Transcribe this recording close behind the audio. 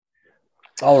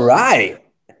All right.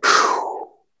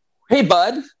 Hey,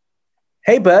 bud.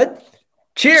 Hey, bud.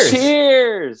 Cheers.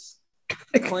 Cheers.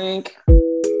 Clink.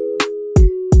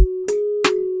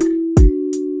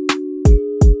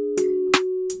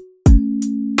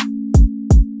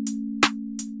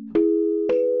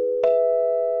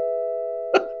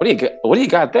 What do you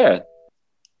got there?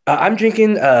 I'm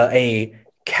drinking a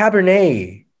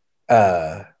Cabernet.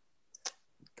 I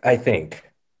think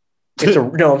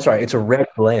I'm sorry. It's a red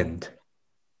blend.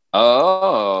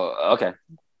 Oh, okay.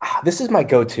 This is my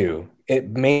go-to. It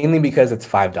mainly because it's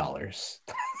 $5.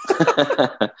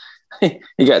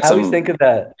 You got I always some think of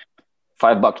that.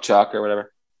 $5 chuck or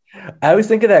whatever. I always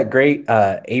think of that great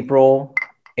April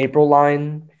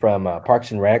line from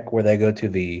Parks and Rec where they go to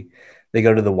the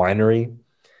winery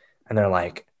and they're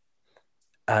like,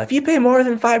 if you pay more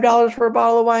than $5 for a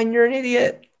bottle of wine, you're an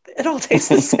idiot. It all tastes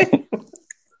the same.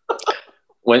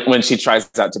 When she tries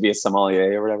out to be a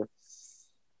sommelier or whatever.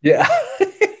 Yeah.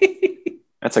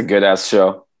 That's a good ass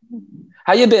show.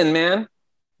 How you been, man?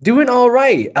 Doing all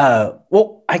right.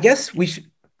 Well, I guess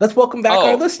let's welcome back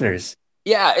our listeners.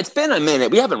 Yeah, it's been a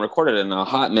minute. We haven't recorded in a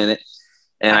hot minute.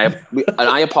 And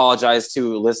I apologize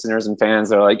to listeners and fans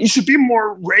that are like, you should be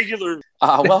more regular.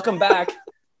 Welcome back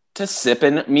to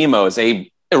Sippin' Mimos,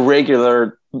 a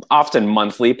irregular, often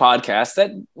monthly podcast that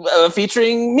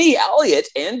featuring me, Elliot,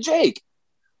 and Jake.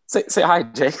 Say hi,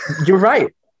 Jake. You're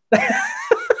right.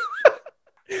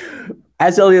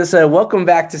 As Elliot said, welcome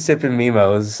back to Sippin'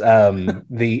 Mimos,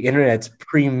 the internet's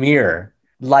premier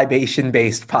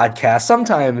libation-based podcast,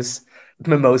 sometimes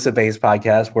mimosa-based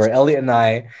podcast, where Elliot and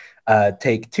I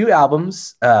take two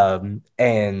albums from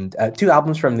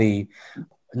the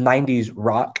 90s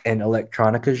rock and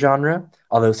electronica genre,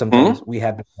 although sometimes we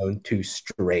have been known to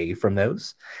stray from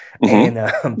those, and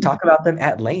talk about them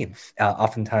at length,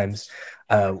 oftentimes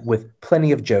with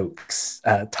plenty of jokes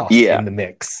tossed in the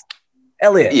mix.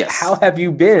 Elliot, yes. How have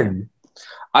you been?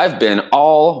 I've been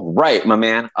all right, my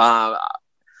man. I've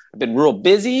been real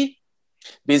busy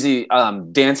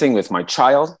dancing with my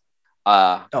child.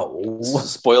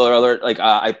 Spoiler alert,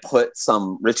 I put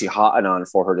some Richie Hawtin on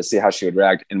for her to see how she would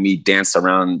react, and we danced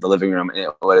around the living room.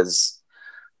 It was,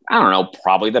 I don't know,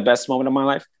 probably the best moment of my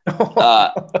life.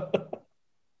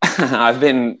 I've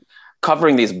been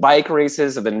covering these bike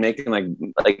races. I've been making like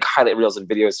highlight reels and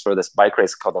videos for this bike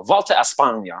race called the Volta a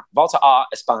España. Volta a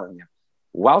España.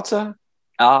 Volta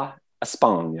a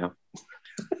España.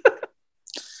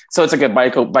 So it's like a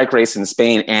bike race in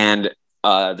Spain, and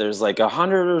there's like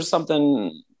 100 or something,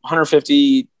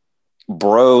 150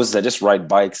 bros that just ride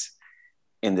bikes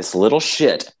in this little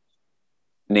shit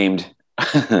named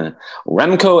Remco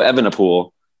Evenepoel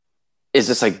is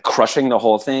just like crushing the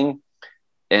whole thing.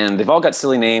 And they've all got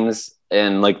silly names.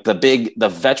 And like the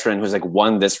veteran who's like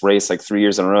won this race like 3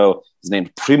 years in a row is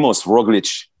named Primoz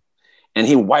Roglic. And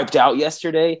he wiped out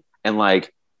yesterday and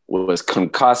like was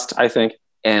concussed, I think.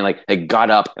 And like it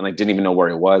got up and like didn't even know where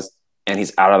he was. And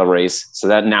he's out of the race. So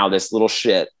that now this little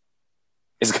shit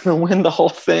is going to win the whole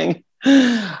thing.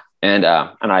 And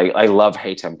I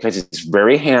hate him because he's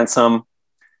very handsome.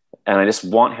 And I just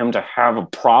want him to have a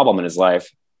problem in his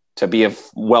life to be a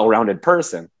well-rounded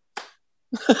person.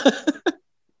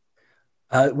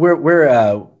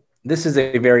 This is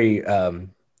a very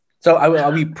so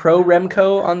are we pro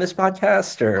Remco on this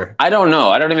podcast, or I don't know.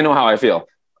 I don't even know how I feel.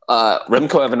 Remco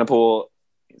Evenepoel,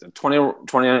 he's a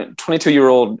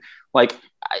 22-year-old. Like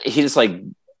he just like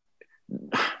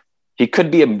he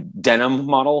could be a denim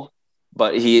model,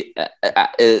 but he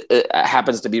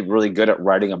happens to be really good at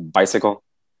riding a bicycle.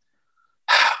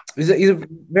 He's a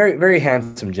very, very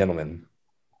handsome gentleman.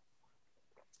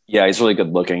 Yeah, he's really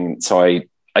good looking. So I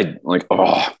like,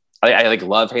 I like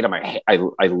love, hate him.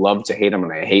 I love to hate him,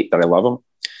 and I hate that I love him.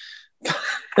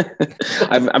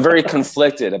 I'm very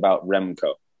conflicted about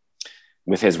Remco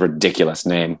with his ridiculous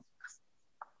name,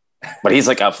 but he's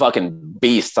like a fucking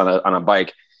beast on a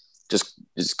bike, just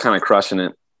kind of crushing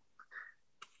it.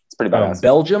 It's pretty badass.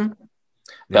 Belgium,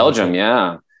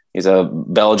 yeah. He's a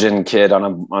Belgian kid on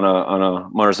a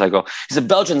motorcycle. He's a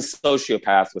Belgian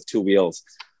sociopath with two wheels.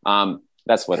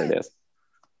 That's what it is.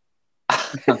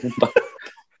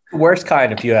 Worst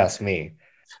kind, if you ask me.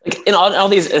 Like in all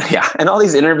these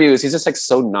interviews, he's just like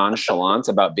so nonchalant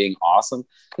about being awesome.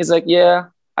 He's like, yeah,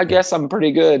 I guess I'm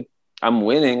pretty good. I'm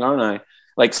winning, aren't I?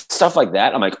 Like stuff like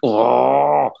that. I'm like,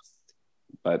 oh.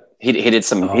 But he did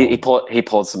some. Oh. He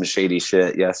pulled some shady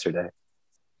shit yesterday.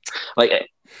 Like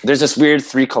there's this weird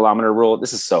 3 kilometer rule.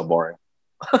 This is so boring.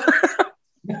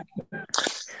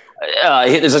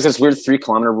 There's like this weird 3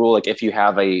 kilometer rule. Like if you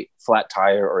have a flat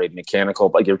tire or a mechanical,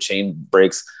 like your chain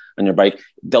breaks on your bike,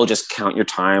 they'll just count your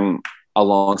time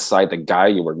alongside the guy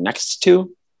you were next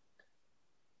to,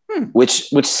 which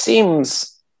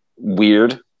seems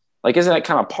weird. Like, isn't that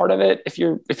kind of part of it? If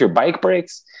your bike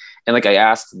breaks, and like I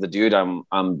asked the dude I'm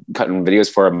cutting videos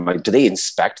for, I'm like, do they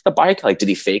inspect the bike? Like, did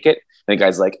he fake it? And the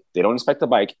guy's like, they don't inspect the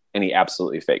bike, and he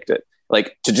absolutely faked it.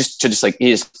 Like to just like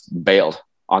he just bailed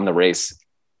on the race,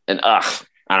 and I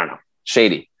don't know,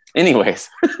 shady. Anyways,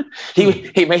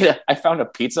 he made I found a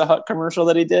Pizza Hut commercial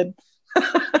that he did.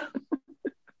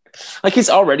 Like he's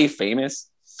already famous,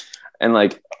 and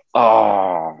like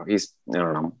I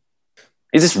don't know.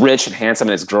 He's just rich and handsome,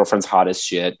 and his girlfriend's hot as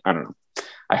shit. I don't know.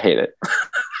 I hate it.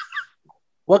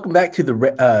 Welcome back to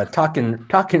the talking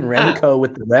Remco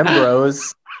with the Rem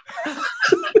Bros.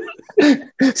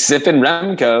 Sipping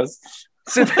Remcos.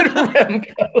 Sipping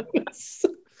Remcos.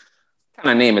 What kind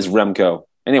of name is Remco?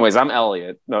 Anyways, I'm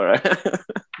Elliot. All right.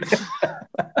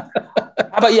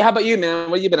 How about you, man?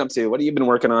 What have you been up to? What have you been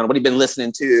working on? What have you been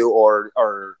listening to, or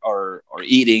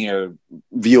eating, or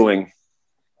viewing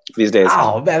these days?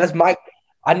 Oh man, that's my.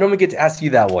 I normally get to ask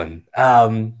you that one.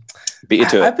 Beat you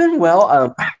to it. I've been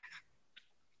well.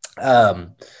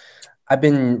 I've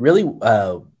been really.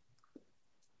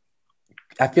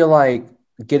 I feel like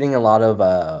getting a lot of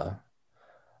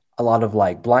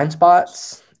like blind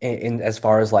spots in as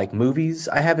far as like movies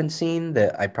I haven't seen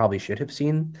that I probably should have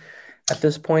seen at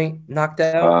this point knocked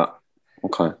out.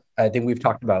 Okay. I think we've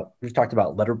talked about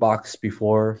Letterboxd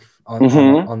before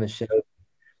on the show.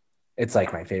 It's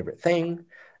like my favorite thing.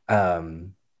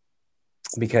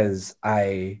 Because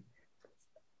I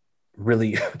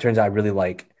really turns out I really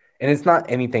like, and it's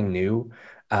not anything new.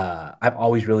 I've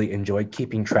always really enjoyed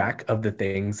keeping track of the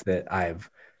things that I've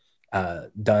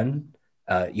done,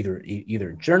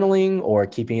 either journaling or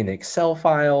keeping an Excel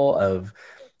file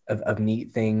of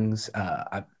neat things.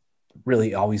 I've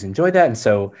really always enjoyed that, and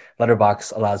so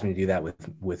Letterboxd allows me to do that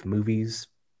with movies.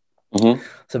 Mm-hmm.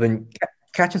 So I've been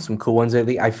catching some cool ones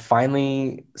lately. I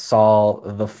finally saw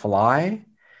The Fly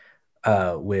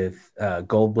with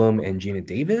Goldblum and Gina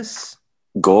Davis.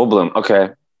 Goldblum,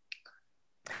 okay.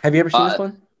 Have you ever seen this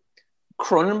one?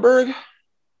 Cronenberg?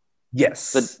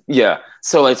 Yes. Yeah.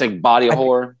 So it's like body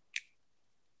horror.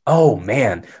 Oh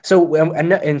man. So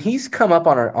and he's come up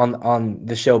on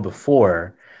the show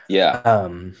before. Yeah.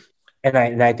 And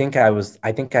I think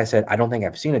I said I don't think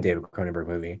I've seen a David Cronenberg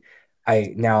movie.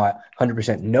 I now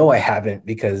 100% know I haven't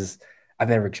because I've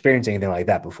never experienced anything like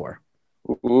that before.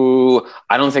 Ooh,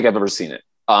 I don't think I've ever seen it.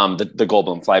 The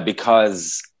Goldblum Fly,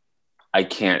 because I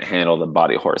can't handle the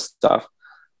body horror stuff.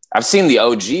 I've seen the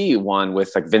OG one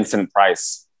with like Vincent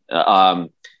Price, and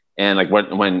like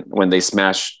when they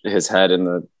smash his head in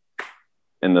the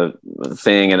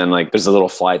thing, and then like there's a little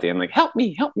fly at the end, like help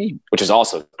me, which is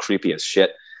also creepy as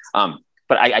shit.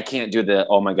 But I can't do the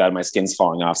oh my god, my skin's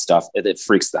falling off stuff. It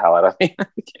freaks the hell out of me. I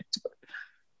can't do it.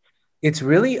 It's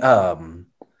really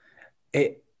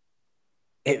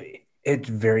it's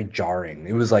very jarring.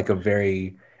 It was like a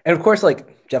very, and of course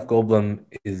like Jeff Goldblum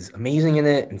is amazing in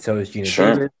it, and so is Gina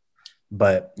Davis.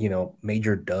 But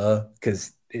major duh,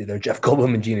 because they're Jeff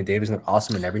Goldblum and Gina Davis, and they're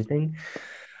awesome and everything.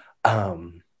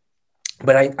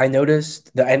 But I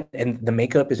noticed that, and the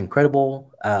makeup is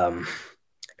incredible. But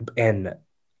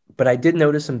I did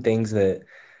notice some things that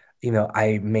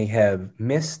I may have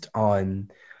missed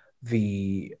on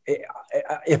if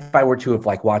I were to have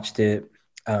like watched it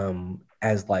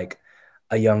as like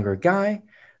a younger guy.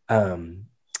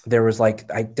 There was like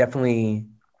I definitely.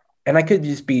 And I could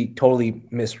just be totally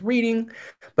misreading,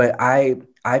 but I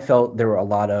felt there were a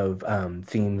lot of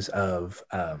themes of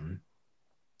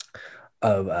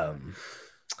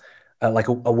like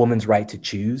a woman's right to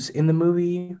choose in the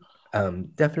movie.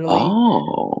 Definitely.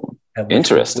 Oh,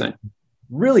 interesting.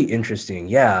 Really interesting,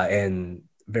 yeah, and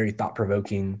very thought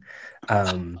provoking.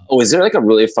 Is there like a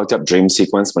really fucked up dream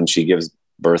sequence when she gives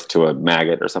birth to a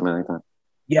maggot or something like that?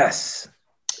 Yes.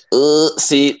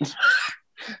 See.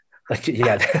 Like,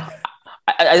 yeah,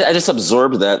 I just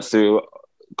absorbed that through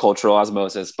cultural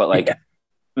osmosis, but like,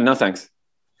 no thanks.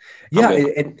 Yeah,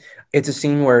 it's a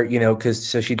scene where because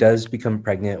so she does become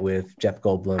pregnant with Jeff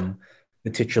Goldblum, the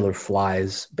titular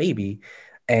Fly's baby,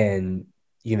 and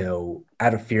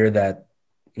out of fear that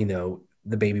the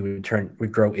baby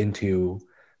would grow into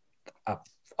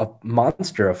a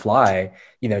monster, a fly.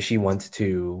 She wants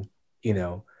to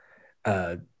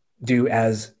do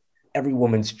as every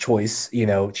woman's choice,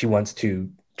 she wants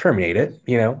to terminate it,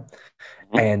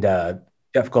 and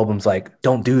Jeff Goldblum's like,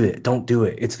 don't do it.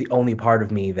 It's the only part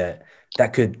of me that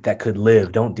could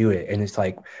live. Don't do it. And it's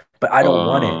like, but I don't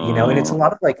want it, and it's a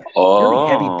lot of like really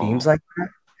heavy themes like that.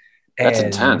 That's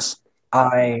intense.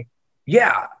 And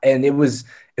it was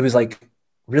like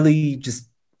really just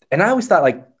and I always thought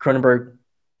like Cronenberg,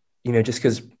 just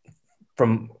because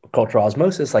from cultural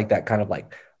osmosis, like that kind of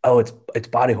like, oh, it's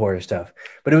body horror stuff,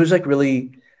 but it was like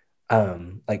really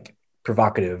like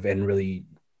provocative and really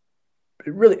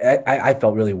I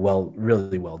felt really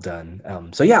well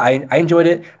done. So yeah, I enjoyed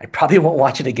it. I probably won't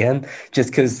watch it again just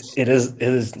because it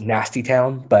is nasty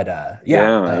town, but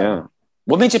Yeah.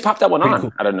 What made you pop that one pretty on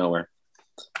cool. out of nowhere?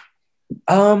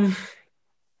 um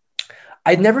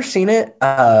I'd never seen it,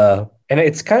 and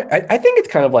it's I think it's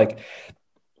kind of like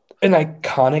an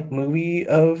iconic movie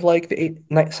of like the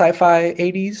sci-fi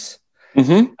 80s.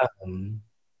 Mm-hmm. um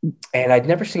and I'd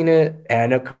never seen it. And I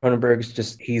know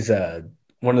Cronenberg's he's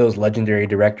one of those legendary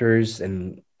directors.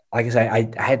 And like I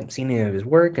said, I hadn't seen any of his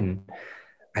work, and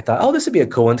I thought, oh, this would be a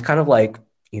cool one. It's kind of like,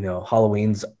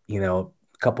 Halloween's, a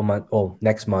couple months, oh,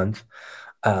 next month.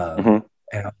 Mm-hmm.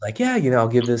 And I'm like, yeah, I'll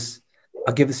give this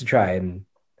a try. And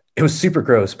it was super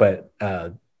gross, but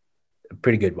a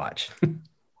pretty good watch.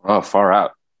 Oh, far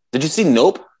out. Did you see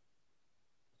Nope?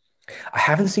 I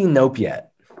haven't seen Nope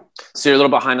yet. So you're a little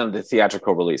behind on the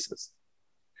theatrical releases.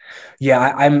 Yeah,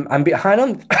 I'm behind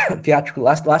on theatrical.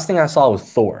 Last thing I saw was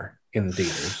Thor in the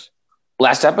theaters.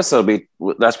 Last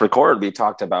record, we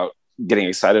talked about getting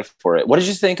excited for it. What did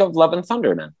you think of Love and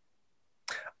Thunder, man?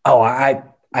 Oh, I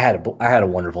had a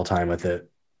wonderful time with it.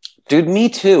 Dude, me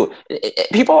too.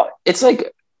 People, it's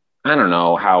like, I don't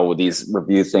know how these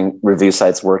review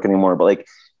sites work anymore, but like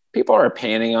people are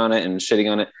panning on it and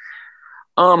shitting on it.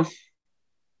 I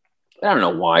don't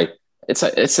know why. It's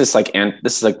just like, and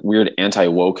this is like weird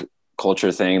anti-woke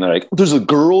culture thing. They're like, there's a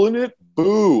girl in it.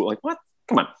 Boo! Like what?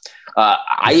 Come on.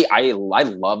 I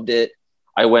loved it.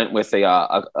 I went with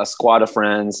a squad of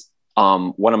friends.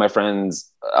 One of my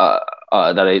friends that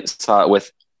I saw it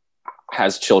with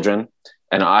has children,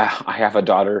 and I have a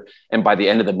daughter. And by the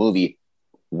end of the movie,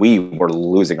 we were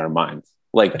losing our minds,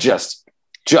 like just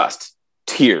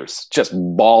tears, just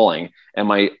bawling. And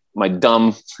my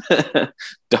dumb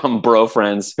bro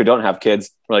friends who don't have kids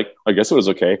were like, I guess it was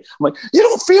okay. I'm like, you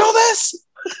don't feel this?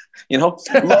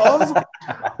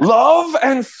 Love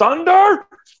and thunder.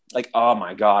 Like, oh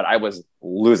my God, I was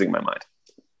losing my mind.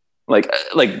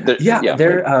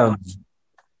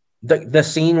 The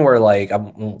scene where like, I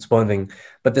won't spoil anything,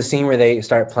 but the scene where they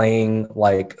start playing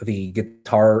like the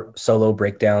guitar solo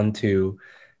breakdown to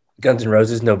Guns N'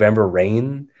 Roses "November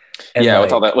Rain," and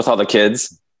with all the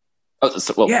kids.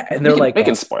 And they're we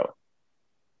can spoil it.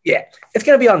 Yeah, it's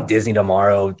gonna be on Disney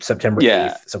tomorrow, September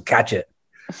 8th, so catch it.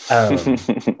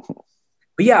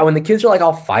 But yeah, when the kids are like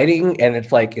all fighting and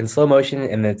it's like in slow motion,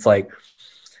 and it's like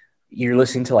you're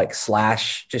listening to like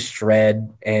Slash just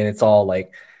shred, and it's all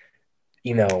like,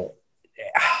 I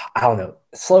don't know,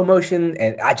 slow motion,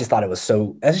 and I just thought it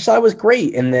was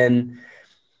great. And then,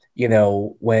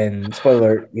 when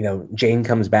spoiler, Jane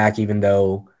comes back, even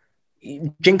though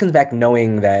Jane comes back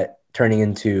knowing that turning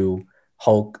into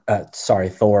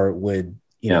Thor would,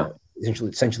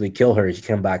 essentially kill her. She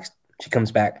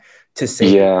comes back to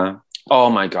save. Yeah.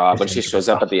 Oh my God. When she shows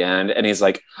up at the end and he's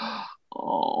like,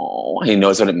 oh, he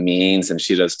knows what it means, and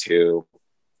she does too.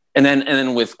 And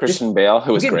then with Christian Bale,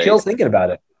 who was great. Chills thinking about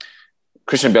it.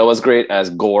 Christian Bale was great as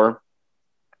Gore.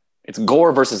 It's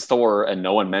Gore versus Thor, and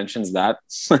no one mentions that.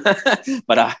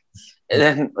 But and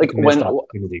then like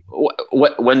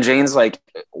when Jane's like,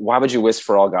 why would you wish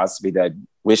for all gods to be dead?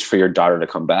 Wish for your daughter to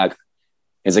come back.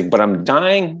 He's like, but I'm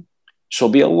dying. She'll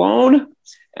be alone.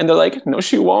 And they're like, no,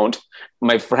 she won't.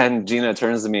 My friend Gina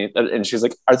turns to me and she's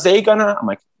like, are they gonna? I'm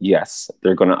like, yes,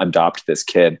 they're gonna adopt this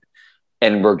kid.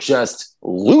 And we're just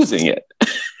losing it.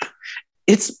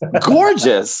 It's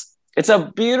gorgeous. It's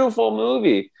a beautiful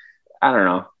movie. I don't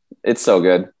know. It's so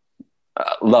good.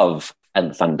 Love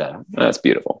and Thunder. That's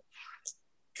beautiful.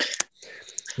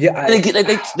 Yeah, they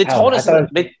told us.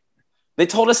 They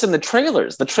told us in the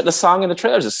trailers. The song in the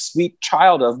trailers is "Sweet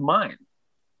Child of Mine."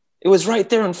 It was right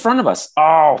there in front of us.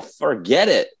 Oh, forget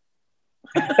it.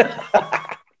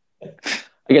 I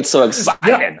get so excited.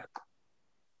 Yeah.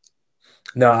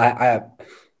 No, I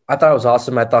thought it was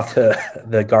awesome. I thought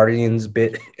the Guardians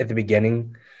bit at the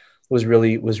beginning was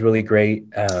really great.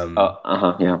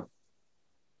 Yeah.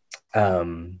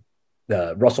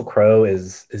 The Russell Crowe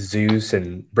is Zeus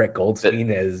and Brett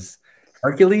Goldstein as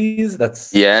Hercules.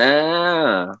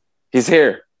 He's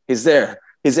here. He's there.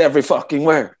 He's every fucking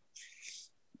where.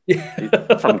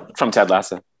 Yeah. from Ted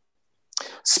Lasso.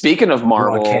 Speaking of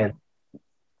Marvel,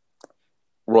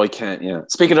 Roy Kent. Yeah.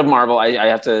 Speaking of Marvel, I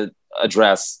have to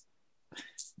address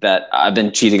that I've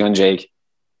been cheating on Jake,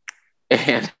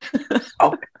 and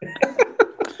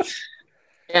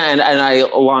and I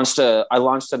launched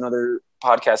another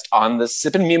podcast on the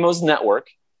Sippin' Mimos network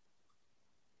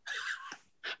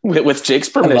with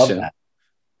Jake's I love permission. that.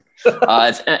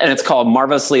 It's called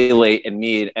Marvelously Late and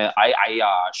Me. I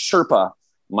Sherpa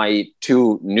my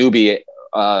two newbie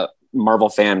Marvel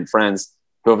fan friends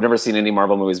who have never seen any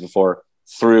Marvel movies before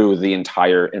through the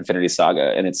entire Infinity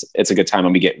Saga, and it's a good time,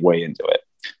 and we get way into it.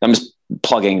 I'm just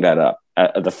plugging that up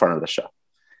at the front of the show.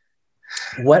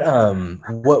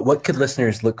 What could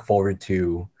listeners look forward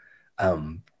to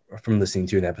from listening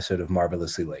to an episode of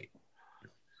Marvelously Late?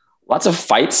 Lots of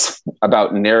fights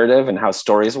about narrative and how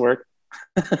stories work.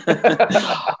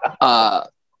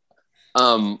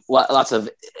 Lots of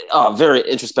very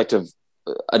introspective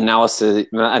analyses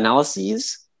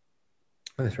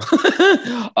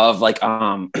of like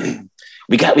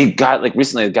we got like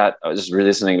recently got just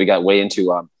re-listening, we got way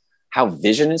into how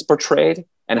vision is portrayed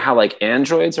and how like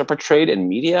androids are portrayed in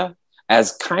media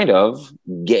as kind of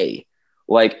gay.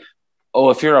 Like, oh,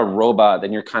 if you're a robot,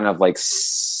 then you're kind of like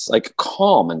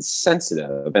calm and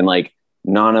sensitive and like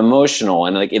non-emotional,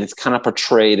 and like it's kind of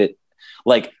portrayed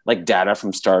like Data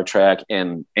from Star Trek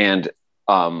and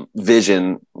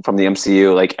Vision from the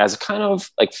MCU, like as kind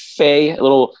of like fey, a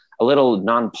little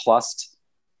nonplussed,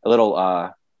 a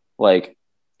little like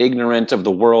ignorant of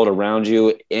the world around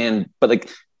you, but like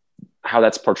how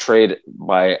that's portrayed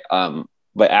by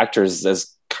actors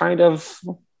as kind of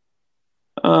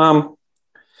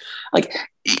like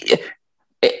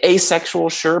asexual,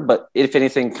 sure, but if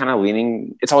anything, kind of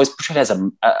leaning. It's always portrayed as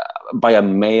by a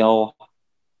male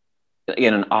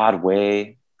in an odd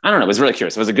way. I don't know. It was really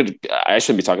curious. It was a good. I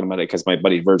shouldn't be talking about it because my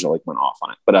buddy Virgil like went off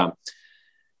on it, but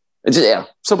yeah.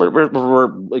 So we're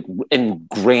like in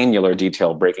granular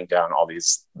detail breaking down all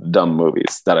these dumb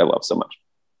movies that I love so much.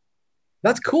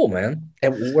 That's cool, man.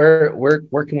 And where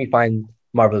can we find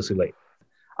Marvelously Late?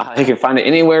 You can find it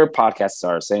anywhere podcasts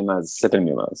are, same as Sipping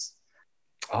Mimos.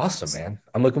 Awesome, man.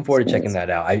 I'm looking forward to checking that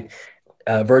out.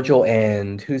 Virgil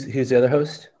and who's the other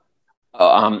host?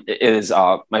 It is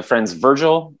my friends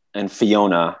Virgil and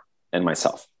Fiona and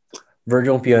myself.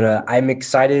 Virgil and Fiona. I'm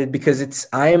excited because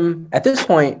I'm at this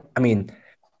point, I mean,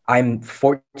 I'm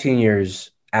 14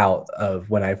 years out of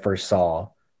when I first saw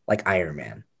like Iron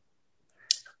Man.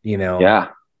 Yeah.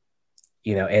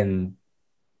 And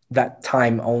that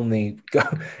time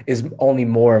is only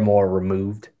more and more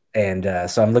removed. And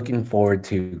so I'm looking forward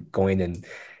to going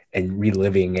and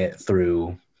reliving it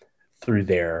through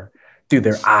their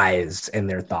eyes and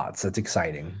their thoughts. That's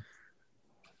exciting.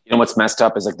 You know what's messed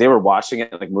up is like they were watching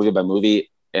it like movie by movie,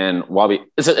 and while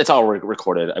it's all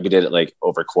recorded. We did it like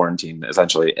over quarantine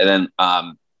essentially, and then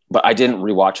but I didn't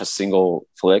rewatch a single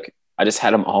flick. I just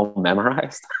had them all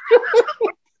memorized.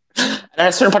 And at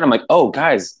a certain point, I'm like, oh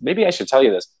guys, maybe I should tell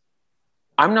you this.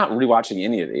 I'm not rewatching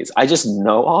any of these. I just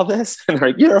know all this. And they're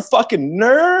like, you're a fucking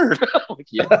nerd. Like,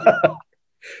 yeah.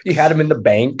 You had them in the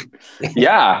bank.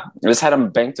 Yeah. I just had them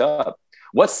banked up.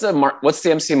 What's the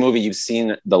MCU movie you've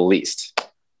seen the least?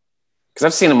 Because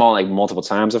I've seen them all like multiple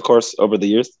times, of course, over the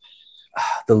years.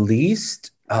 The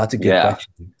least? Oh, that's a good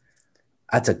question.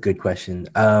 That's a good question.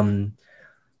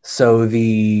 So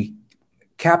the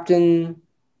Captain,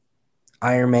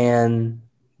 Iron Man,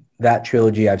 that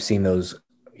trilogy, I've seen those,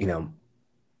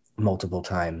 multiple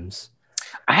times.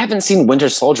 I haven't seen Winter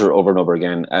Soldier over and over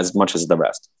again as much as the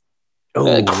rest.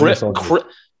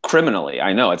 Criminally,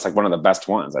 I know it's like one of the best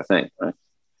ones, I think. Right?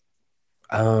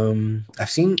 I've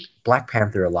seen Black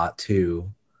Panther a lot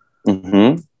too. Mm-hmm.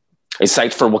 Are you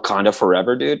psyched for Wakanda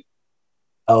Forever, dude?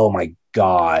 Oh my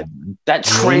god, that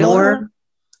trailer,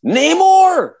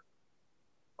 Namor.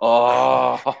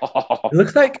 Oh, it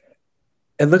looks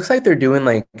like they're doing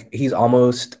like he's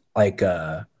almost like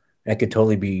I could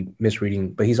totally be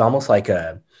misreading, but he's almost like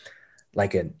an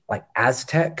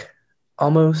Aztec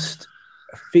almost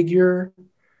figure.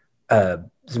 I'm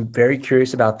very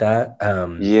curious about that.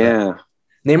 Yeah.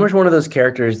 Namor's one of those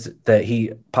characters that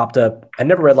he popped up. I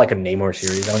never read like a Namor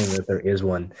series. I don't even know if there is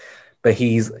one, but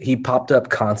he popped up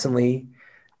constantly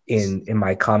in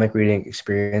my comic reading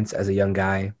experience as a young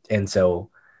guy. And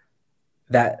so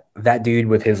that dude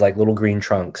with his like little green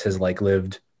trunks has like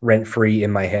lived rent free in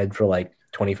my head for like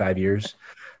 25 years.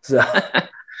 So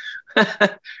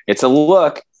it's a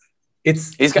look.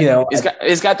 He's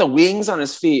got the wings on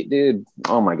his feet, dude.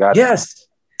 Oh my god. Yes.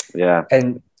 Yeah.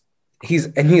 And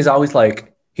he's always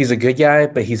like, he's a good guy,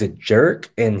 but he's a jerk,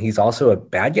 and he's also a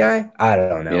bad guy. I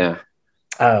don't know. Yeah.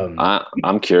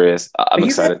 I'm curious. I'm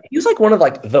excited. He was like one of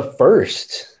like the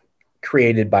first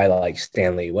created by like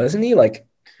Stan Lee, wasn't he? Like,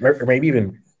 or maybe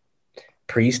even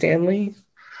pre-Stan Lee.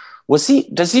 Does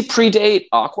he predate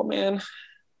Aquaman?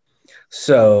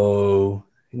 So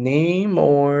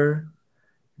Namor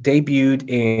debuted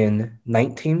in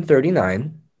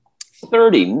 1939.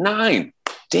 39.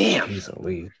 Damn.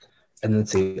 Easily. And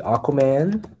let's see,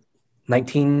 Aquaman,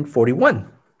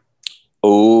 1941.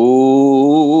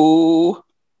 Oh,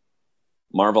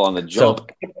 Marvel on the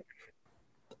jump. So,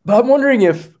 but I'm wondering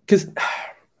if, because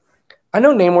I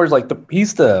know Namor's like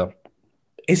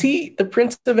is he the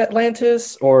Prince of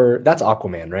Atlantis, or that's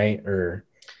Aquaman, right? Or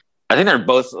I think they're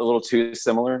both a little too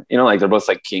similar. Like they're both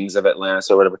like kings of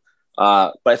Atlantis or whatever.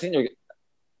 But I think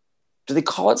do they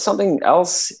call it something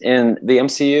else in the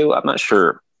MCU? I'm not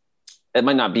sure. It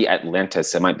might not be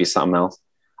Atlantis. It might be something else,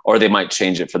 or they might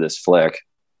change it for this flick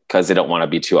because they don't want to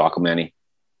be too Aquaman-y.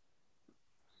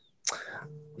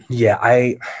 yeah,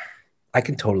 I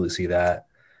can totally see that.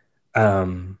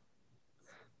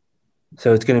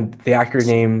 So the actor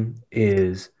name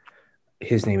is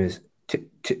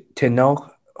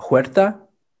Tenoch Huerta.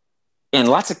 And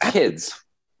lots of kids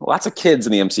in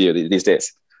the MCU these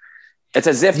days. It's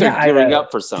as if they're gearing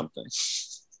up for something.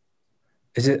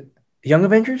 Is it Young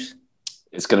Avengers?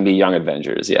 It's going to be Young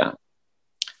Avengers. Yeah,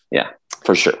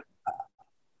 for sure.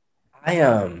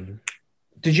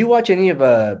 Did you watch any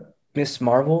of Miss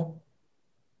Marvel?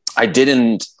 I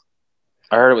didn't.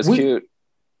 I heard it was cute.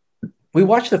 We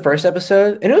watched the first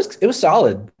episode and it was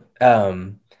solid.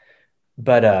 But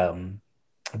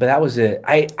that was it.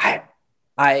 I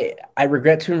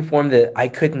regret to inform that I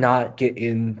could not get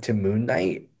into Moon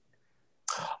Knight.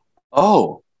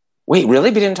 Oh, wait,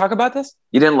 really? We didn't talk about this?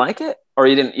 You didn't like it? Or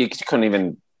you couldn't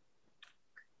even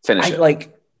finish it?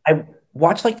 I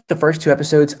watched like the first 2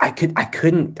 episodes. I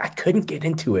couldn't get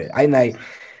into it. I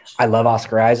love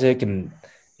Oscar Isaac, and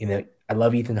I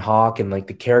love Ethan Hawke, and like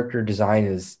the character design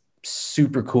is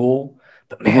super cool.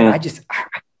 But man, I could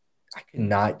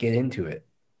not get into it.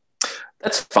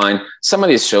 That's fine. Some of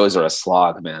these shows are a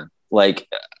slog, man. Like,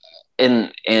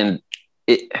 and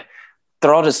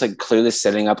they're all just like clearly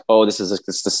setting up. Oh, this is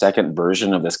the second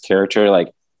version of this character,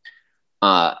 like,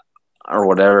 or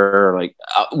whatever. Like,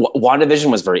 WandaVision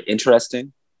was very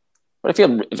interesting, but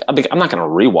I'm not going to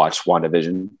rewatch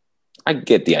WandaVision. I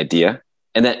get the idea,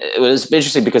 and then it was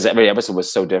interesting because every episode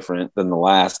was so different than the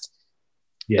last.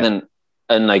 Yeah,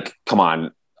 and like, come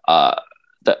on,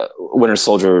 the Winter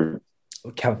Soldier.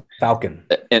 Falcon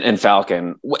and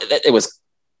Falcon, it was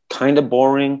kind of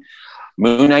boring.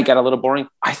 Moon Knight got a little boring.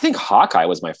 I think Hawkeye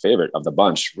was my favorite of the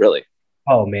bunch, really.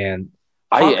 Oh man,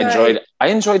 I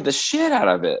enjoyed the shit out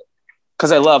of it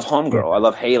because I love Homegirl. Yeah. I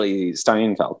love Haley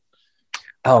Steinfeld.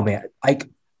 Oh man, I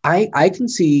can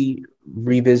see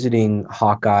revisiting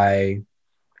Hawkeye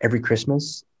every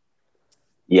Christmas.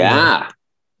 Yeah.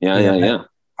 I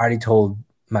already told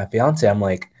my fiance, I'm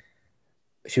like,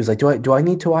 she was like, do I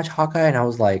need to watch Hawkeye? And I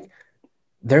was like,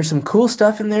 there's some cool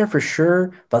stuff in there for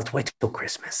sure, but let's wait till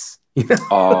Christmas.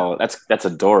 Oh, that's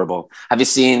adorable. Have you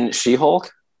seen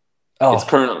She-Hulk? Oh, it's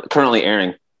currently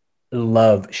airing.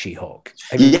 Love She-Hulk.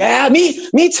 Yeah,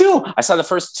 me too. I saw the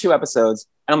first 2 episodes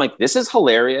and I'm like, this is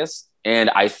hilarious. And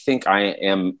I think I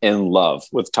am in love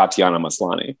with Tatiana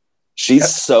Maslany. She's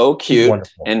so cute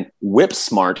and whip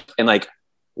smart and like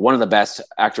one of the best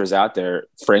actors out there,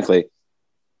 frankly.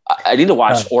 I need to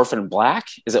watch Orphan Black.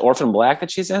 Is it Orphan Black that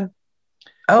she's in?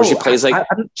 Oh, where she plays like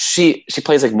she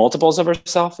plays like multiples of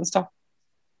herself and stuff.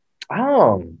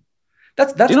 Oh,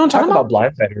 that's you know what I'm talking about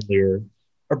Blindside earlier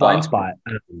or Blind Spot.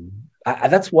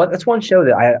 That's one show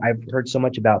that I've heard so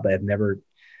much about, but I've never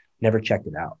checked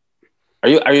it out. Are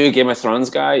you a Game of Thrones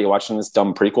guy? You watching this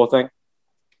dumb prequel thing?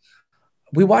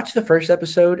 We watched the first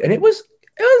episode and it was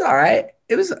all right.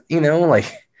 It was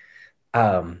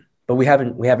but we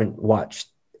haven't watched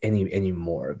any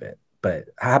more of it. But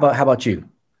how about you?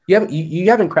 You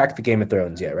haven't cracked the Game of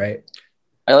Thrones yet, right?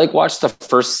 I watched the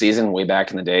first season way back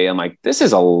in the day. I'm like, this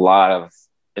is a lot of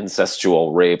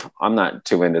incestual rape. I'm not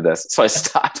too into this. So I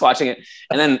stopped watching it.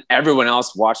 And then everyone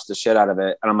else watched the shit out of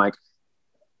it. And I'm like,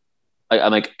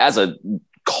 as a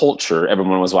culture,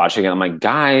 everyone was watching it. I'm like,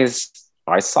 guys,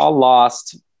 I saw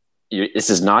Lost. This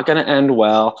is not going to end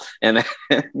well. And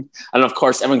then, of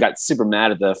course, everyone got super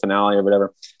mad at the finale or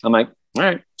whatever. I'm like, all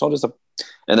right, told you so.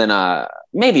 And then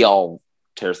maybe I'll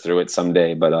tear through it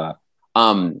someday. But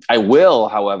I will,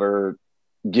 however,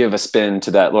 give a spin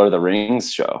to that Lord of the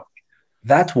Rings show.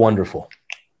 That's wonderful.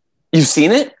 You've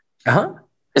seen it? Uh-huh.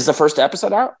 Is the first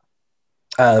episode out?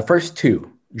 The first 2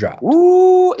 dropped.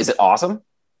 Ooh, is it awesome?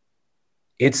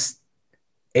 It's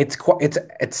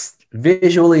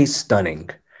visually stunning.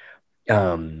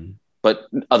 But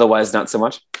otherwise not so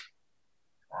much?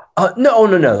 No.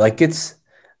 Like it's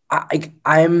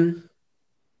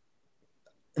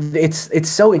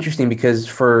so interesting because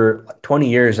for 20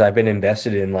 years I've been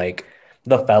invested in like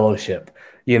the Fellowship,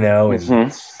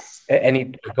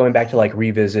 and going back to like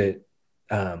revisit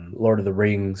Lord of the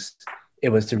Rings, it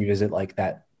was to revisit like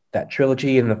that that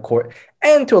trilogy, and of course,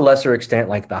 and to a lesser extent,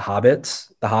 like the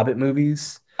Hobbit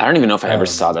movies. I don't even know if I ever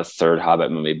saw the third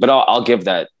Hobbit movie, but I'll give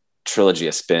that trilogy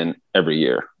a spin every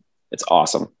year. It's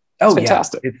awesome. It's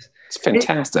fantastic. Yeah. It's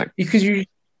fantastic because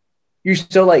you're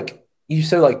still like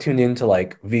tuned into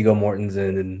like Viggo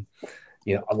Mortensen and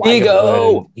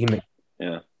Viggo.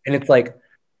 Yeah, and it's like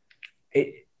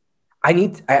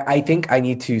I think I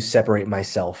need to separate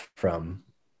myself from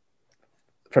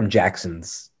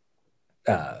Jackson's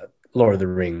Lord of the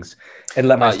Rings and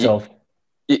let myself.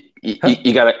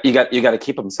 You gotta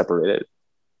keep them separated.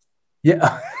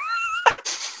 Yeah.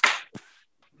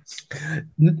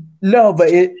 No, but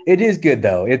it is good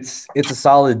though. It's a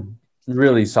solid,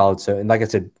 really solid. So, and like I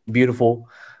said, beautiful.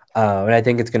 And I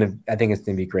think it's gonna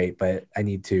be great. But I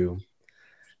need to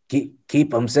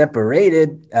keep them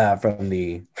separated from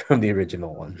the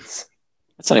original ones.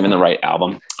 That's not even the right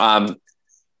album. I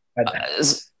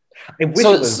wish it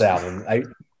was the album.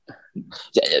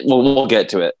 We'll get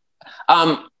to it.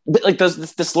 But like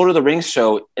this Lord of the Rings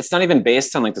show, it's not even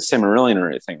based on like the Silmarillion or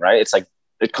anything, right? It's like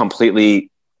it completely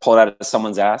pulled out of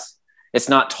someone's ass. It's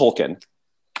not Tolkien,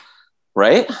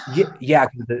 right? Yeah.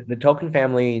 The Tolkien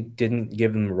family didn't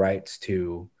give them rights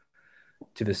to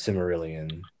the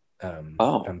Silmarillion. If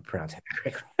I'm pronouncing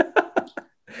it correctly.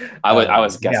 I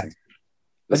was guessing.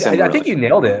 Yeah. I think you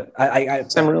nailed it.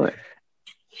 Silmarillion.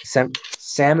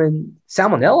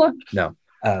 Salmonella? No.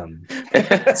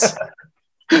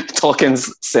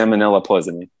 Tolkien's salmonella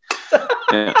poisoning.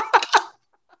 Yeah.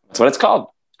 That's what it's called.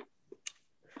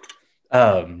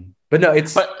 But no,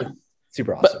 it's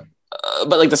super awesome.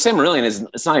 But like the Silmarillion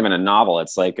it's not even a novel.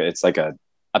 It's like a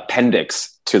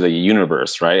appendix to the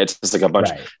universe, right? It's just like a bunch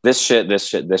of this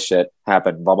shit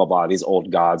happened, blah blah blah. These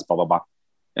old gods, blah blah blah,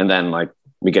 and then like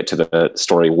we get to the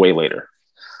story way later.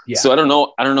 Yeah. So I don't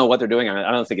know what they're doing.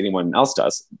 I don't think anyone else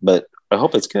does, but I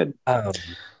hope it's good.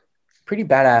 Pretty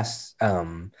badass.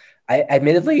 I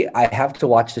admittedly I have to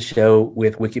watch the show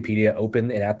with Wikipedia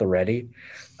open and at the ready.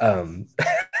 So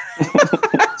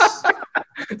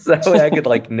I could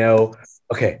like know,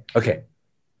 okay.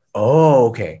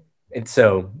 And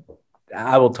so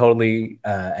I will totally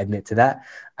admit to that.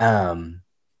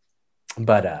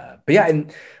 But yeah,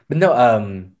 but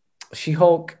no,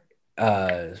 She-Hulk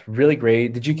is really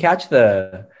great. Did you catch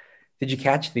the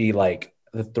like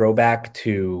the throwback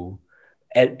to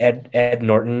Ed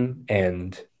Norton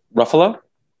and Ruffalo?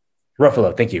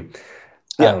 Thank you.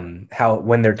 Yeah. How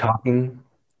when they're talking,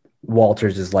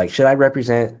 Walters is like, should I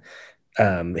represent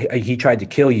he tried to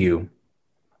kill you,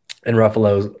 and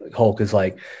Ruffalo's Hulk is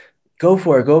like, go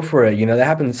for it. You know, that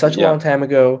happened such a long time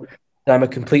ago that I'm a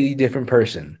completely different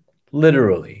person,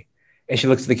 literally. And she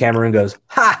looks at the camera and goes,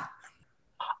 ha!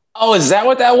 Oh, is that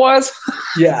what that was?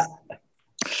 Yeah.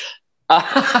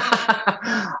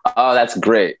 Oh, that's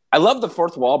great. I love the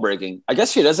fourth wall breaking. I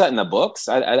guess she does that in the books.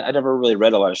 I never really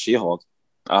read a lot of She-Hulk.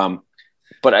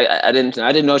 But I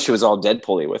didn't know she was all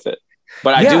Deadpool-y with it.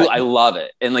 But I love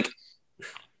it. And like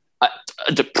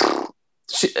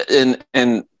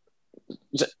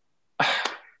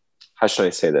how should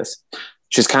I say this?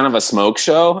 She's kind of a smoke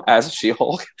show as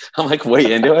She-Hulk. I'm like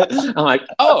way into it. I'm like,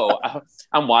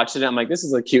 I'm watching it. I'm like, this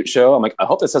is a cute show. I'm like, I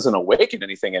hope this doesn't awaken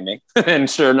anything in me. And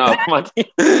sure enough, I'm like,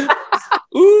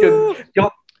 ooh.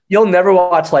 You'll never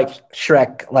watch like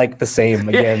Shrek like the same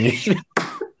again.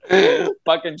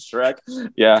 Fucking Shrek.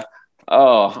 Yeah.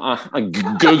 I'm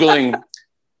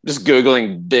just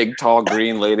Googling big, tall,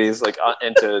 green ladies like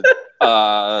into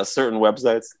certain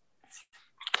websites.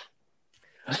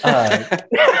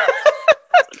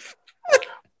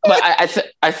 But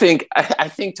I think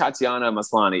Tatiana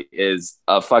Maslany is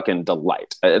a fucking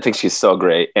delight. I think she's so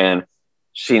great, and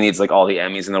she needs like all the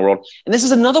Emmys in the world. And this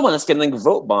is another one that's getting like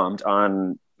vote bombed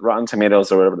on Rotten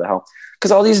Tomatoes or whatever the hell,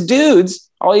 because all these dudes,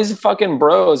 all these fucking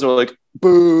bros are like,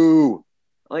 boo.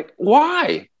 Like,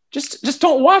 why? Just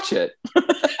don't watch it.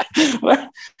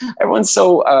 Everyone's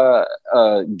so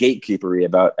gatekeepery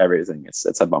about everything.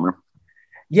 It's a bummer.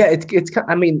 Yeah, it's.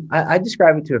 I mean, I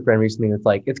described it to a friend recently. It's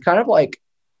like it's kind of like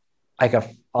a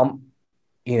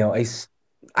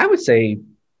I would say.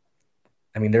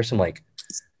 I mean, there's some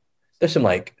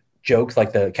jokes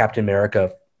like the Captain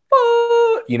America,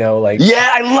 like. Yeah,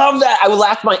 I love that. I would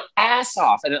laugh my ass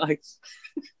off, and it like.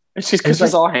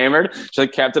 She's all hammered. She's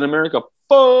like Captain America,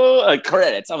 like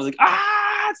credits. I was like,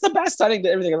 it's the best starting to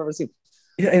everything I've ever seen.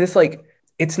 Yeah, and it's like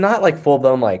it's not like full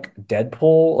blown like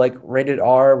Deadpool like rated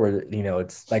R where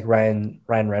it's like Ryan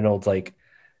Reynolds like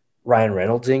Ryan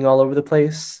Reynoldsing all over the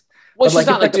place. Well, she's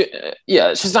not like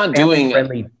she's not doing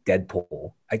friendly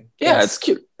Deadpool. It's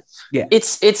cute. Yeah,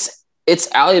 it's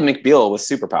Ally McBeal with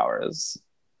superpowers.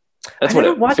 That's I what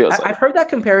never it watched. feels like. I've heard that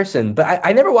comparison, but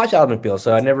I never watched Ally McBeal,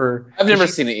 so I've never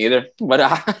seen it either, but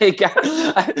I think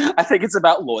it's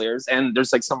about lawyers and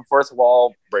there's like some fourth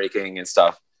wall breaking and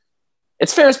stuff.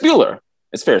 It's Ferris Bueller.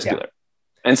 Bueller.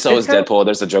 And so is Deadpool.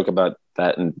 There's a joke about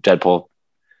that in Deadpool,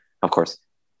 of course.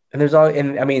 And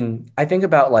I mean, I think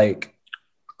about like,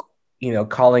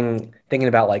 thinking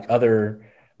about like other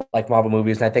like Marvel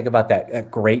movies, and I think about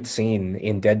that great scene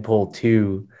in Deadpool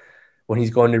 2 when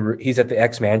he's at the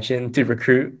X Mansion to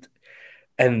recruit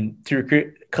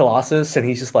Colossus, and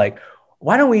he's just like,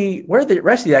 where are the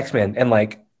rest of the X-Men? And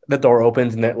like the door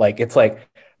opens and it's like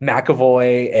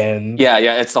McAvoy and yeah,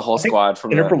 it's the whole squad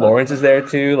from Jennifer Lawrence is there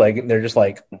too. Like they're just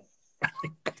like,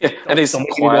 and he's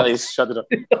quietly shut it up.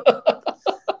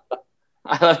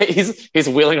 I love it. He's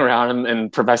wheeling around in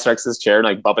Professor X's chair and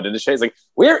like bumping into shit. He's like,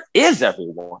 where is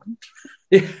everyone?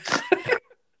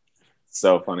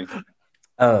 So funny.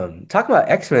 Talking about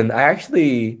X-Men,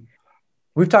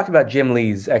 we've talked about Jim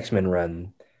Lee's X-Men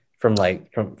run from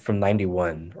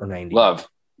 91 or 90. Love.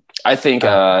 I think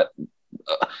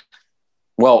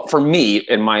well, for me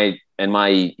in my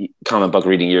comic book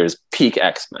reading years, peak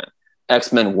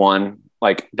X-Men 1,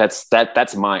 like that's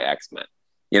my X-Men.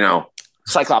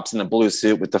 Cyclops in a blue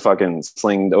suit with the fucking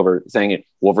slinged over thing, and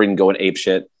Wolverine going ape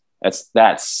shit. That's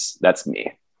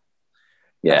me.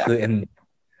 Yeah. Absolutely. And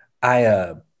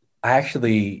I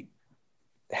actually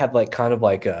had like kind of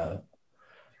like an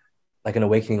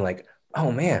awakening, like,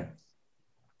 oh man,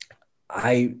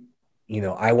 I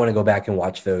want to go back and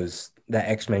watch that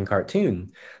X-Men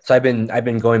cartoon. So I've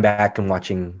been going back and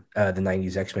watching the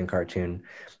 90s X-Men cartoon,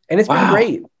 and it's been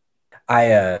great.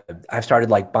 I've started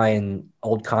like buying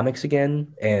old comics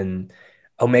again, and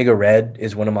Omega Red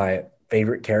is one of my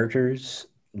favorite characters.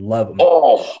 Love him.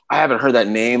 Oh, I haven't heard that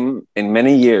name in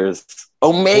many years.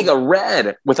 Omega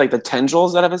Red with like the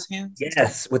tendrils out of his hands.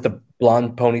 Yes, with the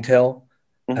blonde ponytail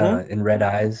and red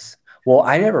eyes. Well,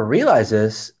 I never realized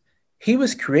this. He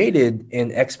was created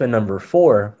in X-Men number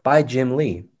 4 by Jim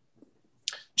Lee.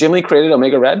 Jim Lee created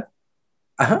Omega Red?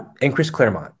 And Chris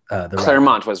Claremont.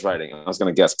 Claremont was writing. I was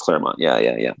going to guess Claremont.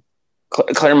 Yeah.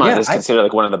 Claremont is considered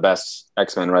like one of the best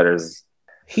X-Men writers.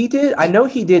 I know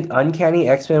he did Uncanny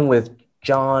X-Men with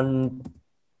John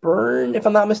Byrne, if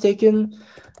I'm not mistaken,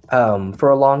 for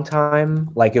a long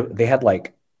time. Like they had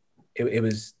like, it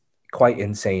was quite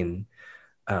insane.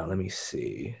 Let me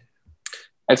see.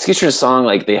 Executioner's Song,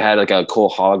 like they had like a cool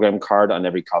hologram card on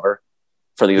every cover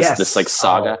for this like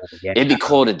saga. It'd be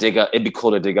cool to dig up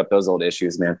those old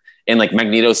issues, man. And like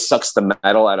Magneto sucks the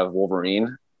metal out of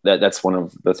Wolverine. That's one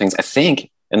of the things I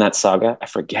think in that saga. I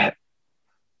forget.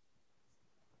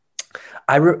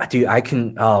 I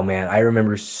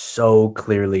remember so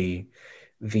clearly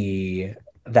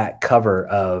that cover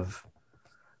of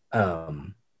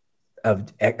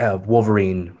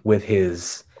Wolverine with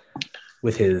his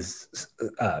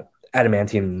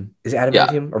adamantium. Is it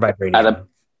adamantium or vibranium?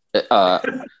 I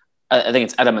think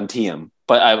it's adamantium,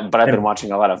 but I've been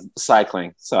watching a lot of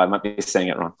cycling, so I might be saying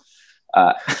it wrong.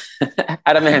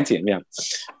 Adamantium, yeah.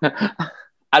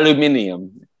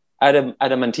 Aluminium,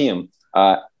 adamantium.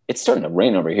 It's starting to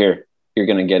rain over here. You're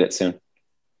gonna get it soon.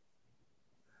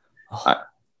 Well,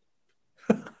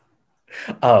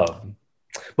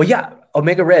 yeah,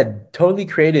 Omega Red totally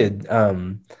created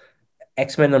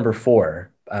X-Men number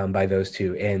 4 by those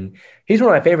two, and he's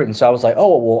one of my favorites. And so I was like,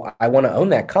 oh well, I want to own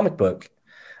that comic book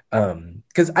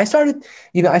because I started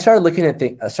looking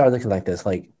like this,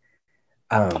 like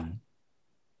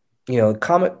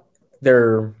comic.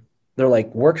 They're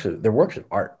like works of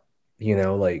art,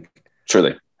 like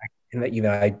truly. And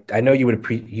that I know you would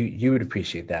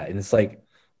appreciate that, and it's like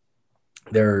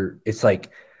it's like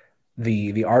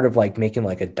the art of like making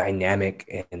like a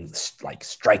dynamic and like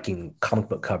striking comic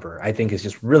book cover, I think is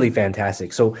just really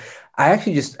fantastic. So I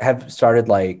actually just have started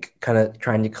like kind of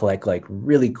trying to collect like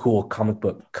really cool comic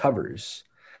book covers,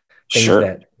 things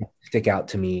that stick out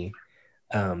to me,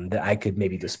 that I could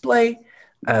maybe display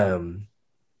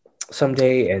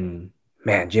someday. And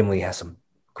man, Jim Lee has some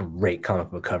great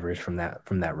comic book covers from that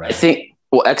writer. I think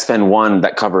X-Men 1,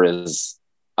 that cover is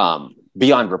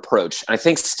beyond reproach. And I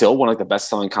think still one of the best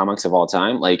selling comics of all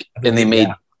time. Like, and they made,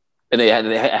 and they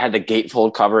had the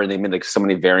gatefold cover, and they made like so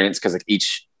many variants because like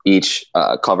each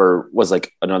cover was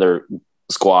like another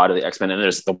squad of the X-Men, and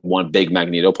there's the one big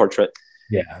Magneto portrait.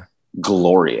 Yeah,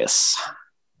 glorious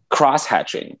cross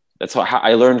hatching. That's how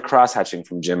I learned cross hatching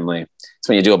from Jim Lee. It's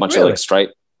when you do a bunch of like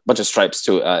stripes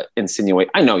to insinuate.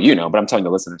 I know but I'm telling the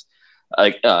listeners,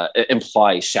 like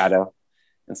imply shadow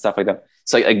and stuff like that.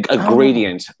 It's like a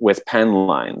gradient with pen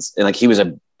lines, and like he was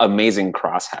an amazing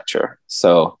crosshatcher.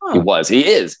 So he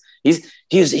is.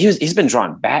 He's been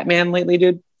drawing Batman lately,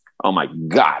 dude. Oh my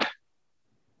God.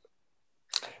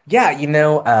 Yeah,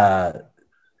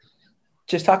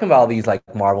 just talking about all these like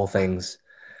Marvel things.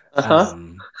 Uh-huh.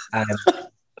 And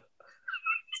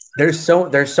there's so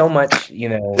much,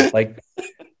 like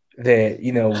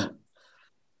the,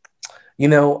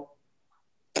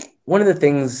 one of the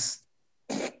things,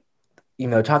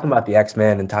 talking about the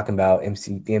X-Men and talking about the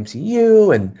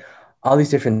MCU and all these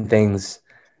different things,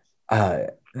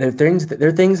 they're things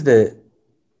that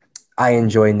I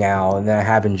enjoy now and that I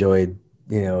have enjoyed,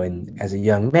 and as a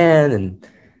young man and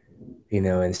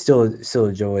still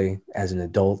enjoy as an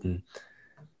adult. And,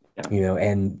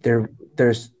 and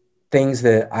there's things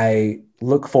that I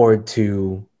look forward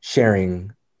to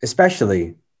sharing,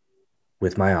 especially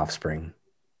with my offspring.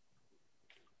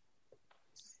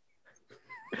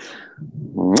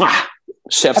 Mwah!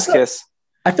 Chef's kiss.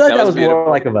 I feel like that was more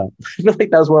like I feel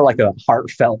like that was more like a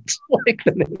heartfelt, like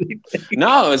than anything.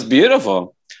 No, it was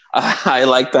beautiful. I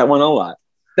like that one a lot.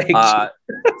 Thank you.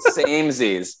 Same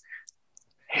Z's.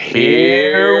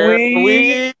 Here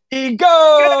we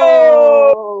go.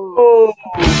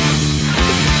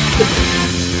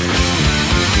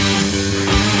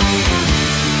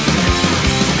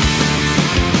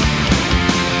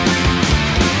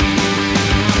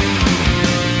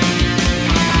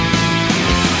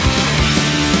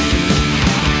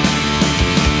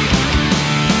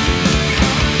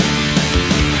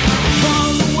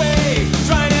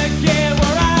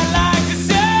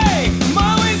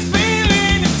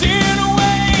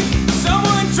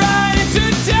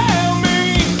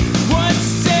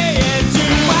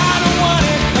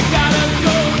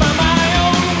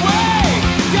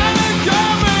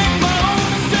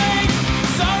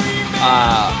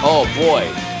 Oh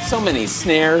boy, so many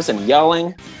snares and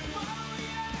yelling.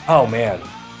 Oh man,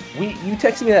 you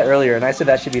texted me that earlier, and I said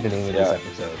that should be the name of this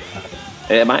episode.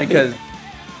 It might because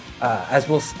as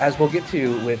we'll get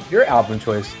to with your album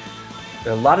choice,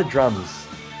 there are a lot of drums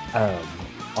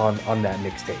on that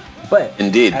mixtape. But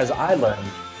indeed, as I learned,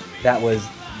 that was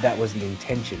the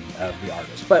intention of the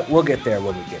artist. But we'll get there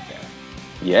when we get there.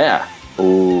 Yeah.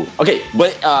 Ooh. Okay,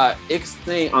 but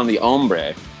Ixnay on the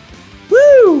Hombre.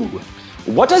 Woo!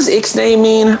 What does Ixnay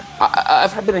mean?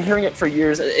 I've been hearing it for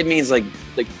years. It means like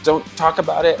don't talk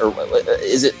about it, or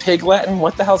is it Pig Latin?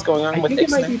 What the hell's going on with Ixnay? I think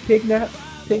it might be Pig Latin.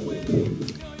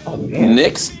 Oh man.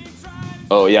 Nix?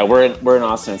 Oh yeah, we're in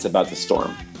Austin. It's about the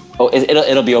storm. Oh,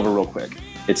 it'll be over real quick.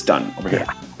 It's done over here.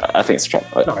 I think it's Sorry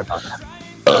about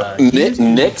that.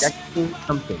 Nix?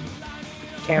 Something.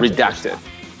 Redacted.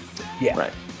 Yeah.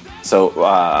 Right. So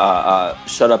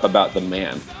shut up about the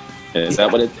man. Is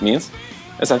that what it means?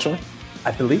 Essentially. I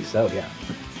believe so, yeah.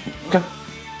 Okay.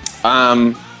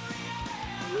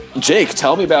 Jake,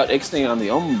 tell me about Ixnay on the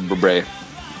Hombre.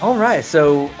 All right,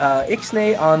 so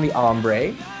Ixnay on the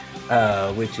Hombre,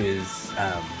 which is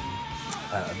a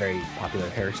very popular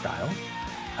hairstyle,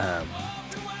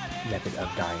 method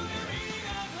of dyeing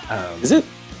hair. Is it?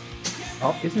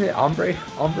 Oh, isn't it ombre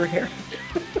hair?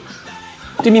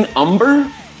 Do you mean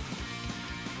umber?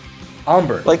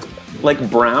 Umber. Like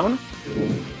brown?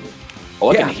 Oh,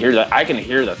 I Yeah. can hear that. I can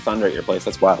hear the thunder at your place.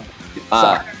 That's wild.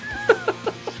 Sorry.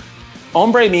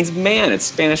 Hombre means man. It's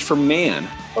Spanish for man.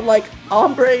 But like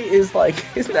ombre is like,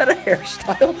 isn't that a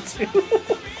hairstyle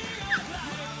too?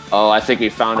 Oh, I think we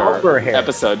found Ombre our hair.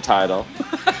 episode title.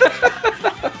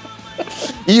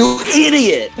 You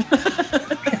idiot!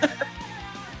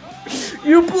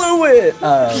 You blew it.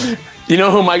 You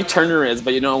know who Mike Turner is,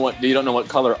 but you don't know what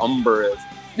color umber is.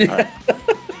 All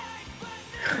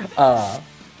right.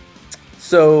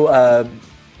 So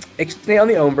Ixnay on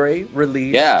the Hombre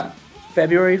released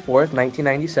February 4th,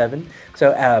 1997.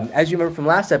 So as you remember from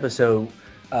last episode,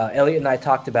 Elliot and I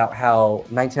talked about how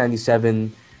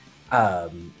 1997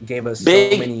 gave us so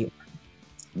many...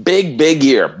 Big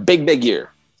year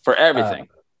for everything.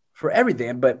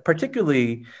 But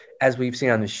particularly, as we've seen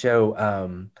on the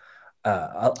show,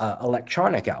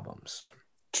 electronic albums.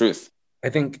 Truth. I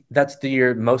think that's the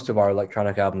year most of our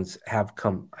electronic albums have.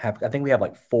 I think we have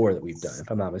like 4 that we've done,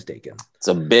 if I'm not mistaken. It's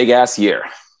a big ass year.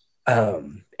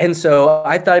 And so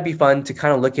I thought it'd be fun to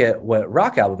kind of look at what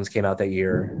rock albums came out that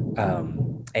year.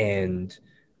 And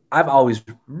I've always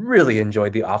really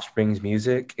enjoyed The Offspring's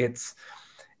music. It's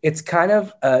kind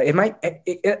of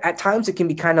at times it can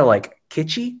be kind of like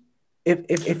kitschy,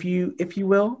 if you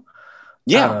will.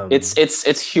 Yeah,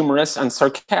 it's humorous and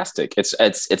sarcastic. It's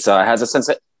has a sense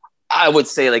that I would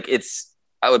say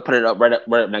I would put it up right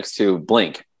up next to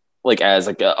Blink, like as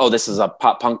like this is a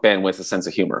pop punk band with a sense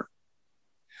of humor.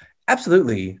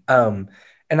 Absolutely. And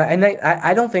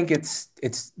I don't think it's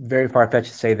very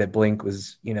far-fetched to say that Blink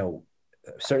was,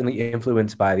 certainly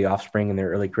influenced by the Offspring in their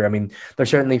early career. I mean, they're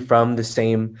certainly from the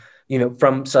same,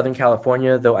 from Southern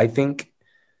California, though I think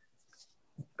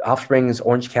Offspring is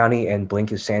Orange County and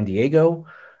Blink is San Diego.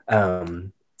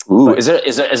 Ooh, is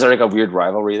there like a weird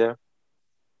rivalry there?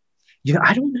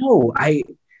 I don't know. I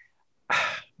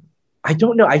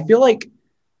don't know. I feel like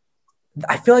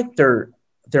there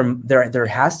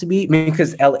has to be. I mean,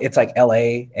 because it's like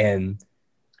LA and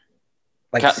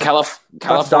like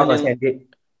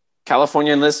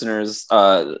Californian listeners,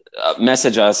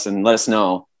 message us and let us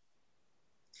know.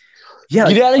 Yeah,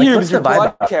 get out of here! It's the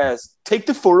podcast. Take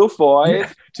the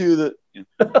 405 to the.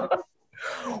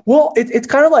 Well, it's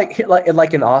kind of like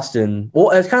in Austin.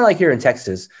 Well, it's kind of like here in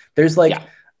Texas. There's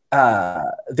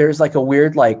there's like a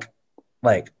weird oh,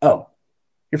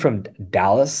 you're from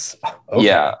Dallas. Okay.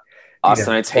 Yeah,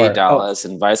 Austinites hate Dallas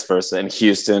and vice versa, and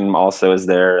Houston also is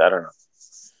there. I don't know.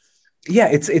 Yeah,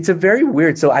 it's a very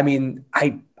weird. So I mean,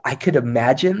 I could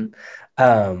imagine,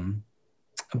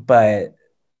 but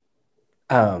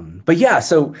yeah.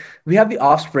 So we have the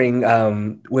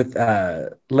Offspring with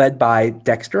led by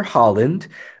Dexter Holland.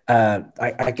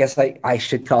 I guess I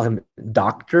should call him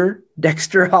Dr.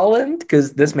 Dexter Holland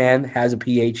because this man has a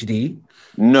PhD.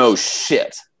 No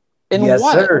shit. In yes,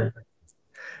 what? Sir.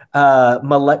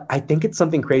 I think it's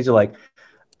something crazy like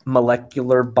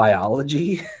molecular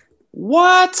biology.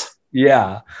 What?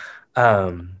 Yeah.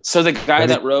 So the guy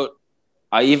that wrote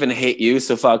 "I Even Hate You,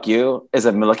 So Fuck You" is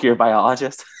a molecular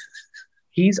biologist.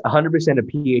 He's 100% a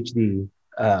PhD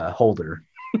holder.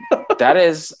 That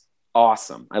is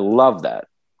awesome. I love that.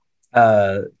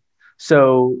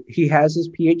 So he has his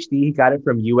PhD. He got it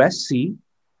from USC.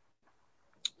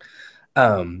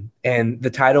 And the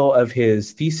title of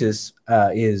his thesis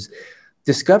is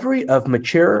Discovery of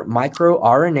Mature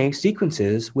MicroRNA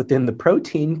Sequences Within the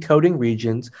Protein Coding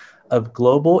Regions of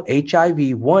Global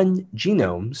HIV-1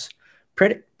 Genomes,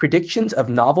 Predictions of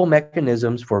Novel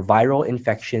Mechanisms for Viral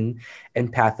Infection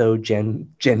and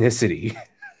Pathogenicity.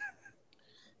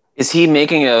 Is he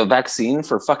making a vaccine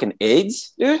for fucking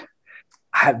AIDS, dude?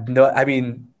 I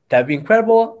mean, that'd be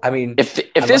incredible. I mean,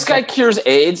 if this guy cures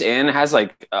AIDS and has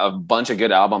like a bunch of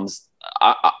good albums,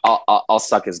 I'll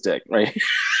suck his dick, right?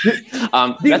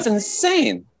 That's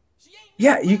insane.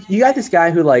 Yeah, you got this guy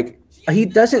who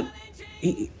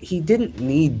he didn't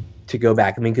need to go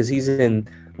back. I mean, because he's in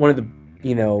one of the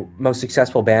most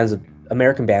successful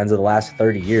American bands of the last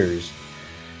 30 years,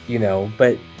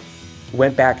 but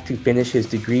went back to finish his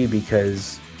degree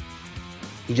because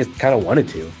he just kind of wanted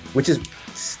to, which is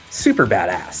super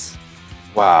badass.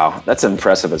 Wow, that's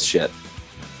impressive as shit.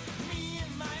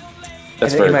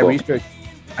 That's very cool. In my research,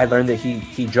 I learned that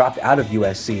he dropped out of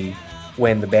USC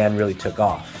when the band really took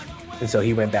off, and so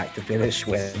he went back to finish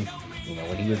when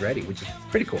he was ready, which is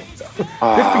pretty cool. So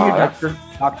good for you,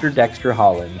 Dr. Dexter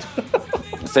Holland.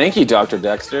 Thank you, Dr.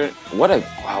 Dexter. What a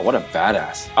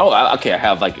badass. Oh, okay. I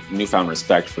have newfound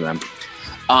respect for them.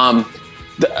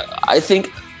 I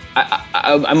think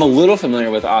I'm a little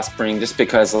familiar with Offspring just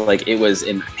because it was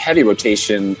in heavy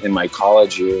rotation in my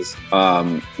college years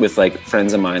with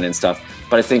friends of mine and stuff.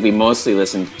 But I think we mostly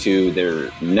listened to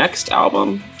their next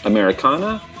album,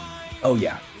 Americana. Oh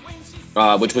yeah,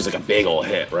 which was a big old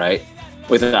hit, right?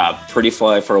 With Pretty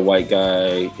Fly for a White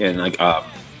Guy and and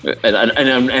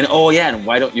oh yeah, and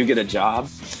Why Don't You Get a Job?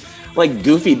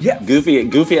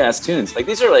 Goofy ass tunes.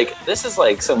 These are this is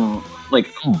some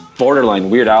borderline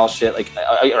Weird Al shit.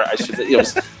 I should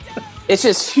it's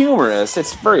just humorous.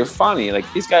 It's very funny.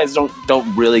 These guys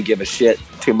don't really give a shit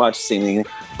too much seemingly,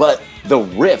 but the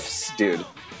riffs, dude,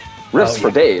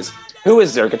 for days. Who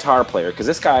is their guitar player? Because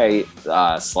this guy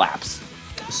slaps.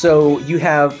 So you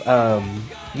have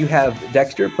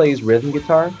Dexter plays rhythm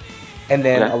guitar, and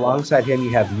then alongside him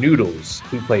you have Noodles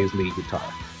who plays lead guitar.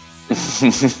 Does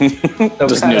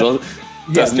Noodles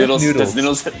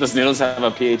have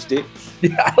a PhD?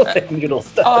 Yeah, I don't think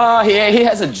Noodles does. Oh, he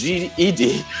has a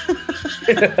GED.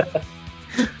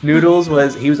 Noodles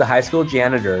was a high school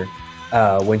janitor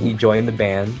when he joined the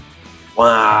band.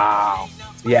 Wow.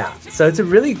 Yeah, so it's a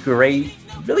really great,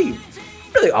 really,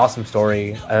 really awesome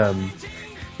story.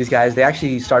 These guys, they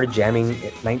actually started jamming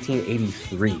in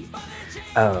 1983.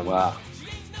 Wow.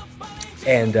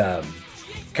 And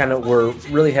kind of were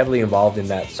really heavily involved in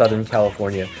that Southern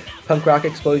California punk rock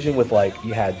explosion with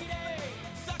you had,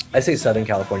 I say Southern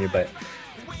California, but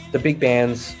the big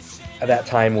bands at that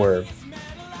time were,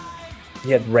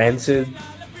 you had Rancid,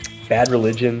 Bad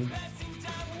Religion,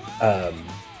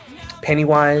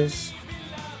 Pennywise,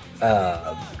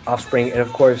 Offspring, and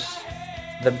of course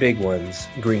the big ones,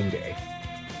 Green Day.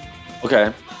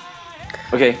 Okay,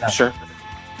 sure.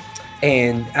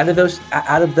 And out of those,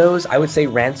 I would say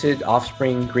Rancid,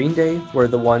 Offspring, Green Day were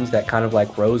the ones that kind of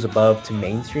like rose above to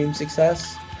mainstream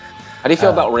success. How do you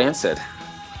feel about Rancid?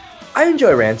 I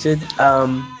enjoy Rancid.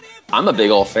 I'm a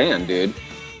big old fan, dude.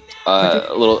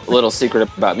 A little secret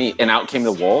about me. And Out Came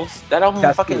the Wolves. That album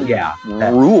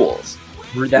rules.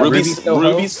 That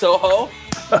Ruby Soho.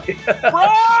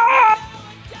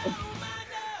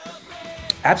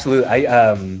 Absolutely.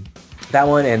 That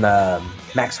one and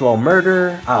Maxwell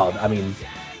Murder. Oh, I mean,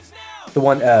 the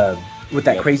one with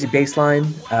that crazy bass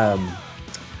line.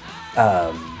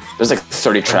 There's like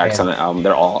 30 tracks on the album.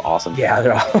 They're all awesome. Yeah,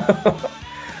 they're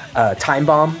all. Time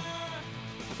Bomb.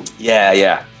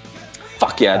 Yeah.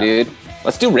 Fuck yeah, dude.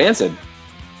 Let's do Rancid.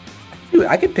 Dude,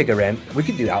 I could pick a rant. We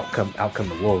could do Outcome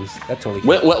the Wolves. That's totally.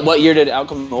 What year did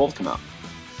Outcome the Wolves come out?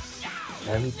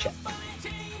 Let me check.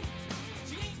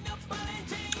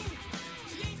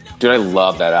 Dude, I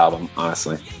love that album,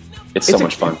 honestly. It's so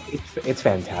much fun. It's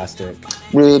fantastic.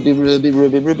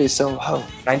 Ruby Soho.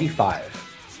 95.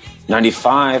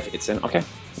 95. It's in. Okay.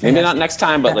 Maybe not next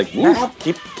time, but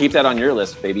keep that on your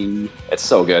list, baby. It's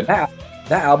so good. That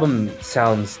album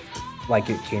sounds like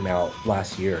it came out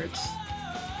last year. It's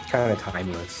kind of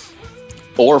timeless.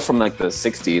 Or from like the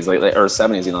 60s, like or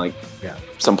 70s,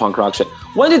 some punk rock shit.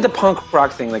 When did the punk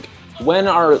rock thing when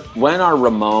are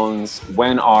Ramones,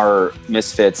 when are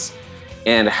Misfits,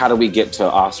 and how do we get to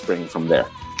Offspring from there?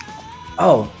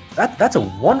 Oh, that's a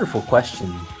wonderful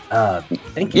question.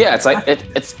 Thank you. Yeah, it's like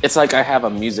it's like I have a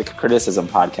music criticism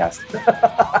podcast.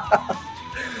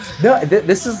 No,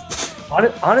 this is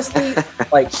honestly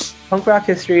like punk rock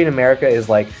history in America is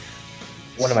like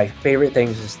one of my favorite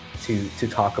things to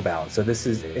talk about. So this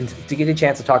is, and to get a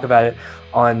chance to talk about it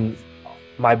on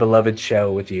my beloved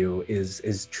show with you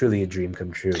is truly a dream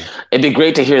come true. It'd be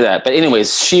great to hear that. But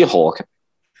anyways, She-Hulk.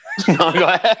 No, go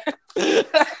ahead.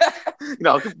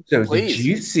 No, so please. Did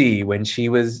you see when she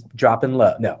was dropping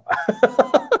low? No.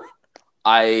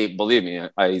 I believe me,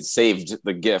 I saved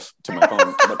the GIF to my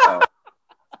phone.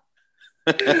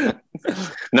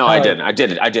 No, I didn't. I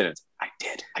did. I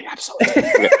absolutely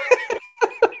did. Okay.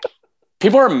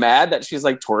 People are mad that she's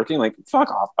like twerking. Like, fuck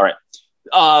off. All right.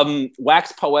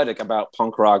 Wax poetic about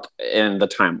punk rock and the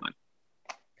timeline.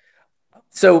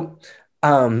 So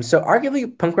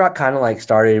arguably punk rock kind of like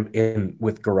started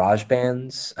with garage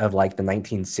bands of like the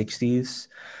 1960s.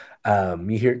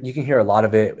 You can hear a lot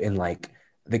of it in like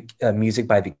the music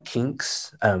by the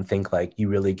Kinks. Think like You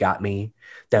Really Got Me,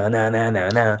 da na na na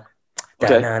na,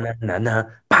 da na na na na,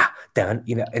 ba down.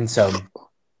 And so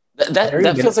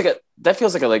that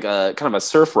feels like a kind of a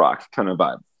surf rock kind of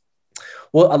vibe.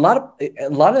 Well, a lot of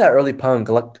that early punk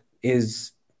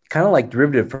is kind of like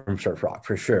derivative from surf rock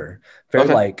for sure. Very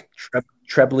like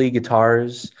trebly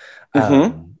guitars.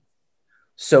 Mm-hmm.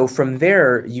 So from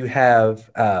there, you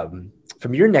have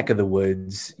from your neck of the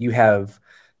woods, you have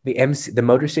the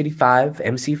Motor City 5,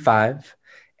 MC5,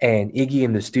 and Iggy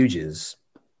and the Stooges.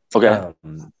 Okay,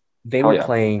 they were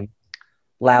playing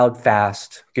loud,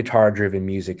 fast, guitar-driven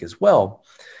music as well,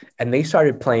 and they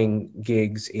started playing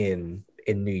gigs in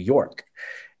New York.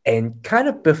 And kind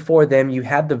of before them, you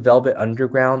had the Velvet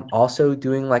Underground also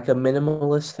doing like a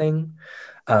minimalist thing.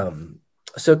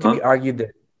 So it can be argued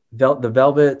that the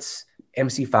Velvets,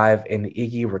 MC5, and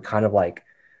Iggy were kind of like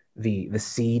the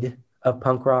seed of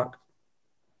punk rock.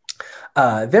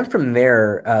 Then from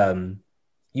there,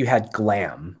 you had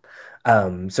glam.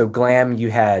 So glam,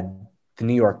 you had the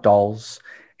New York Dolls,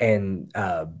 and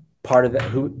part of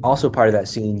that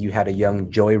scene, you had a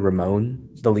young Joey Ramone,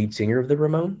 the lead singer of the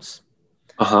Ramones.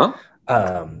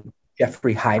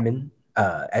 Jeffrey Hyman,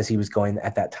 as he was going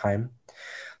at that time.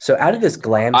 So out of this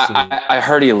glam scene, I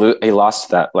heard he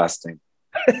lost that last name.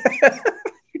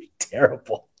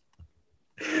 Terrible.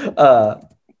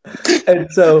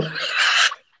 And so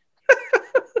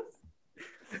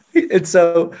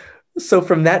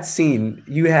from that scene,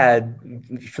 you had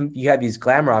these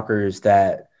glam rockers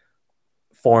that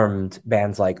formed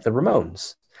bands like the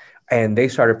Ramones. And they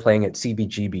started playing at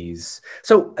CBGB's.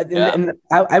 So, and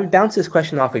I would bounce this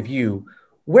question off of you.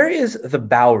 Where is the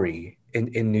Bowery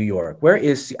in New York? Where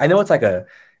is? I know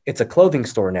it's a clothing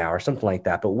store now or something like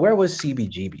that. But where was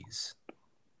CBGB's?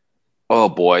 Oh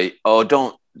boy! Oh,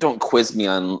 don't quiz me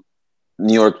on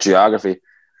New York geography.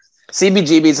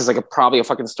 CBGB's is like probably a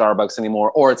fucking Starbucks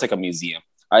anymore, or it's like a museum.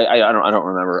 I don't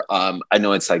remember. I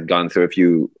know it's like gone through a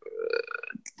few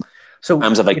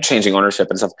times of like changing ownership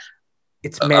and stuff.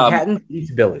 It's Manhattan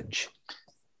East Village.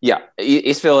 Yeah,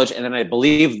 East Village, and then I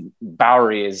believe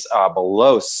Bowery is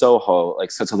below Soho,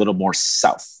 like so it's a little more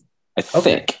south. I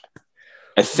think,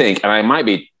 and I might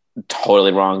be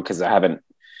totally wrong because I haven't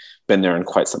been there in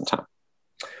quite some time.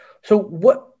 So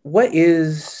what what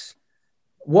was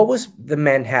the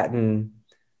Manhattan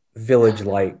Village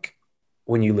like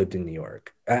when you lived in New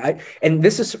York? And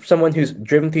this is someone who's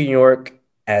driven through New York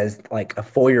as like a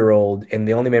 4-year-old, and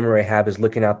the only memory I have is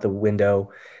looking out the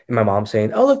window and my mom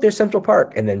saying, "Oh, look, there's Central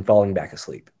Park," and then falling back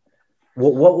asleep.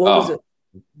 What was Oh,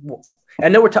 it? I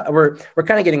know we're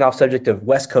kind of getting off subject of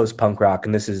West Coast punk rock,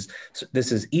 and this is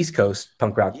East Coast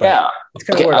punk rock, but yeah. it's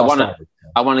kind of Okay, where it I all want to started.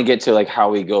 I want to get to like how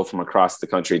we go from across the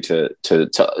country to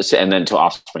and then to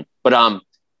Offspring. But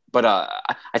I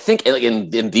think like in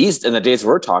the days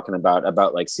we're talking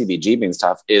about like CBGB and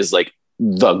stuff is like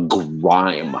the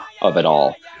grime of it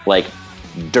all, like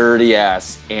dirty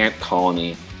ass ant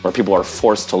colony where people are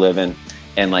forced to live in,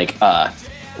 and like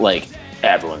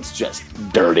everyone's just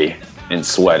dirty and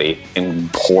sweaty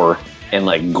and poor and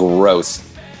like gross.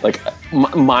 Like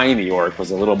my New York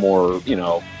was a little more,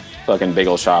 fucking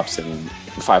bagel shops and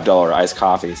 $5 iced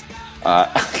coffees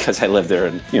because I lived there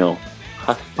and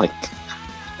like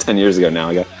 10 years ago now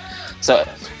ago. So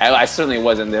I certainly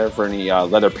wasn't there for any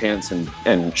leather pants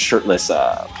and shirtless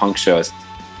punk shows,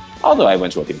 although I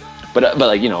went to a few. But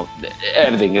like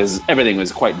everything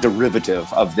was quite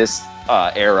derivative of this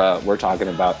era we're talking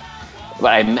about.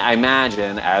 But I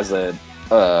imagine as an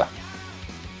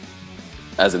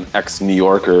ex-New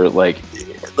Yorker, like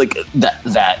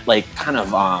that like kind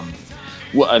of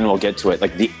and we'll get to it,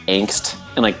 like the angst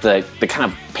and like the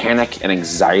kind of panic and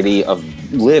anxiety of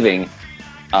living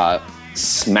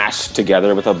smashed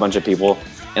together with a bunch of people,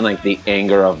 and like the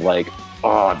anger of like,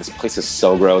 oh, this place is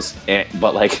so gross,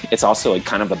 but like it's also like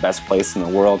kind of the best place in the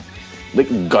world, like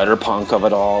gutter punk of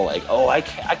it all, like, oh,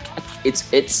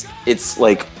 it's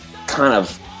like kind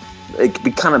of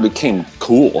it kind of became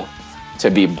cool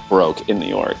to be broke in New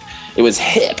York. It was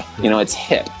hip, it's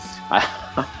hip.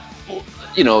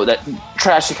 That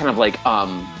trashy kind of like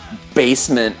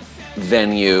basement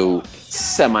venue,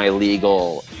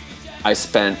 semi-legal, I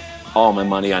spent all my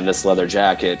money on this leather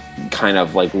jacket, kind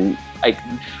of like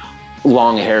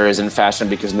long hair is in fashion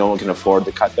because no one can afford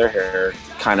to cut their hair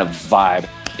kind of vibe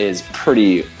is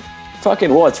pretty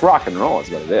fucking, well, it's rock and roll is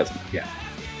what it is.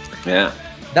 Yeah.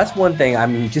 That's one thing. I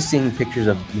mean, just seeing pictures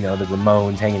of, the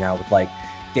Ramones hanging out with like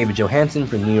David Johansen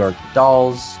from New York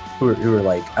Dolls, who are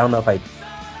like, I don't know if I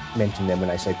mentioned them when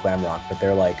I said glam rock, but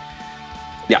they're like,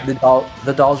 yeah,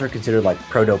 the Dolls are considered like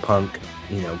proto punk,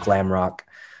 glam rock,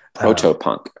 proto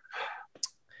punk,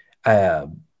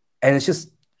 and it's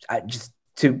just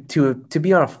to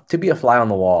be a fly on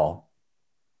the wall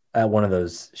at one of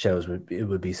those shows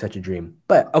would be such a dream.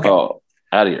 But okay, out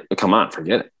of here, come on,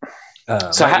 forget it.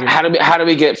 So how do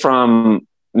we get from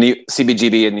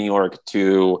CBGB in New York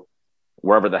to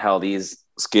wherever the hell these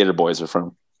skater boys are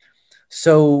from?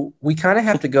 So we kind of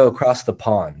have to go across the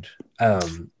pond.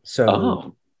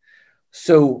 So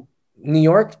New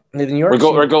York,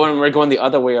 we're going the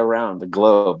other way around the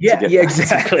globe. Yeah,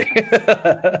 exactly.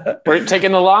 We're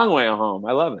taking the long way home.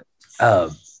 I love it.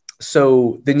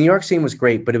 So the New York scene was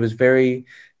great, but it was very,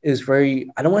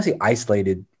 I don't want to say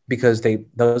isolated because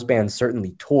those bands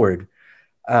certainly toured.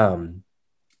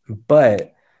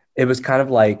 But it was kind of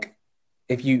like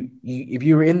if you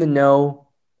were in the know,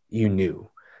 you knew.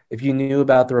 If you knew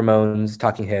about the Ramones,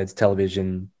 Talking Heads,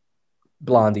 Television,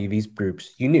 Blondie, these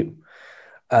groups, you knew.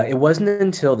 It wasn't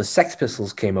until the Sex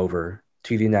Pistols came over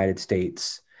to the United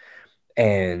States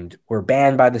and were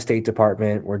banned by the State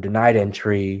Department, were denied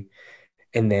entry,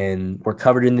 and then were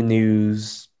covered in the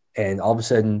news. And all of a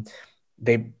sudden,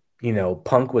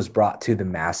 punk was brought to the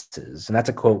masses. And that's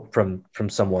a quote from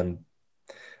someone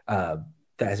that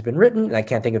has been written, and I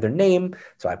can't think of their name,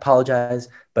 so I apologize.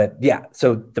 But yeah,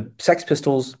 so the Sex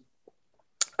Pistols,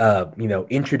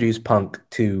 introduced punk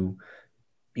to,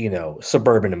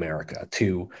 suburban America,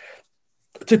 to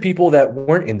people that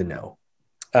weren't in the know.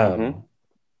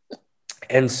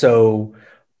 And so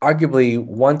arguably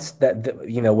once that,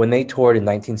 when they toured in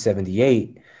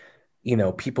 1978,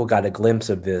 people got a glimpse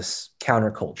of this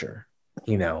counterculture,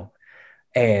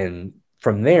 and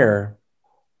from there,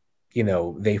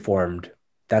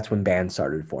 that's when bands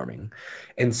started forming.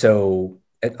 And so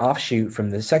an offshoot from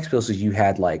the Sex Pistols, you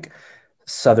had like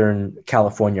Southern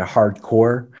California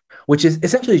hardcore, which is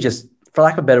essentially just, for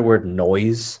lack of a better word,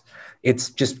 noise.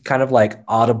 It's just kind of like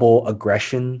audible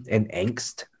aggression and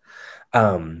angst.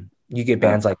 You get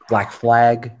bands like Black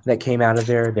Flag that came out of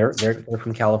there. They're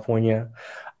from California.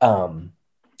 But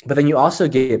then you also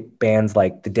get bands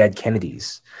like the Dead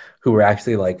Kennedys, who were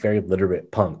actually like very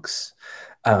literate punks.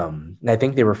 And I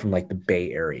think they were from like the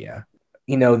Bay Area.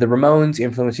 The Ramones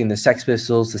influencing the Sex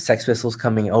Pistols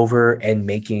coming over and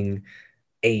making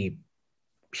a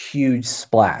huge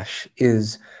splash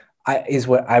is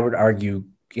what I would argue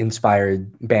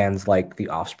inspired bands like The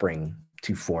Offspring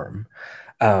to form.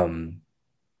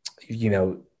 You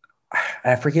know,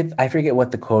 I forget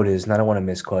what the quote is, and I don't want to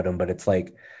misquote them, but it's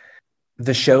like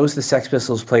the shows the Sex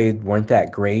Pistols played weren't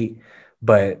that great,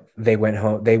 but they went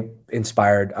home. They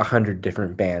inspired 100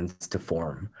 different bands to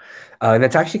form, and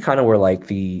that's actually kind of where like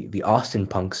the Austin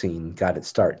punk scene got its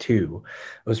start too.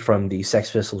 It was from the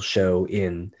Sex Pistols show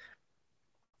in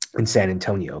San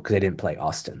Antonio because they didn't play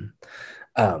Austin.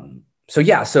 So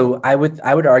yeah, so I would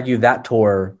argue that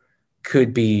tour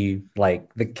could be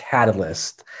like the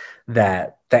catalyst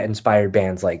that inspired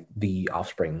bands like The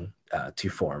Offspring to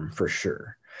form for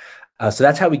sure. So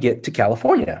that's how we get to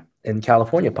California and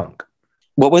California punk.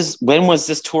 When was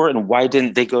this tour, and why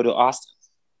didn't they go to Austin?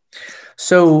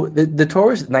 So the tour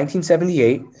was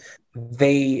 1978.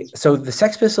 So the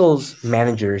Sex Pistols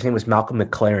manager, his name was Malcolm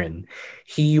McLaren.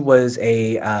 He was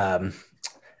a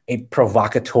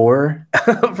provocateur,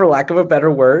 for lack of a better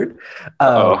word.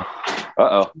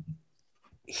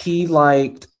 He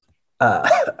liked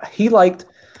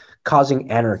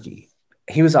causing anarchy.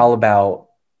 He was all about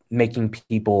making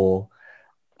people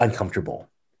uncomfortable,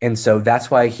 and so that's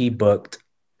why he booked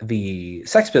the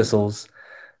Sex Pistols,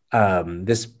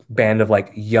 this band of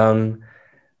like young,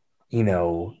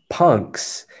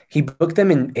 punks. He booked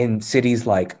them in cities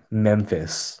like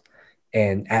Memphis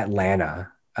and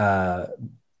Atlanta,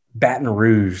 Baton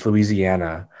Rouge,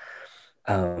 Louisiana,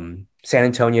 San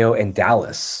Antonio, and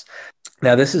Dallas.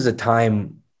 Now, this is a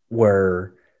time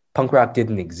where punk rock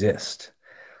didn't exist.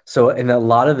 So, and a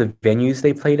lot of the venues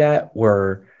they played at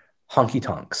were honky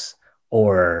tonks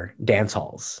or dance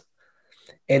halls.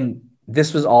 And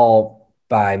this was all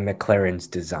by McLaren's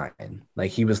design.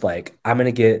 Like, he was like, I'm going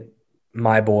to get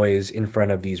my boys in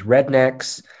front of these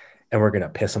rednecks and we're going to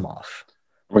piss them off.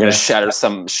 We're going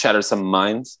to shatter some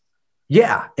minds.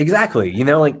 Yeah, exactly.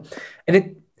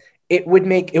 And it would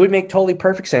make totally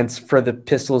perfect sense for the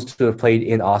Pistols to have played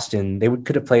in Austin. They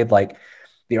could have played like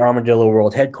the Armadillo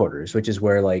World Headquarters, which is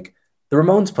where like the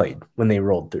Ramones played when they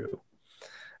rolled through.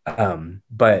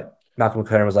 But Malcolm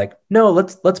McLaren was like, no,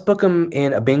 let's book them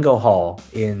in a bingo hall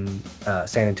in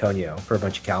San Antonio for a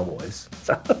bunch of cowboys.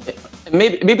 So.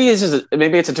 Maybe it's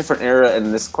a different era,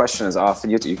 and this question is off.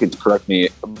 And you could correct me,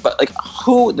 but like,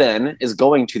 who then is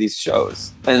going to these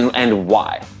shows, and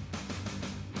why?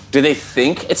 Do they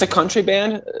think it's a country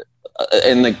band,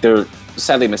 and like they're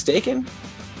sadly mistaken?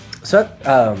 So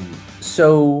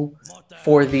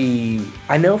for the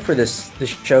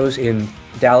shows in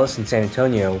Dallas and San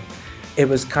Antonio, it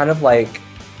was kind of like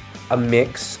a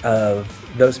mix of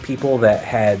those people that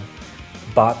had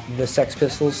bought the Sex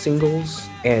Pistols singles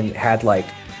and had like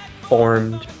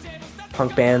formed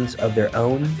punk bands of their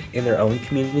own in their own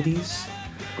communities.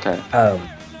 Okay.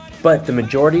 But the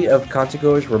majority of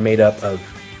concertgoers were made up of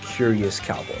curious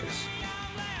cowboys.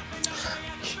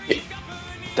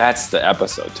 That's the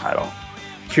episode title.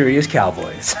 Curious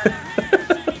Cowboys.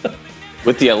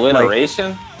 With the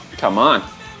alliteration? Come on.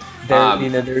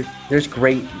 There's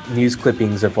great news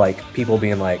clippings of like people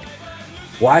being like,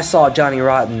 well, I saw Johnny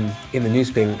Rotten in the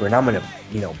newspaper and I'm going to,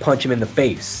 punch him in the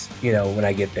face, when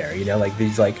I get there, like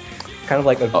these like kind of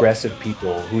like aggressive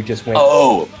people who just went.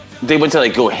 Oh, they went to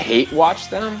like go hate watch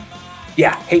them?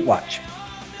 Yeah, hate watch.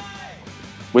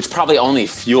 Which probably only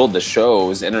fueled the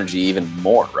show's energy even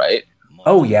more, right?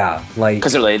 Oh yeah, like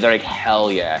because they're like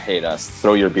hell yeah, hate us,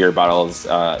 throw your beer bottles,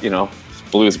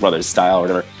 Blues Brothers style or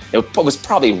whatever. It was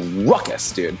probably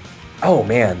ruckus, dude. Oh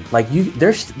man, like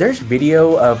there's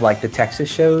video of like the Texas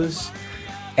shows,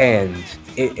 and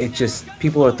it just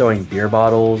people are throwing beer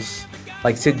bottles.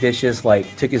 Like Sid Vicious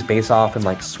like took his bass off and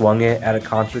like swung it at a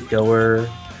concert goer.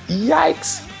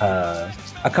 Yikes!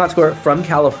 A concert goer from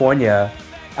California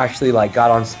actually like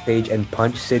got on stage and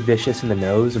punched Sid Vicious in the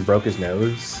nose and broke his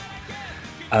nose.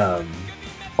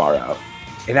 Far out.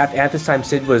 And at this time,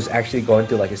 Sid was actually going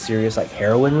through like a serious like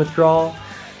heroin withdrawal.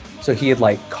 So he had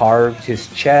like carved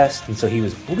his chest, and so he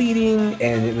was bleeding,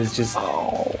 and it was just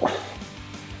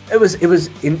it was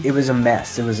a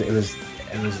mess. It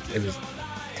was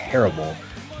terrible,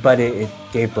 but it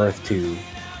gave birth to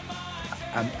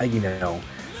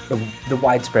the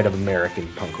widespread of American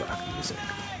punk rock music.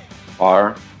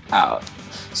 Far out.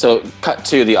 So cut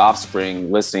to the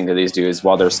Offspring listening to these dudes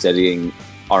while they're studying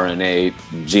RNA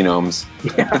genomes.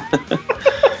 Yeah.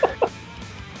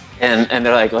 and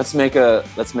they're like, let's make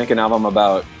an album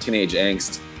about teenage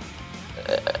angst,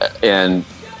 and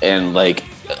like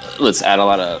let's add a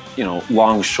lot of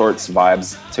long shorts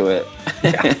vibes to it.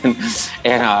 Yeah.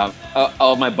 and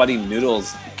my buddy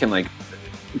Noodles can like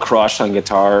crush on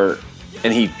guitar,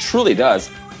 and he truly does.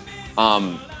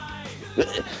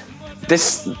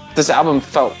 This album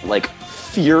felt like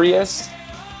furious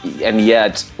and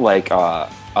yet like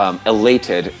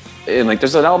elated, and like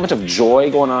there's an element of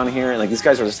joy going on here, and like these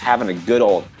guys are just having a good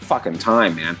old fucking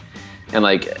time, man. And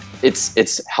like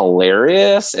it's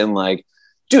hilarious, and like,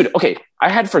 dude, okay, I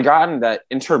had forgotten that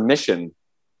Intermission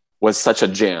was such a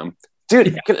jam.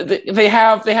 Dude, they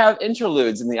have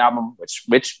interludes in the album,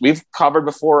 which we've covered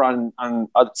before on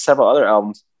several other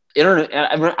albums.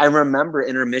 I remember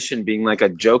Intermission being like a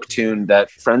joke tune that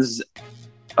friends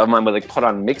of mine would like put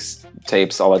on mix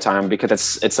tapes all the time,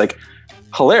 because it's like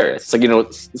hilarious. It's like, you know,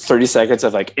 30 seconds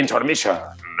of like Intermission,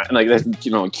 and like this,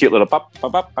 you know, cute little pop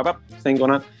thing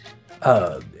going on.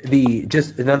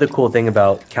 Just another cool thing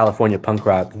about California punk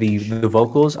rock, the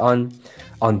vocals on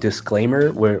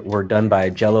Disclaimer were done by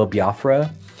Jello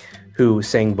Biafra, who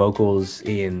sang vocals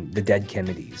in the Dead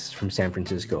Kennedys from San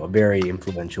Francisco, a very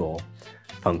influential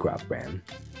punk rock band.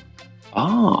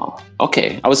 Oh,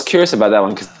 okay. I was curious about that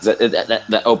one, because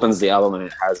that opens the album,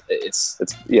 and it's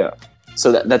yeah.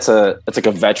 So that's like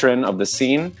a veteran of the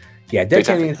scene. Yeah, Dead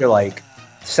Kennedys are like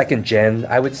second gen,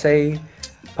 I would say,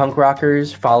 punk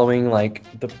rockers, following like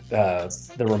the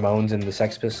Ramones and the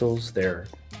Sex Pistols. They're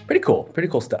pretty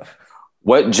cool stuff.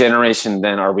 What generation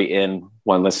then are we in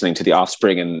when listening to The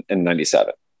Offspring in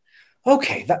 97?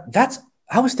 Okay, that's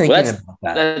I was thinking about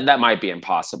that. That might be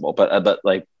impossible, but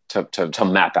like to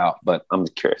map out. But I'm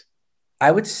curious. I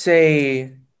would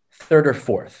say third or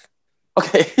fourth.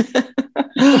 Okay.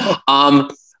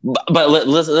 But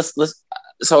let's.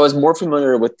 So I was more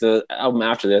familiar with the album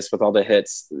after this, with all the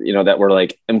hits, you know, that were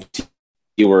like MTV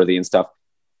worthy and stuff.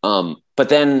 But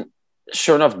then,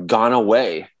 sure enough, Gone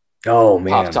Away. Oh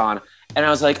man, popped on, and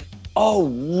I was like, oh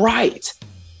right,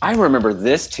 I remember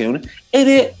this tune, and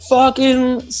it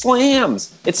fucking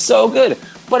slams. It's so good,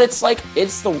 but it's like,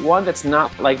 it's the one that's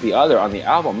not like the other on the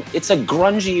album. It's a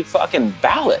grungy fucking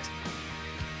ballad.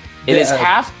 It's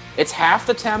half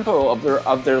the tempo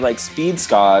of their like speed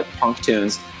ska punk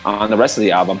tunes on the rest of the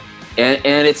album, and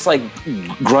it's like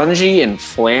grungy and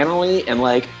flannelly, and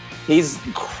like he's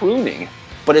crooning,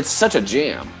 but it's such a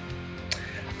jam.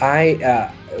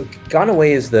 Gone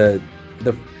Away is the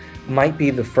might be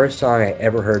the first song I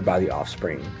ever heard by The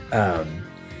Offspring,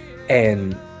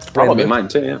 and probably mine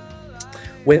too. Yeah.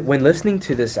 When listening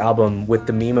to this album with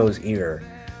the Mimo's ear,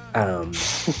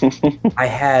 I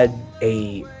had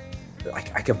a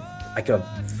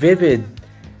vivid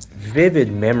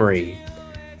memory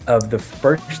of the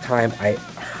first time I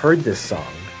heard this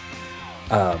song.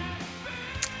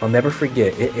 I'll never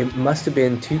forget. It must have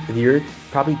been the year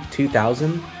probably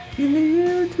 2000. In the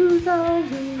year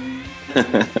 2000.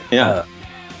 Yeah.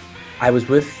 I was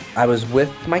with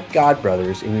my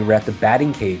godbrothers, and we were at the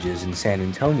batting cages in San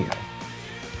Antonio.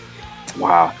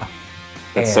 Wow,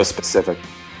 that's so specific.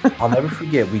 I'll never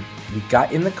forget. We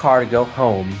got in the car to go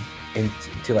home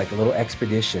into like a little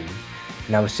expedition,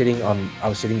 and I was sitting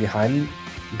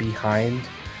behind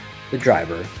the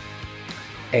driver,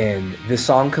 and this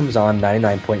song comes on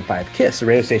 99.5 Kiss, the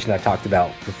radio station I've talked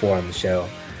about before on the show,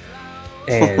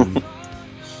 and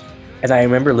and I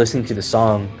remember listening to the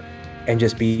song and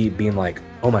just being like,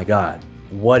 oh my god,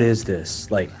 what is this?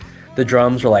 Like the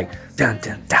drums were like dun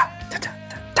dun da da da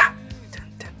da da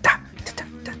da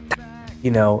da da, you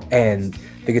know, and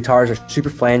the guitars are super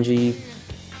flangy,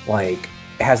 like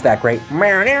it has that great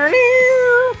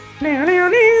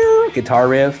guitar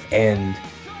riff, and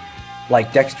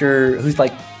like Dexter, who's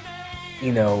like,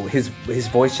 you know, his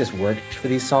voice just works for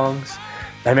these songs.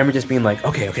 I remember just being like,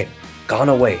 okay, Gone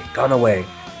Away,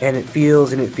 and it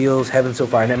feels Heaven So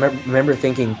Far. And I remember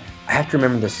thinking, I have to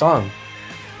remember this song,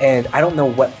 and I don't know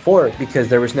what for it, because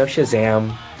there was no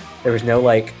Shazam, there was no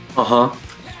like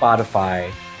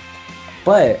Spotify,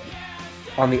 but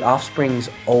on the Offspring's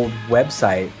old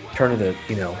website, turn of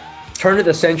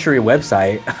the century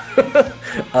website,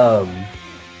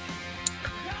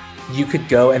 you could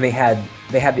go, and they had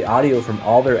the audio from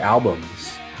all their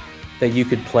albums that you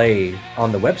could play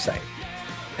on the website.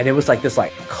 And it was like this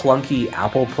like clunky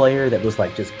Apple player that was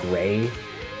like just gray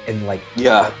and like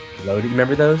loaded. You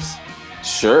remember those?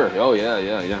 Sure. Oh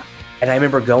yeah. And I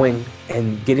remember going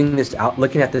and getting this out,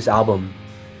 looking at this album,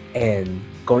 and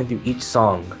going through each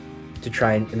song to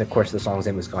try and of course the song's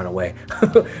name was Gone Away,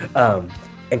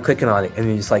 and clicking on it, and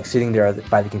then just like sitting there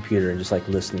by the computer and just like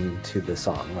listening to the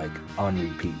song like on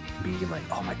repeat, being like,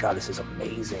 oh my god, this is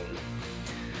amazing.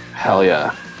 Hell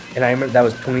yeah. And I remember that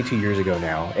was 22 years ago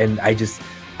now, and I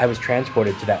was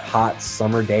transported to that hot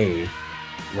summer day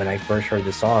when I first heard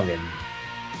the song, and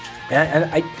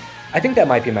I think that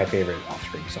might be my favorite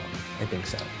Offspring song. I think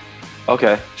so.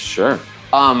 Okay, sure.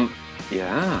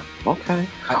 Yeah. Okay.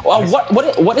 Well,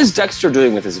 what is Dexter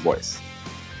doing with his voice?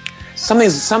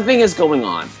 Something is going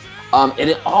on. And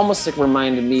it almost like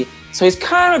reminded me. So he's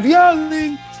kind of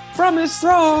yelling from his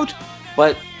throat,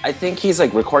 but I think he's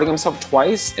like recording himself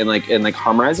twice and like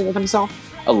harmonizing with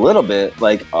himself a little bit,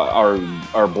 like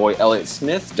our boy Elliott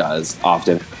Smith does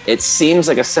often. It seems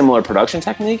like a similar production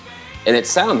technique, and it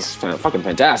sounds fucking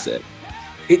fantastic.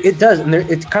 It does, and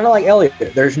it's kind of like Elliott.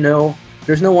 There's no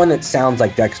one that sounds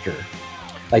like Dexter,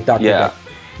 like Dr. Dexter.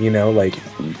 You know, like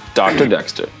Dr.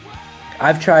 Dexter.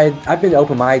 I've been to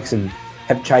open mics and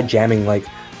have tried jamming like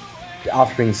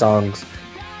Offspring songs,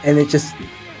 and it just,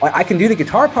 I can do the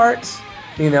guitar parts,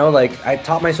 you know, like I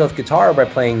taught myself guitar by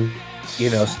playing, you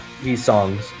know, these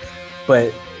songs,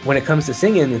 but when it comes to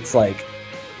singing, it's like,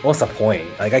 what's the point?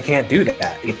 Like, I can't do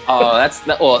that. Oh,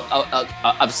 well,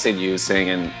 I've seen you sing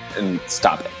and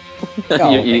stop it.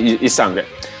 Oh, you sound great.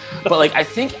 But like, I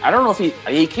don't know if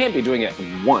he can't be doing it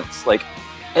once. Like,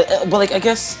 but like, I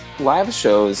guess live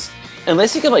shows,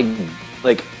 unless you can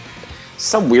like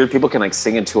some weird people can like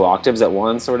sing in 2 octaves at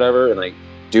once or whatever, and like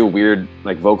do weird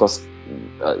like vocal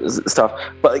stuff.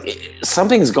 But like,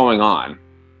 something's going on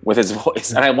with his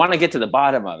voice, and I want to get to the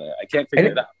bottom of it. I can't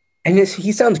figure it out. And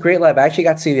he sounds great live. I actually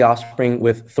got to see The Offspring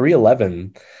with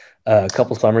 311 a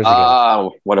couple summers ago.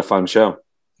 Oh, what a fun show!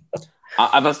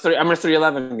 I'm a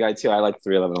 311 guy too. I like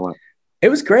 311 a lot. It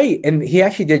was great, and he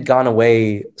actually did "Gone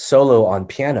Away" solo on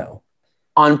piano.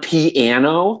 On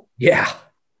piano? Yeah,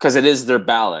 because it is their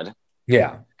ballad.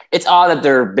 Yeah, it's odd that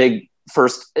their big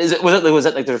first was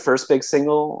it like their first big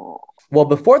single? Well,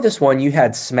 before this one, you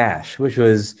had "Smash," which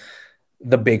was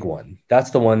the big one.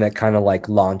 That's the one that kind of like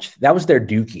launched. That was their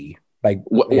dookie. Like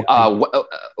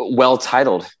well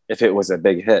titled. If it was a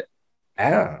big hit.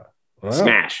 Ah, wow.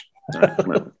 Smash. All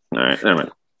right, never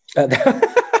mind.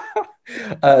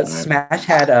 Smash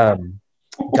had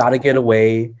 "Gotta Get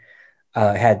Away,"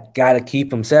 had "Gotta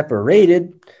Keep Them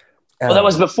Separated." Well, that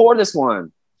was before this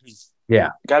one.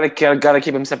 Yeah, gotta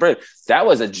keep them separated. That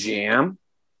was a jam.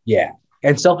 Yeah,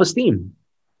 and "Self-Esteem."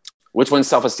 Which one's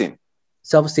 "Self-Esteem"?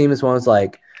 "Self-Esteem" is one's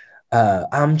like,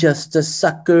 "I'm just a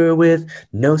sucker with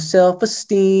no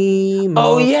self-esteem."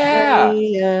 Oh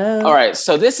yeah. All right,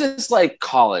 so this is like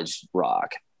college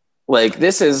rock. Like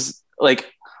this is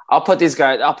like I'll put this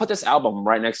album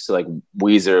right next to like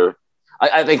Weezer.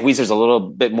 I think Weezer's a little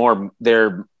bit more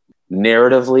there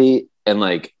narratively and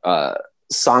like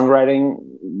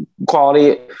songwriting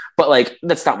quality, but like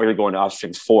that's not what you're going to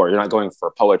Offsprings for. You're not going for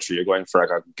poetry. You're going for like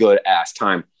a good ass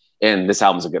time, and this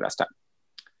album's a good ass time.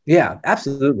 Yeah,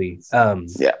 absolutely.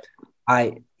 Yeah,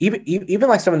 I even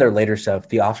like some of their later stuff,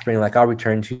 The Offspring, like I'll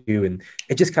return to, and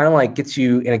it just kind of like gets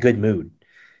you in a good mood,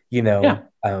 you know. Yeah.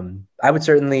 I would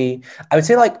say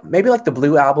like maybe like the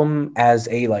Blue Album as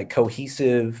a like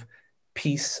cohesive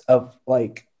piece of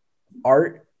like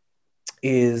art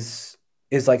is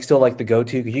like still like the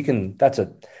go-to, because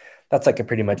that's like a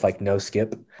pretty much like no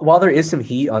skip. While there is some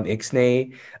heat on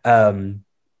Ixnay, and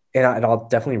I'll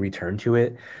definitely return to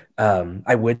it.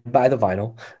 I would buy the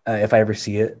vinyl if I ever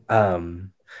see it.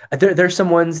 There's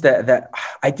some ones that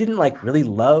I didn't like really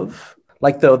love,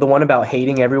 like the one about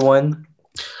hating everyone.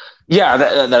 Yeah,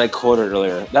 that I quoted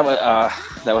earlier. That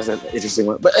was an interesting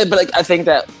one. But like I think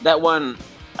that one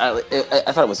I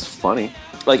thought it was funny.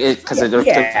 Like because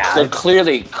they're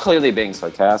clearly being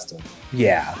sarcastic.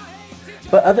 Yeah,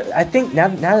 but I think now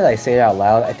that I say it out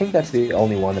loud, I think that's the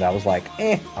only one that I was like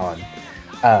on.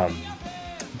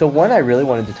 The one I really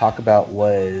wanted to talk about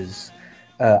was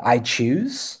 "I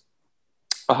Choose."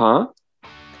 And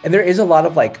there is a lot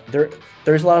of like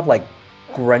there's a lot of like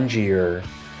grungier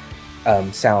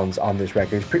sounds on this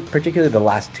record, particularly the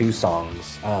last 2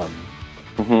 songs.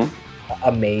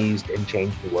 "Amazed" and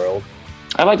 "Change the World."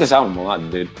 I like this album a lot,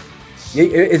 dude.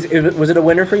 Was it a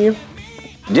winner for you?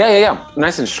 Yeah.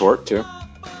 Nice and short too.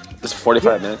 Just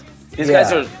 45 minutes. These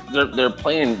guys are they're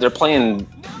playing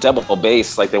double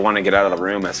bass like they want to get out of the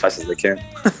room as fast as they can.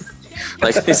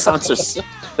 Like these songs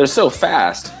they're so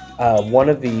fast. One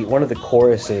of the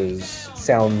choruses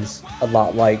sounds a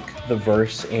lot like the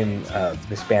verse in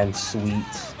this band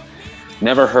Sweet.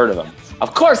 Never heard of them.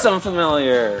 Of course I'm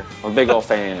familiar. I'm a big old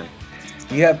fan.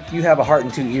 You have a heart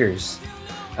and 2 ears.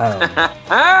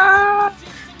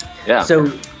 Yeah.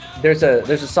 So there's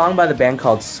a song by the band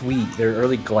called Sweet. They're an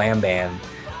early glam band.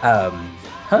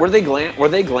 Were they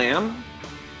glam?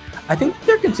 I think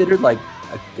they're considered like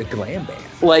a glam band.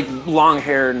 Like long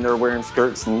hair and they're wearing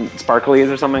skirts and sparklies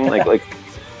or something. like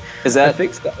is that? I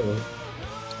think so.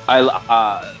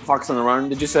 Fox on the Run.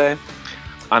 Did you say?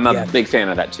 I'm a big fan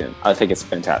of that tune. I think it's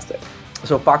fantastic.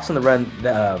 So Fox on the Run.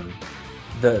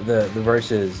 The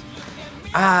verse is,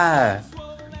 I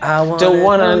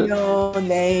wanna know your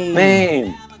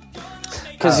name.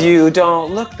 Because you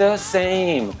don't look the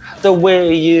same. the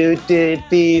way you did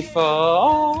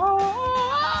before.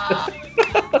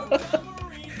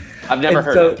 I've never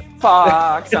heard of it.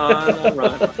 Fox on the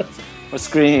run. We're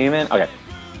screaming. Okay.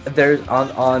 There's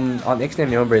on Ixnay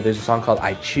Nombre, there's a song called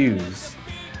I Choose.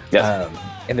 Yes.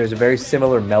 And there's a very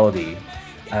similar melody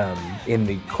in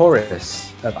the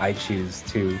chorus of I Choose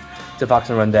to Fox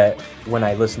on the Run that when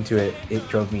I listened to it, it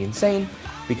drove me insane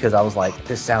because I was like,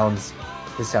 this sounds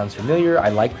familiar. I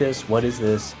like this. What is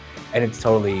this? And it's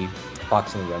totally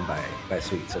Fox on the Run by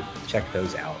Sweet. So check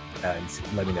those out and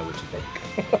let me know what you think.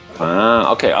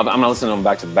 Okay, I'm gonna listen to them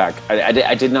back to back.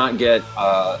 I did not get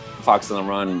Fox on the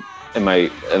Run in my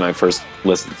first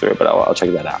listen through, but I'll check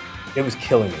that out. It was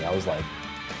killing me. I was like,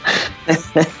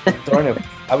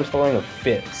 I was throwing a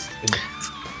fit.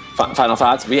 Final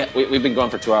thoughts? We've been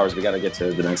going for 2 hours. We got to get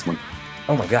to the next one.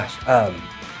 Oh my gosh.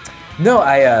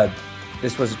 No,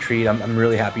 this was a treat. I'm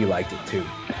really happy you liked it too.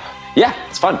 Yeah,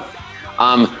 it's fun.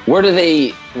 Where does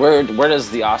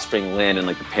the Offspring land in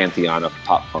like the pantheon of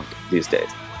pop punk these days?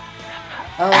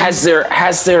 Has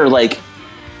their like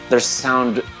their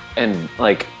sound and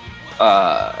like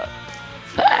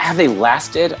have they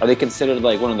lasted? Are they considered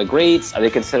like one of the greats? Are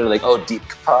they considered like deep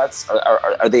cuts?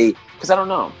 Are they? Because I don't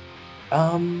know.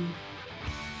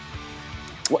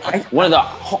 One of the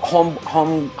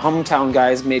hometown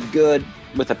guys made good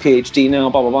with a PhD now.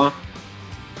 Blah blah blah.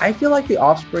 I feel like the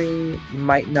Offspring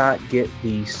might not get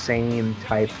the same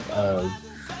type of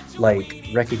like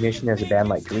recognition as a band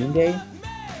like Green Day.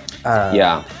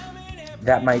 Yeah,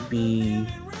 that might be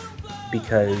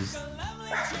because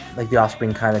like the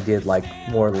Offspring kind of did like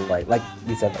more like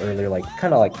we said earlier, like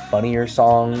kind of like funnier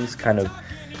songs, kind of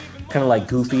like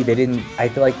goofy. I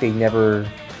feel like they never,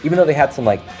 even though they had some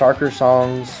like darker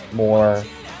songs, more.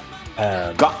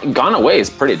 Gone Away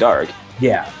is pretty dark.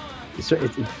 Yeah. It's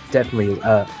definitely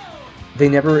they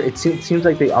never it seems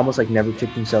like they almost like never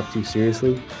took themselves too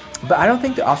seriously, but I don't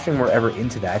think the Offspring were ever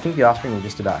into that. I think the Offspring were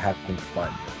just about having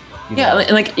fun, know?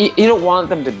 And like you don't want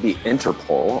them to be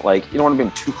Interpol, like you don't want them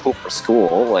to be too cool for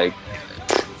school, like,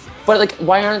 but like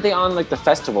why aren't they on like the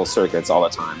festival circuits all the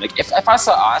time? Like if I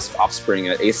saw Offspring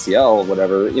at ACL or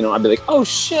whatever, I'd be like, oh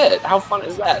shit, how fun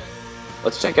is that?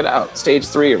 Let's check it out, stage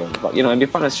 3 or whatever, it'd be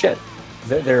fun as shit.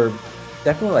 They're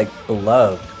definitely like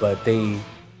beloved, but they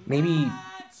maybe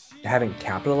haven't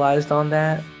capitalized on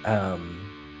that.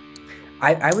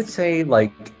 I would say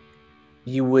like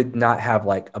you would not have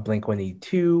like a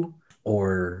Blink-182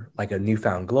 or like a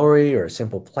Newfound Glory or a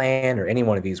Simple Plan or any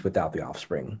one of these without the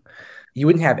Offspring. You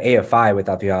wouldn't have AFI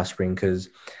without the Offspring because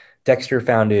Dexter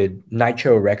founded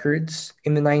Nitro Records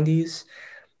in the 90s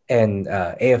and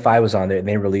AFI was on there and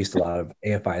they released a lot of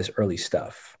AFI's early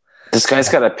stuff. This guy's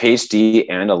got a PhD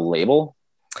and a label.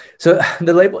 So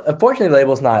the label, unfortunately, the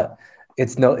label's not.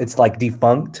 It's like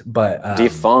defunct, but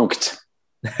defunct.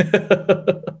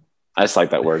 I just like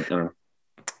that word.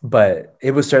 But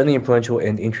it was certainly influential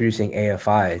in introducing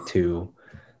AFI to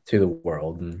the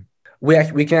world, and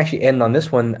we can actually end on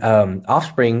this one.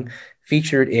 Offspring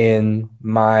featured in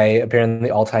my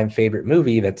apparently all-time favorite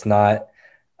movie. That's not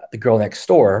The Girl Next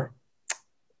Door.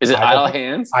 Is it Idle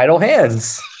Hands? Idle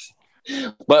Hands.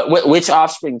 But which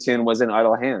Offspring tune was in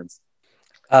Idle Hands?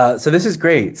 So this is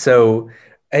great. So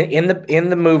in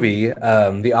the movie,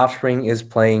 the Offspring is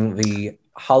playing the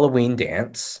Halloween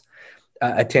dance,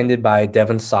 attended by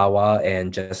Devon Sawa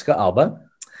and Jessica Alba.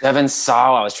 Devon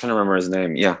Sawa, I was trying to remember his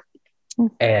name. Yeah,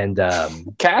 and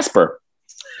Casper,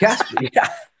 yeah,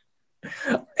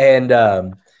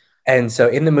 and so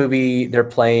in the movie they're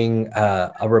playing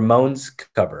a Ramones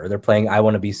cover. They're playing "I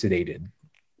Want to Be Sedated."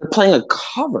 They're playing a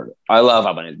cover. I love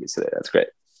 "I Want to Be Sedated." That's great.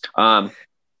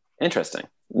 Interesting.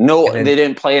 No, they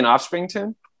didn't play an Offspring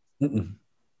tune?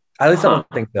 At least I don't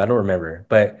think so. I don't remember.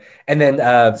 But and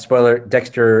then spoiler,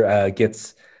 Dexter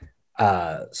gets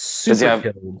super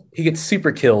killed. He gets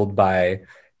super killed by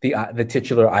the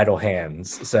titular Idle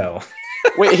Hands. So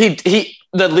wait, he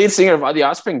the lead singer of the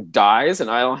Offspring dies in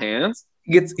Idle Hands?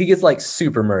 He gets like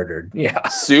super murdered. Yeah.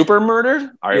 Super murdered?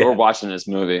 All right, we're watching this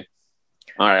movie.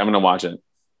 All right, I'm gonna watch it.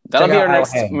 That'll be our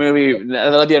next movie.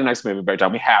 That'll be our next movie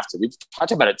breakdown. We have to. We've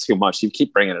talked about it too much. You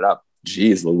keep bringing it up.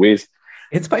 Jeez Louise.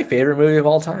 It's my favorite movie of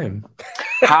all time.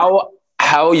 How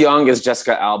young is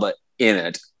Jessica Alba in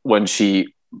it when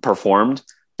she performed?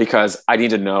 Because I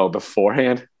need to know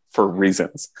beforehand for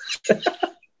reasons.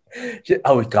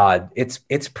 Oh God, it's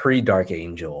pre-Dark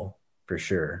Angel for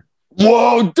sure.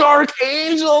 Whoa, Dark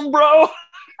Angel, bro.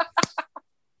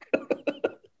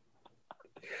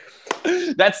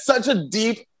 That's such a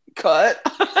deep cut.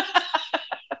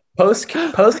 Post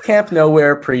Camp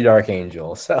Nowhere, pre-Dark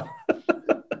Angel. So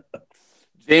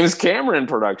James Cameron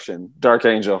production, Dark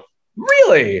Angel.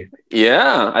 Really?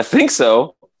 Yeah, I think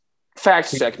so.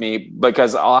 Fact check me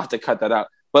because I'll have to cut that out.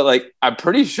 But like, I'm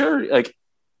pretty sure like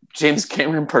James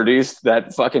Cameron produced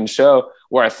that fucking show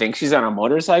where I think she's on a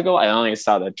motorcycle. I only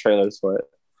saw the trailers for it.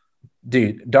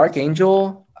 Dude, Dark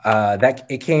Angel,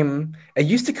 it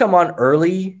used to come on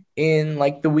early in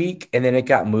like the week, and then it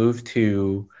got moved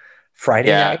to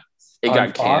Friday night. It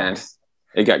got canned.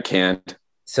 It got canned.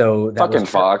 So fucking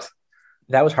Fox.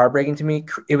 That was heartbreaking to me.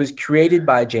 It was created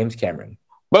by James Cameron.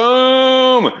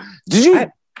 Boom! Did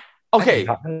you? Okay.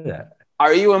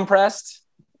 Are you impressed?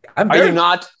 Are you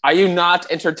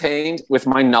not entertained with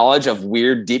my knowledge of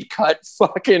weird deep cut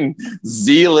fucking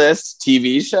Z-list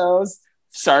TV shows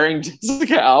starring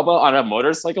Jessica Alba on a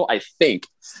motorcycle? I think.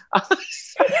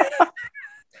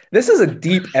 This is a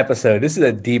deep episode. This is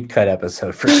a deep cut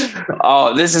episode for sure.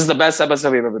 Oh, this is the best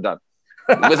episode we've ever done.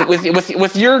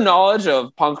 with your knowledge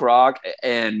of punk rock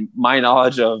and my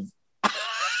knowledge of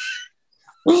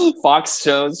Fox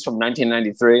shows from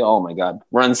 1993. Oh my God,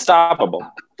 we're unstoppable.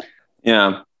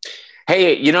 Yeah.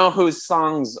 Hey, you know whose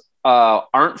songs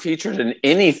aren't featured in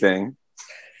anything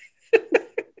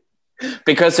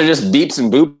because they're just beeps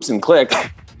and boops and clicks?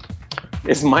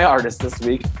 Is my artist this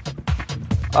week,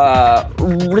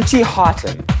 Richie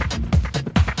Hawtin.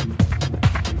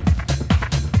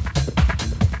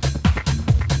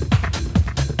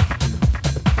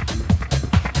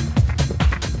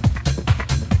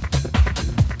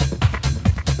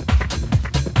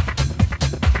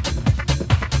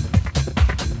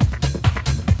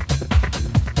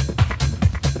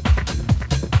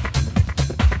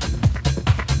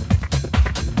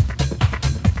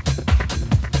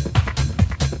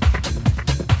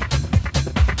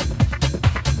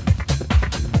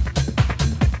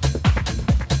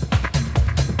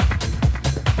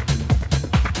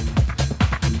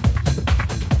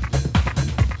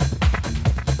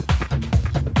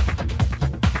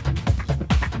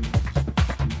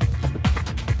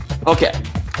 Okay,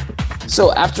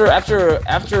 so after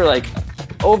like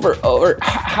over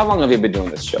how long have you been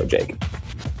doing this show, Jake?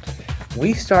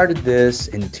 We started this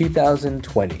in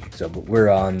 2020, so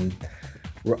we're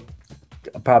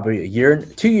probably a year,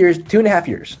 2 years, 2.5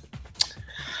 years.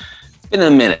 It's been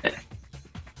a minute,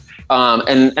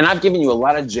 and I've given you a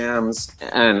lot of gems,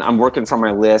 and I'm working from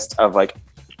my list of like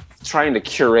trying to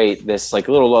curate this like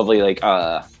little lovely like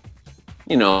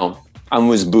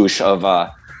amuse-bouche of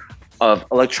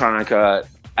electronica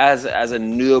as a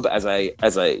noob, as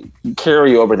I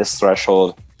carry over this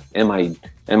threshold in my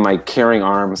caring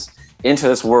arms into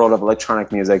this world of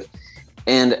electronic music.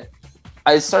 And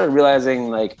I started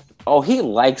realizing like, oh, he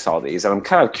likes all these, and I'm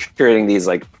kind of curating these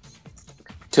like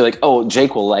to like, oh,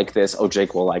 Jake will like this, oh,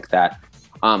 Jake will like that.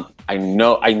 I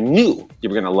knew you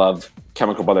were gonna love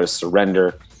Chemical Brothers'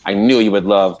 Surrender. I knew you would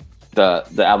love the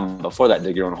album before that,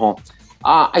 Dig Your Own Hole.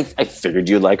 I figured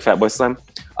you'd like Fatboy Slim.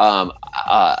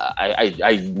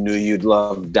 I knew you'd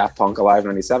love Daft Punk Alive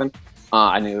 97.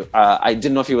 I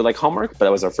didn't know if you would like Homework, but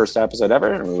that was our first episode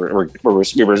ever. And we were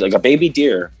like a baby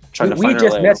deer trying to find our legs. We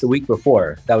just met the week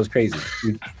before. That was crazy.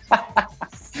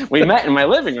 We met in my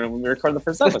living room when we recorded the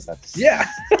first episode. Yeah.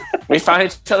 We found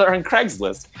each other on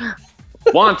Craigslist.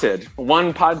 Wanted,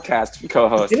 one podcast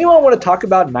co-host. Anyone want to talk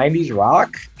about 90s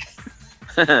rock?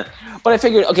 But I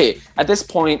figured, okay, at this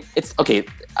point, it's okay,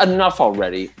 enough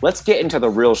already. Let's get into the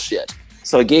real shit.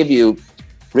 So I gave you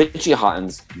Richie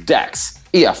Hawtin's Dex,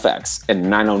 EFX, and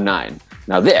 909.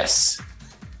 Now this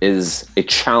is a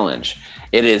challenge.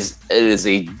 It is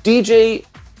a DJ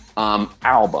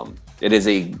album. It is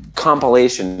a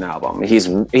compilation album. He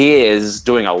is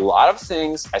doing a lot of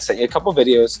things. I sent you a couple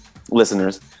videos,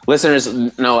 listeners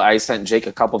know I sent Jake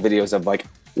a couple videos of like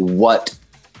what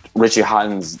Richie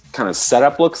Hawtin's kind of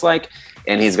setup looks like,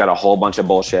 and he's got a whole bunch of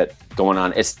bullshit going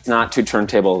on. It's not two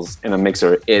turntables in a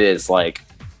mixer. It is like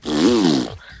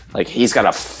he's got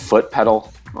a foot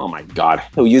pedal. Oh my God,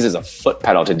 who uses a foot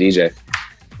pedal to DJ?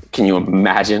 Can you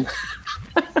imagine?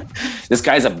 This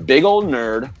guy's a big old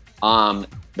nerd.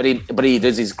 But he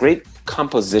does these great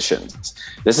compositions.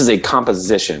 This is a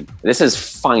composition. This is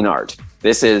fine art.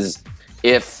 This is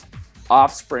if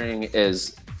Offspring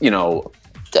is,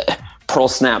 Pearl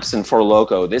Snaps and Four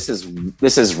Loko. This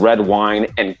is red wine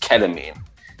and ketamine.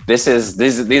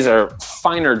 These are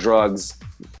finer drugs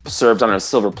served on a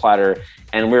silver platter,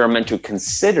 and we are meant to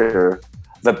consider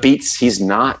the beats he's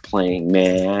not playing,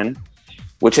 man,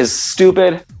 which is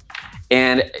stupid.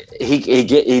 And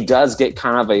he does get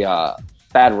kind of a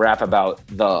bad rap about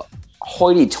the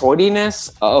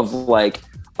hoity-toityness of like,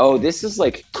 oh, this is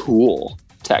like cool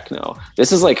techno.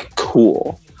 This is like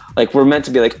cool. Like we're meant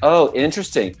to be like, oh,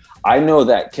 interesting. I know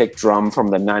that kick drum from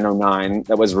the 909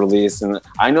 that was released, and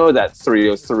I know that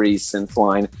 303 synth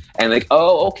line, and like,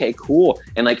 oh, okay, cool.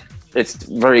 And like, it's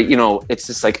very, it's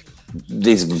just like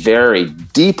these very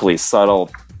deeply subtle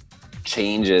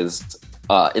changes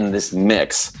in this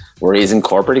mix where he's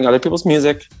incorporating other people's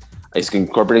music. He's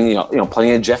incorporating,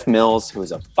 playing a Jeff Mills, who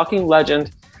is a fucking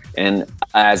legend, and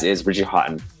as is Richie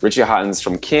Hawtin. Richie Hawtin's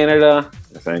from Canada,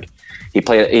 I think. He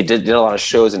did a lot of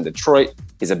shows in Detroit.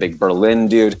 He's a big Berlin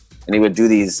dude, and he would do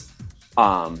these.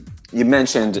 You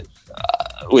mentioned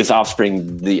with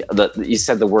Offspring, you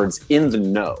said the words "in the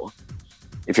know."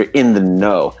 If you're in the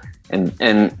know, and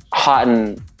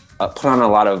Hawtin put on a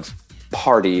lot of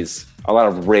parties, a lot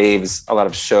of raves, a lot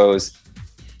of shows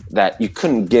that you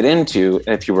couldn't get into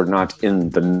if you were not in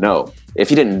the know.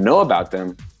 If you didn't know about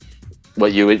them,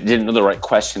 you didn't know the right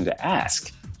question to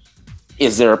ask.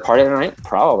 Is there a party tonight?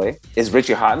 Probably. Is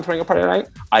Richie Hawtin throwing a party tonight?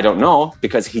 I don't know,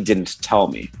 because he didn't tell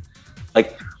me.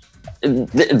 Like,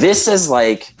 this is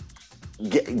like,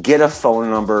 get a phone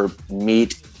number,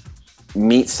 meet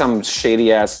some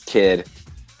shady ass kid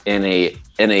in a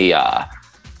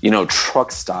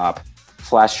truck stop,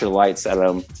 flash your lights at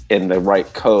him in the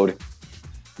right code.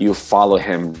 You follow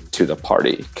him to the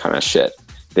party kind of shit.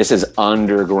 This is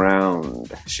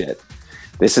underground shit.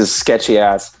 This is sketchy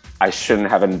ass. I shouldn't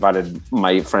have invited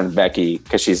my friend Becky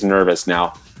because she's nervous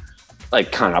now.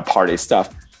 Like, kind of party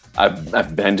stuff.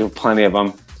 I've been to plenty of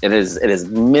them. It is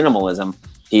minimalism.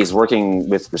 He's working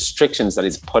with restrictions that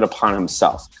he's put upon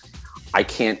himself. I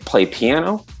can't play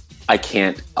piano. I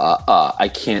can't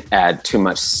add too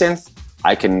much synth.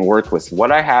 I can work with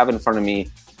what I have in front of me,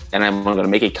 and I'm going to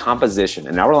make a composition,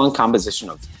 an hour-long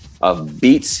composition of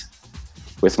beats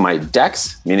with my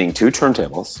decks, meaning 2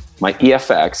 turntables, my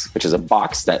EFX, which is a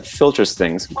box that filters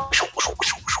things,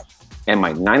 and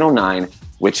my 909,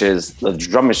 which is the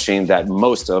drum machine that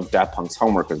most of Daft Punk's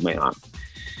homework was made on.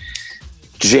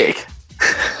 Jake,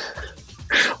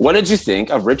 what did you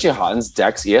think of Richie Hawtin's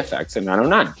decks, EFX, and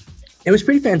 909? It was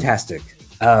pretty fantastic.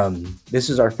 This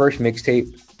is our first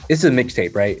mixtape. This is a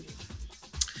mixtape, right?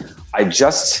 I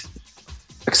just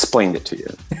explained it to you.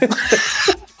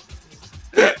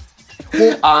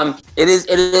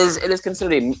 It is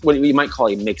considered what we might call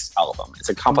a mixed album. It's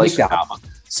a compilation album.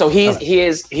 So he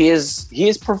is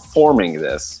performing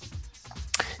this.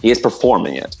 He is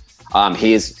performing it.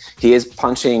 He is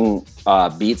punching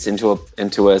beats into a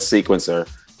sequencer,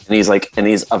 and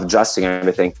he's adjusting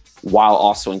everything while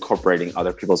also incorporating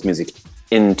other people's music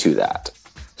into that.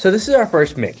 So this is our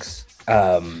first mix.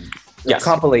 Yes.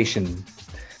 Compilation.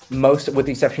 Most, with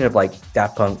the exception of like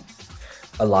Daft Punk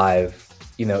Alive,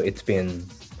 it's been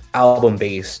album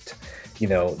based.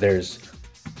 There's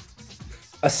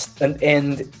an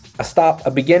end, a stop,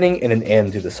 a beginning, and an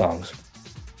end to the songs.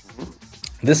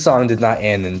 This song did not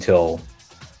end until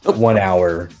 1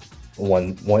 hour,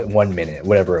 one minute,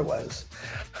 whatever it was.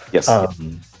 Yes.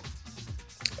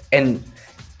 And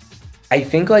I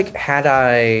think like had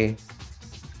I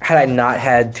not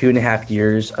had 2.5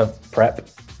 years of prep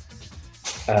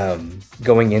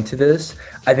going into this,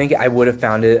 I think I would have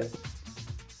found it.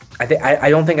 I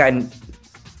don't think I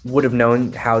would have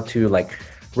known how to like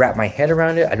wrap my head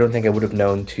around it. I don't think I would have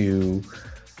known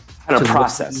how to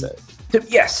process it.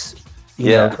 Yes.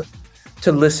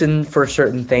 To listen for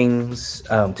certain things,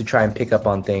 to try and pick up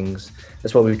on things.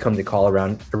 That's what we've come to call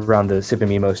around the Sip and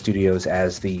Mimo studios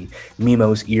as the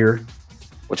Mimo's ear,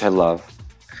 which I love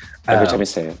every time you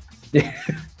say it.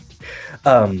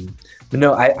 But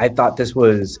no, I thought it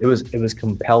was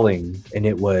compelling, and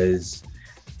it was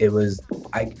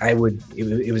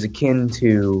akin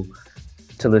to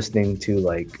listening to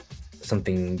like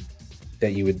something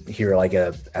that you would hear like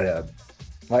at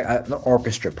an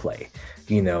orchestra play,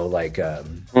 like a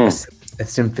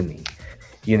symphony,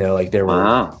 like there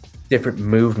were different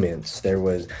movements. There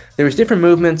was different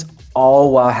movements,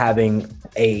 all while having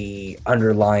a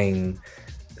underlying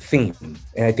theme.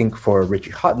 And I think for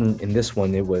Richie Hawtin in this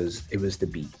one, it was the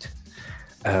beat.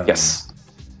 Yes.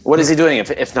 What is he doing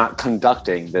if not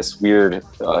conducting this weird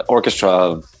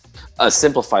orchestra, a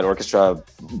simplified orchestra,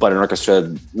 but an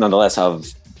orchestra nonetheless of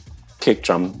kick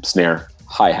drum, snare,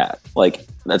 hi-hat? Like,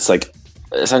 that's like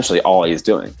essentially all he's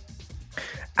doing.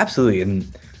 Absolutely. And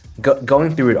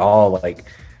going through it all, like,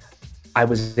 I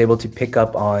was able to pick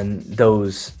up on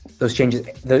those changes,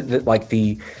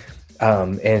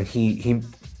 and he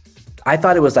I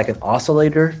thought it was like an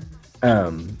oscillator,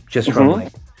 just from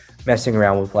like messing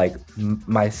around with like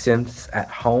my synths at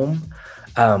home.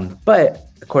 But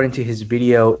according to his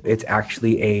video, it's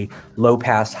actually a low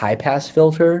pass, high pass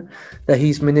filter that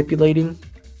he's manipulating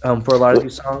for a lot of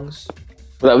these songs.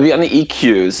 Well, that would be on the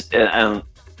EQs. And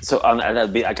So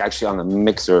that'd be like actually on the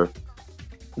mixer.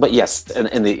 But yes,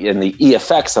 in the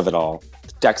EFX of it all,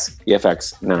 Dex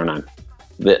EFX 909,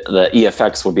 the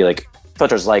EFX would be like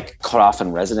filters like cutoff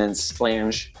and resonance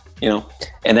flange, and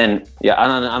then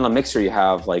on the mixer you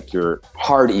have like your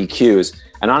hard EQs,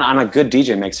 and on a good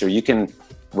DJ mixer you can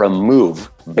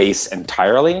remove bass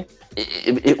entirely,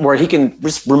 where he can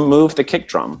just remove the kick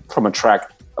drum from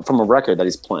a record that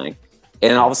he's playing,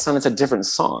 and all of a sudden it's a different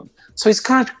song. So he's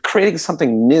kind of creating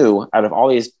something new out of all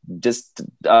these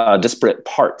disparate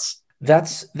parts.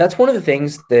 That's one of the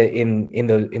things that in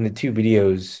the two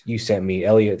videos you sent me,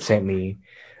 Elliot sent me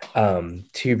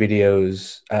two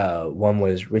videos. One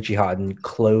was Richie Hawtin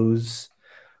Close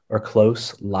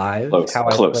Live, Close. I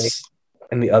play,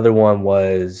 and the other one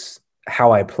was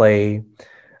How I Play,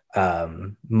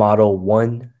 Model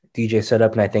 1 DJ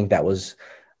setup, and I think that was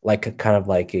like a kind of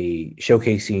like a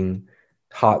showcasing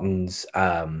Hawtin's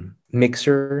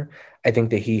mixer. I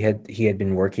think that he had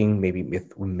been working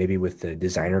maybe with the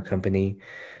designer company,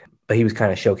 but he was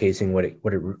kind of showcasing what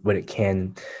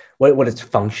its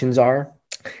functions are.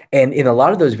 And in a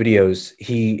lot of those videos,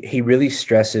 he really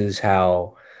stresses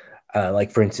how,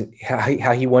 like for instance,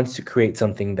 how he wants to create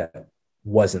something that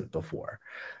wasn't before.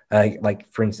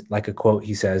 Like for instance, like a quote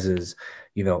he says is,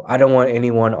 I don't want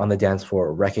anyone on the dance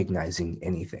floor recognizing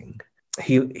anything.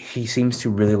 He seems to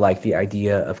really like the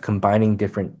idea of combining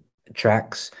different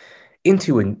tracks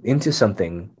into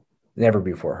something never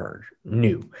before heard,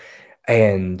 new.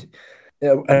 And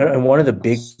one of the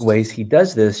big ways he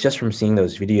does this, just from seeing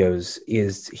those videos,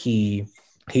 is he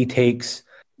takes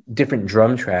different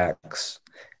drum tracks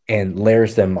and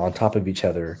layers them on top of each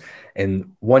other.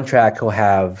 And one track he'll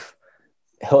have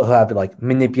like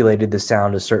manipulated the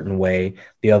sound a certain way,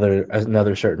 the other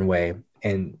another certain way,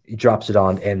 and he drops it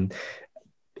on. And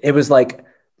it was like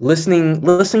listening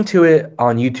to it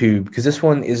on YouTube, because this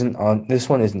one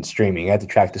isn't streaming. I had to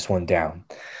track this one down.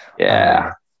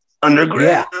 Yeah.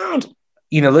 Underground.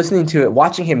 Yeah. Listening to it,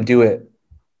 watching him do it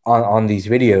on these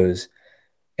videos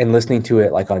and listening to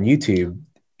it like on YouTube,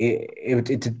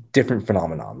 it's a different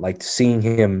phenomenon. Like seeing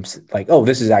him like, oh,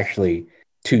 this is actually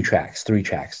 2 tracks, 3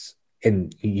 tracks.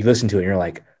 And you listen to it and you're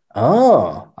like,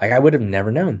 oh, like I would have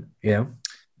never known, Yeah.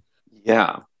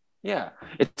 Yeah.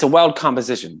 It's a wild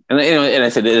composition. And and I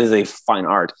said it is a fine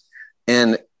art.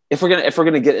 And if we're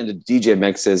gonna get into DJ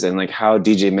mixes and like how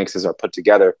DJ mixes are put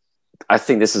together, I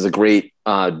think this is a great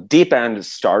deep end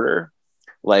starter,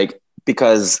 like,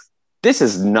 because this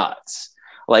is nuts.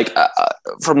 Like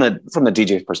from the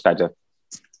DJ perspective,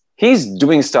 he's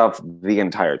doing stuff the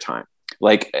entire time.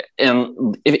 Like,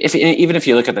 and even if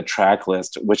you look at the track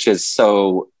list, which is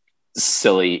so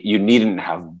silly, you needn't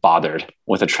have bothered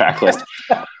with a track list.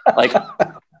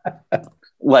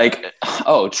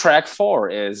 Oh, track 4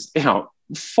 is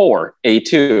 4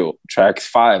 A2. Track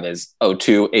 5 is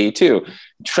O2 A2.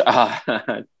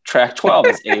 Track 12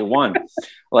 is A1.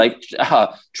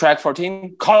 Track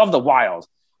 14, Call of the Wild.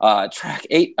 Track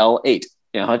 8 L8.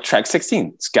 Track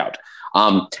 16 Scout.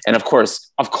 And of course,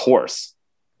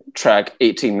 track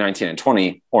 18, 19, and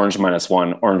 20, Orange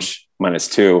 -1, Orange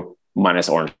 -2,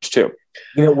 Orange 2.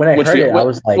 When I heard it, I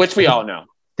was like, which we all know.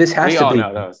 This has to be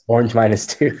Orange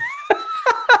 -2.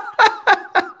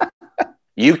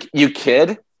 You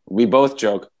kid? We both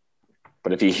joke.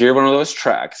 But if you hear one of those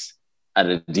tracks at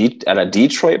a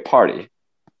Detroit party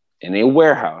in a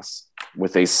warehouse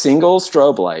with a single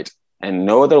strobe light and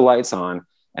no other lights on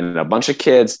and a bunch of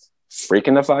kids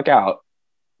freaking the fuck out,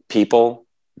 people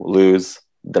lose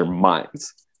their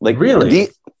minds. Like, really?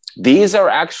 These are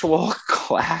actual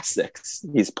classics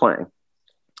he's playing.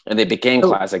 And they became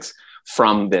classics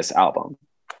from this album.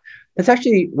 That's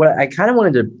actually what I kind of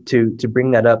wanted to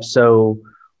bring that up. So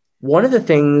one of the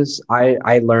things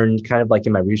I learned kind of like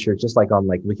in my research, just like on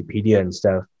like Wikipedia and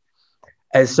stuff,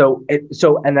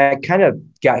 and I kind of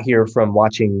got here from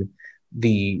watching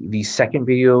the second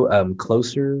video,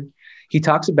 Closer. He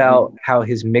talks about how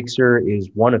his mixer is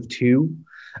one of 2,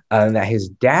 and that his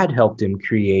dad helped him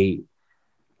create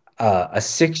a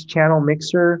 6-channel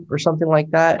mixer or something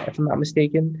like that, if I'm not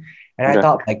mistaken. And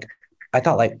okay. I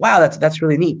thought like, wow, that's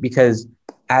really neat, because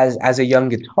as a young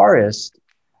guitarist,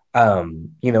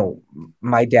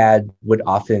 my dad would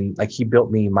often, like, he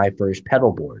built me my first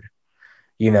pedal board,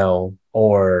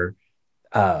 or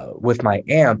with my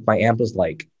amp was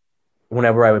like,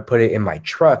 whenever I would put it in my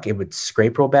truck, it would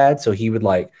scrape real bad. So he would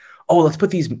like, oh, let's put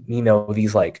these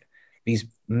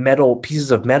metal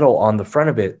pieces of metal on the front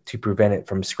of it to prevent it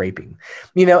from scraping,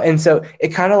 and so it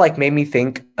kind of like made me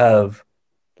think of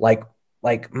like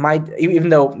even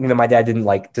though my dad didn't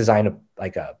like design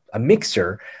a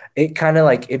mixer, it kind of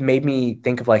like it made me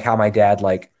think of like how my dad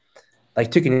like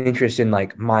like took an interest in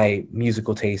like my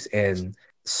musical taste and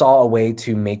saw a way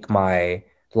to make my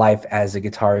life as a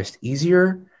guitarist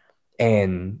easier,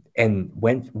 and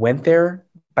went there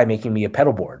by making me a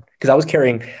pedal board, because I was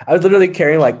literally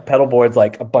carrying like pedal boards,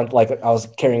 like a bunch, like I was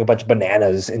carrying a bunch of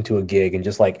bananas into a gig and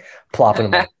just like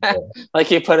plopping them on.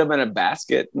 Like you put them in a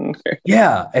basket.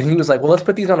 Yeah, and he was like, well,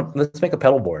 let's make a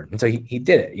pedal board, and so he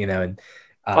did it, and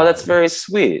Oh, that's very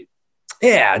sweet.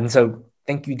 yeah, and so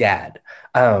thank you, Dad.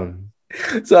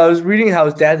 So I was reading how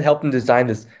his dad helped him design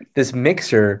this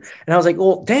mixer, and I was like,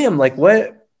 well, damn, like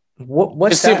what's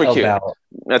It's that super cute. about?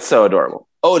 That's so adorable.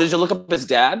 Oh, did you look up his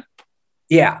dad?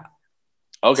 Yeah.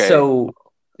 Okay. So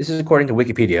this is according to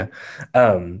Wikipedia.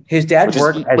 His dad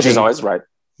which is always right.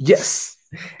 Yes,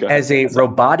 as a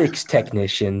robotics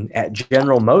technician at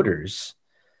General Motors.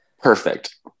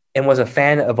 Perfect. And was a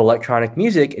fan of electronic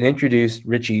music and introduced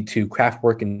Ritchie to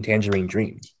Kraftwerk and Tangerine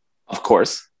Dream. Of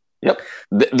course. Yep.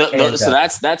 So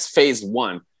that's phase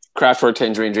one. Kraftwerk,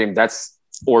 Tangerine Dream. That's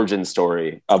origin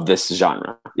story of this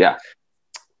genre. Yeah.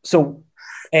 So,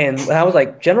 and I was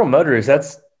like, General Motors,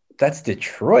 that's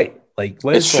Detroit. Like,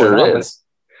 what is going on? Is.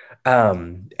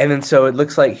 And then so it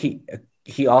looks like he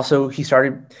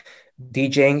started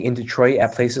DJing in Detroit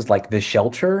at places like The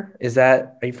Shelter.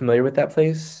 Are you familiar with that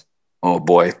place? Oh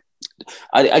boy.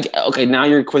 Okay, now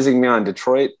you're quizzing me on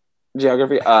Detroit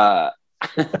geography. Yeah,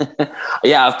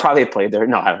 I've probably played there.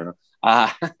 No, I don't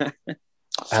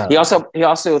know. He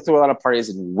also threw a lot of parties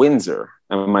in Windsor.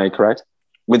 Am I correct?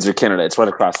 Windsor, Canada. It's right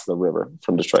across the river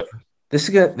from Detroit. This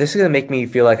is gonna make me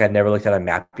feel like I'd never looked at a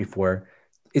map before.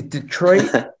 Is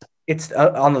Detroit? It's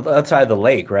on the other side of the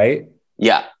lake, right?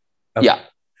 Yeah, okay. Yeah.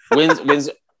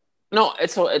 Windsor. No,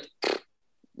 it's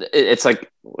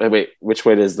like, wait, which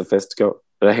way does the fist go?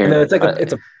 No, it's like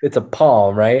it's a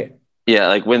palm, right? Yeah,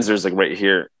 like Windsor's like right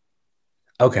here.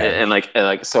 Okay, and like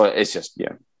so it's just,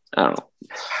 yeah, I don't know.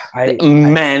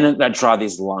 Men that draw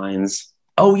these lines.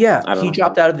 Oh yeah, he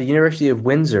dropped out of the University of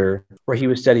Windsor where he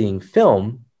was studying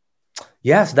film.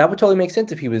 Yeah, so that would totally make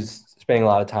sense if he was spending a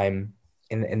lot of time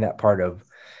in that part of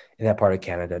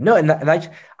Canada. No, and I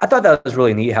thought that was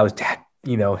really neat how his dad,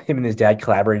 him and his dad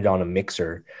collaborated on a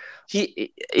mixer.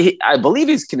 He I believe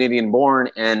he's Canadian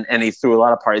born, and he threw a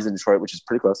lot of parties in Detroit, which is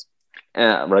pretty close,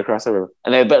 right across the river.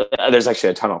 And there's actually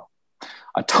a tunnel.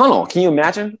 A tunnel? Can you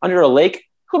imagine? Under a lake?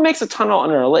 Who makes a tunnel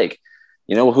under a lake?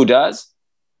 You know who does?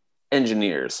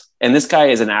 Engineers. And this guy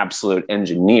is an absolute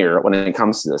engineer when it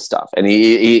comes to this stuff. And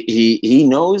he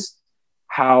knows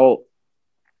how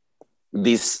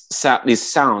these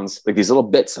sounds, like these little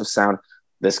bits of sound,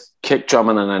 this kick drum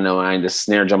on the 909, this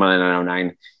snare drum on the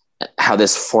 909, how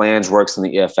this flange works in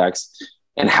the EFX,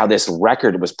 and how this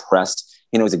record was pressed.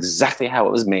 He knows exactly how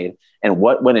it was made and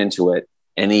what went into it,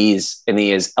 and he is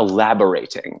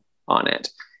elaborating on it.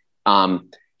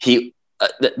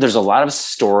 There's a lot of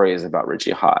stories about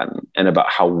Richie Hawtin and about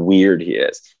how weird he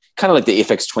is. Kind of like the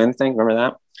Aphex Twin thing. Remember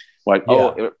that? Like,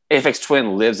 yeah. Aphex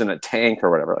Twin lives in a tank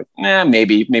or whatever. Like,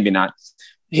 maybe not.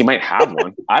 He might have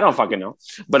one. I don't fucking know.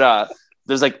 But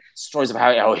there's like stories of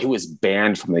how he was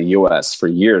banned from the US for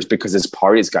years because his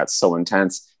parties got so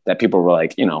intense that people were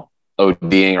like,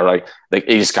 ODing, or like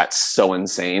it just got so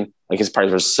insane. Like his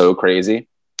parties were so crazy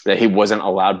that he wasn't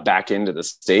allowed back into the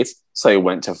States. So he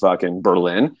went to fucking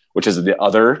Berlin, which is the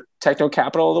other techno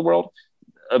capital of the world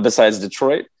besides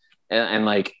Detroit,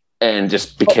 and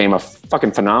just became a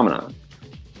fucking phenomenon.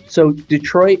 So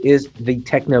Detroit is the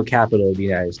techno capital of the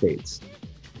United States.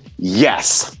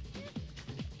 Yes.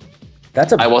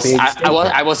 That's I will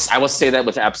say that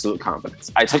with absolute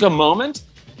confidence. I took a moment.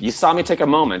 You saw me take a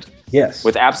moment. Yes.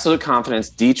 With absolute confidence,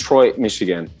 Detroit,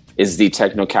 Michigan is the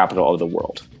techno capital of the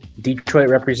world. Detroit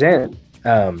represent.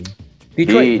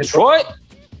 Detroit.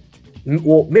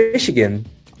 Well, Michigan,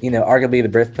 arguably the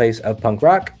birthplace of punk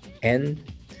rock and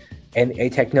a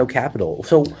techno capital.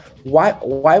 So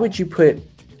why would you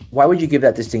give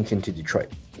that distinction to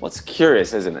Detroit? Well, it's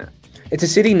curious, isn't it? It's a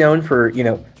city known for,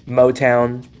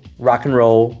 Motown, rock and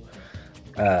roll.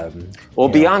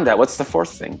 Beyond that, what's the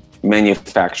fourth thing?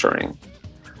 Manufacturing.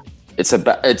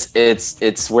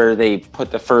 It's where they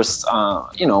put the first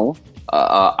automotive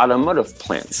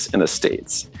plants in the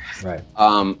States. Right.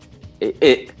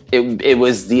 It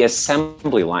was the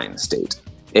assembly line state.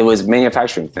 It was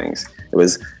manufacturing things. It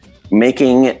was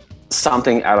making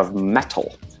something out of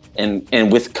metal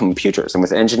and with computers and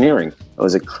with engineering.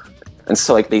 And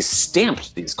so like they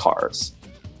stamped these cars,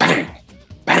 bang,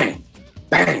 bang,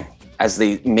 bang, as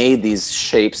they made these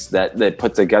shapes that they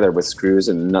put together with screws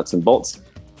and nuts and bolts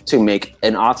to make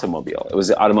an automobile. It was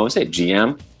the automotive state,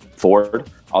 GM, Ford,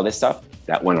 all this stuff.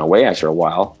 That went away after a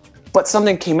while, but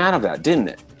something came out of that, didn't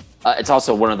it? It's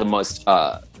also one of the most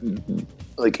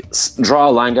draw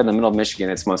a line down the middle of Michigan.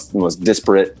 It's the most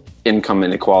disparate income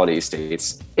inequality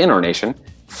states in our nation.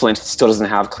 Flint still doesn't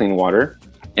have clean water.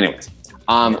 Anyways,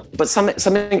 but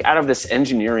something out of this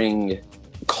engineering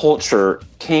culture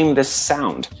came this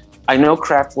sound. I know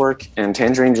Kraftwerk and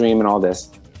Tangerine Dream and all this,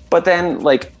 but then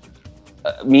like,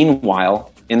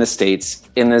 meanwhile, in the States,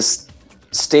 in this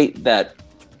state that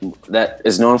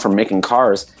is known for making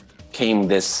cars, came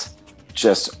this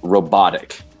just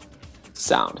robotic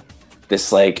sound,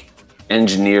 this like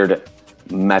engineered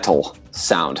metal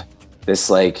sound, this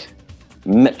like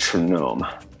metronome,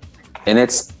 and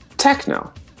it's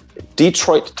techno.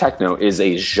 Detroit techno is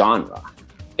a genre,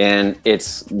 and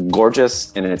it's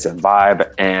gorgeous and it's a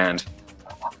vibe. And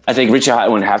I think Richie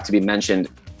Hawtin would have to be mentioned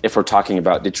if we're talking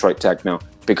about Detroit techno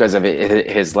because of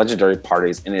his legendary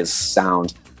parties and his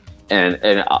sound. And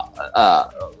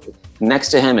next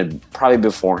to him and probably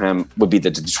before him would be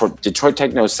the Detroit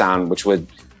techno sound, which would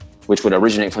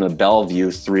originate from the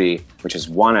Bellevue Three, which is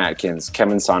Juan Atkins,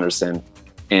 Kevin Saunderson,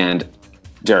 and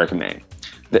Derek May.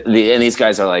 And these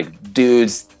guys are like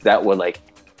dudes that would like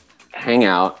hang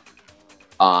out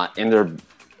in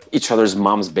each other's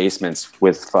mom's basements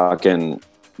with fucking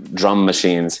drum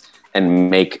machines and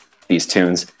make these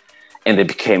tunes, and they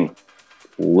became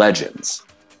legends.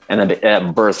 And then it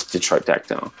birthed Detroit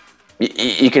techno.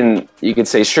 You can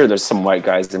say, sure, there's some white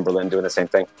guys in Berlin doing the same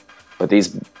thing, but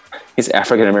these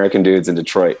African American dudes in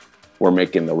Detroit were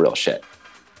making the real shit.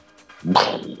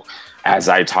 As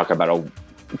I talk about a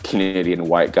Canadian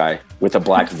white guy with a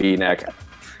black V-neck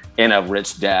and a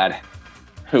rich dad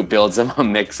who builds him a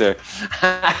mixer.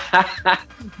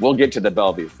 We'll get to the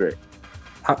Bellevue Three.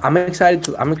 I'm excited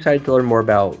to learn more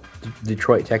about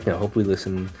Detroit techno. Hope we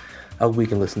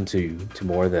can listen to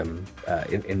more of them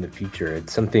in the future.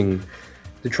 It's something.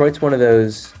 Detroit's one of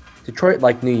those. Detroit,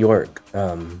 like New York,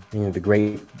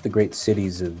 the great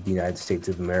cities of the United States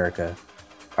of America,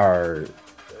 are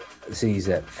cities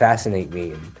that fascinate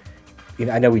me. And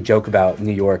I know we joke about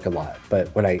New York a lot, but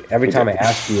every time I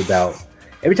ask you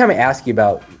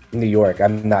about New York,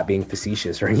 I'm not being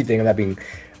facetious or anything.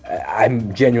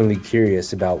 I'm genuinely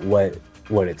curious about what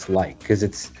it's like,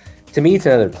 because to me it's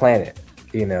another planet,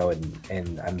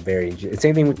 and I'm very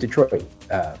same thing with Detroit.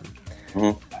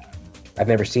 I've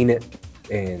never seen it,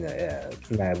 and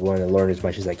I want to learn as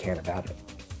much as I can about it.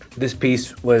 This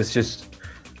piece was just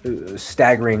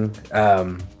staggering.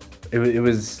 It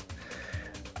was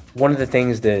one of the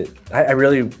things that I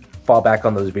really fall back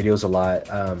on those videos a lot.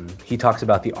 He talks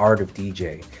about the art of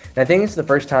DJ, and I think it's the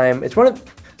first time. It's one of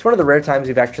the rare times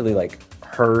we've actually like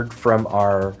heard from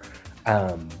our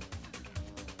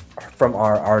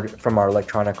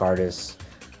electronic artists.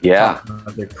 Yeah,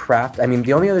 their craft. I mean,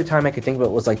 the only other time I could think of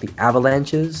it was like the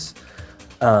Avalanches,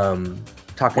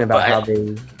 talking about how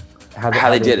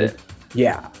they did it.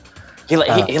 Yeah, he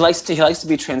likes to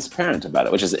be transparent about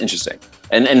it, which is interesting.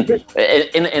 And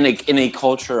in a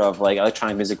culture of like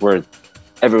electronic music where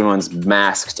everyone's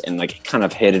masked and like kind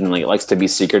of hidden, and like likes to be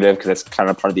secretive because that's kind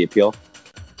of part of the appeal.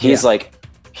 He's like,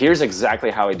 here's exactly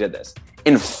how I did this.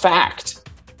 In fact,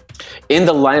 in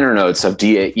the liner notes of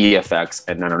DEFX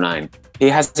at 909, he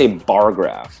has a bar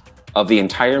graph of the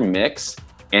entire mix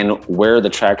and where the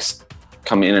tracks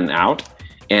come in and out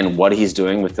and what he's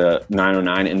doing with the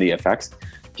 909 and the effects.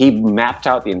 He mapped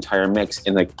out the entire mix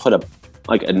and like put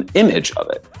an image of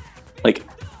it.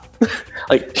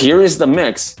 Like here is the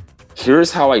mix,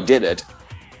 here's how I did it,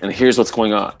 and here's what's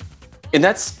going on. And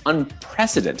that's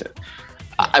unprecedented.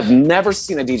 I've never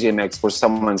seen a DJ mix where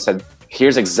someone said,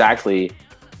 here's exactly,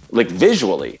 like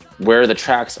visually, where the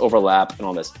tracks overlap and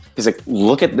all this. He's like,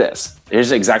 look at this.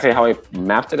 Here's exactly how I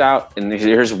mapped it out, and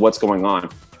here's what's going on.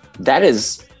 That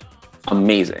is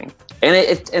amazing. And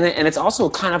it's also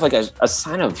kind of like a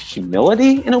sign of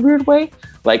humility in a weird way.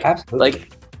 Like, absolutely.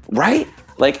 Like, right?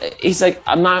 Like, he's like,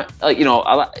 I'm not, like,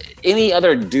 any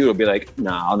other dude would be like,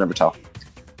 nah, I'll never tell.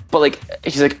 But like,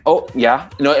 he's like, oh yeah,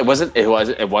 no, it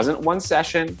wasn't one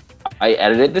session. I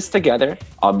edited this together.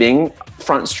 I'm being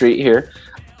front street here.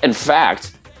 In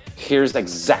fact, here's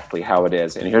exactly how it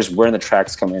is, and here's where the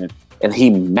tracks come in, and he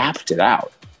mapped it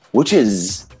out, which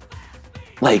is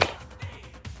like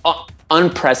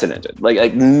unprecedented.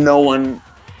 Like no one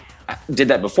did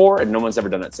that before, and no one's ever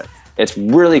done it since. It's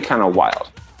really kind of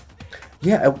wild.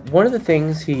 Yeah, one of the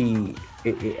things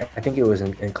I think it was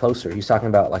in Closer, he's talking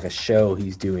about like a show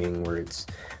he's doing where it's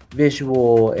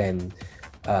visual and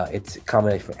it's a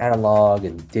combination of analog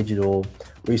and digital,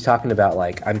 where he's talking about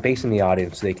like, I'm facing the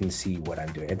audience so they can see what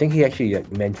I'm doing. I think he actually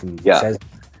mentioned, says,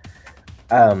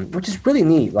 which is really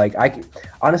neat. Like, I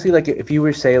honestly, like, if you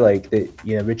were to say like that,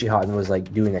 Richie Hawtin was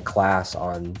like doing a class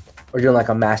on, or doing like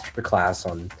a master class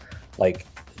on like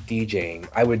DJing,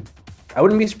 I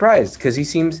wouldn't be surprised, because he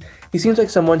seems like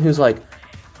someone who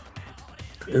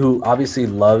obviously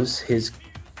loves his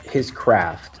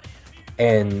craft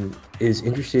and is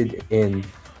interested in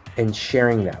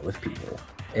sharing that with people.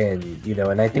 And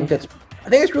and I think it's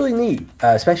really neat,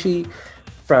 especially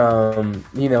from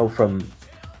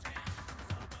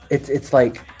it's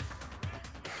like,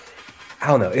 I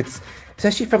don't know, it's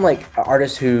especially from like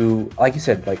artists who, like you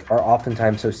said, like are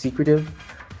oftentimes so secretive.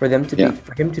 For him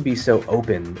to be so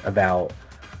open about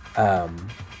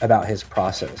his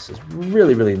process is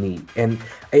really, really neat. And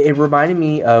it reminded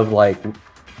me of like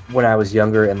when I was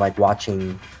younger and like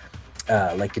watching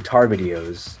like guitar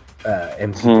videos,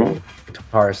 and people,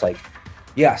 guitarists, like,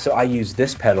 yeah, so I use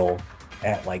this pedal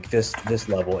at like this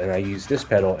level, and I use this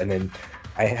pedal, and then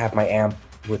I have my amp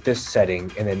with this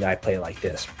setting, and then I play like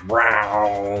this.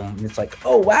 And it's like,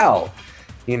 oh wow,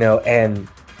 and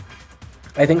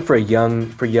I think for young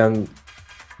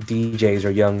DJs or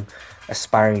young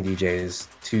aspiring DJs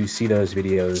to see those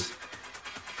videos,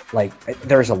 like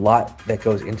there's a lot that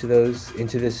goes into this,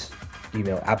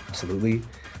 absolutely.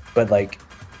 But like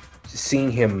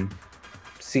seeing him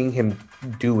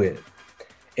do it,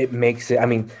 it makes it, I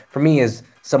mean, for me, as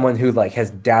someone who like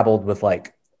has dabbled with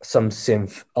like some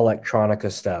synth electronica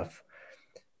stuff,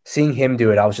 seeing him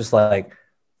do it, I was just like,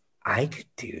 I could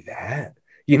do that,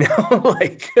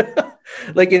 like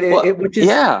like it which is,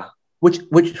 yeah, which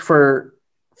for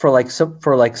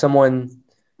someone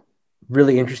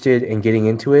really interested in getting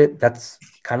into it, that's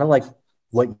kind of like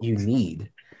what you need,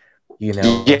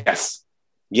 Yes.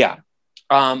 Yeah.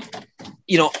 I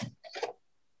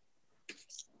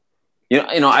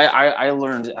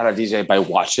learned how to DJ by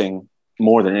watching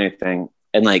more than anything,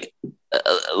 and like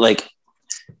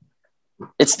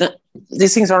it's not,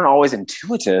 these things aren't always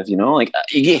intuitive, like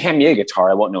you hand me a guitar,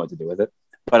 I won't know what to do with it,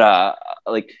 but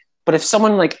but if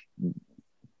someone like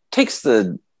takes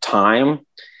the time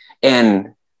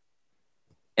and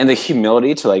the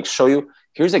humility to like show you,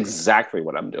 here's exactly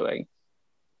what I'm doing,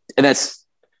 and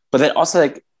but then also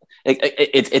like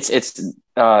it's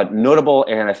notable,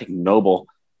 and I think noble,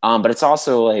 but it's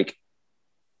also like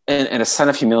and a sign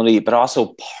of humility, but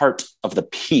also part of the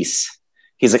piece.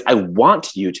 He's like, I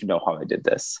want you to know how I did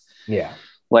this. Yeah.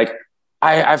 Like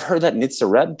I've heard that Nitsa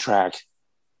Red track,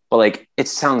 but like it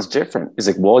sounds different. He's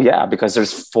like, well, yeah, because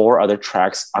there's 4 other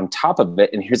tracks on top of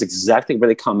it, and here's exactly where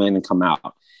they come in and come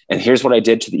out. And here's what I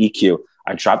did to the EQ.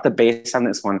 I dropped the bass on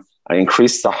this one, I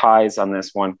increased the highs on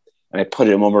this one, and I put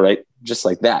it over right just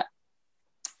like that.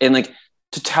 And like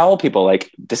to tell people like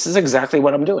this is exactly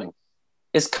what I'm doing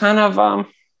is kind of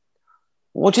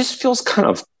just feels kind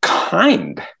of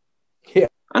kind. Yeah.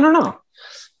 I don't know.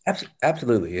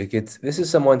 Absolutely. This is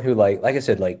someone who like I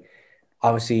said, like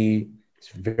obviously is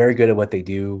very good at what they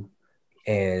do,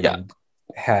 and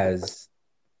has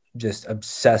just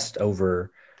obsessed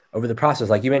over the process,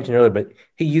 like you mentioned earlier. But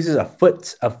he uses a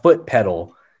foot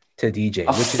pedal to DJ.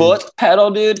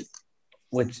 Pedal, dude.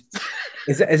 Which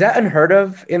is that unheard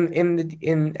of in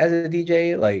as a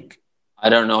DJ? Like, I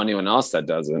don't know anyone else that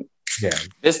doesn't. Yeah.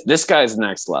 This guy's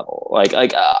next level.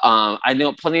 I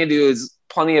know plenty of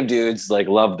dudes like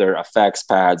love their effects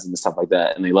pads and stuff like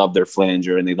that, and they love their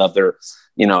flanger, and they love their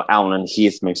Allen and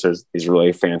Heath mixers, these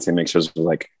really fancy mixers with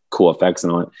like cool effects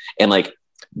and all that, and like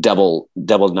double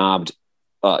knobbed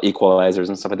equalizers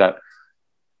and stuff like that.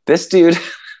 This dude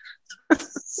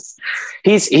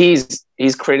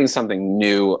he's creating something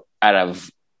new out of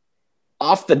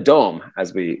off the dome,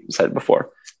 as we said before.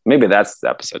 Maybe that's the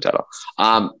episode title.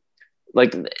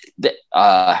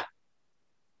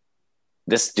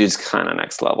 This dude's kind of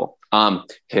next level.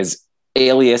 His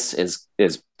alias is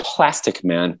Plastic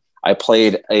Man. I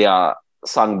played a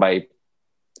song by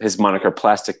his moniker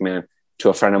Plastic Man to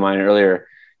a friend of mine earlier,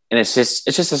 and it's just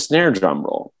a snare drum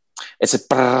roll. It's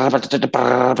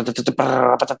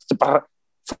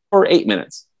for 8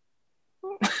 minutes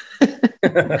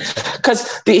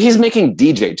because he's making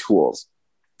DJ tools.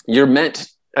 You're meant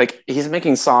like he's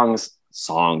making songs.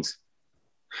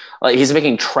 Like he's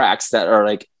making tracks that are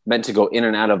like meant to go in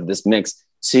and out of this mix,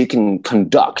 so you can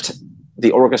conduct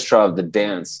the orchestra of the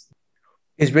dance.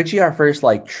 Is Richie our first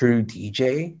like true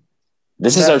DJ?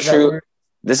 This is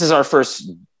our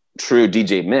first true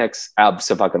DJ mix.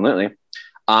 Absolutely.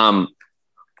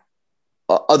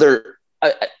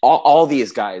 All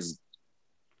these guys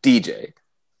DJ.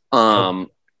 All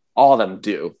of them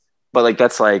do, but like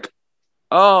that's like,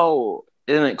 oh,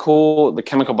 isn't it cool? The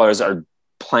Chemical Brothers are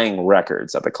playing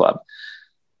records at the club.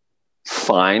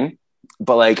 Fine,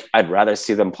 but like I'd rather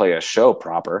see them play a show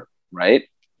proper, right?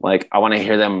 Like I want to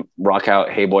hear them rock out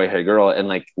 "Hey Boy, Hey Girl" and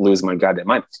like lose my goddamn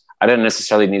mind. I didn't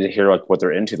necessarily need to hear like what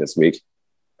they're into this week.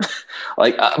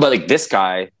 but like this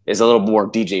guy is a little more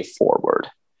DJ forward.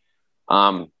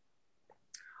 I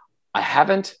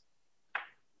haven't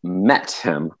met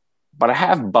him, but I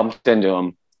have bumped into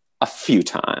him a few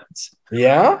times.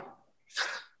 Yeah.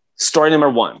 Story number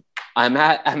one. I'm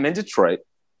in Detroit.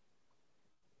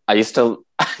 I used to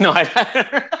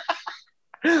I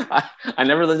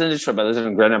never lived in Detroit, but I lived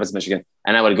in Grand Rapids, Michigan,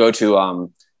 and I would go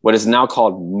to what is now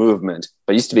called Movement,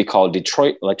 but used to be called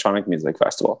Detroit Electronic Music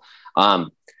Festival. And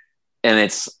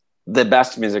it's the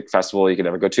best music festival you could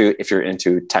ever go to if you're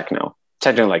into techno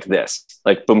like this,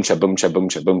 like boom cha boom cha boom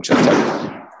cha boom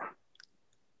cha.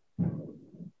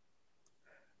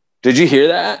 Did you hear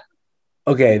that?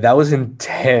 Okay, that was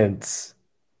intense.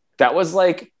 That was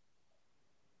like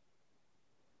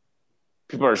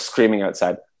people are screaming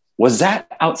outside. Was that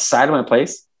outside of my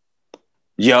place?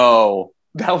 Yo,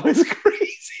 that was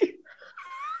crazy.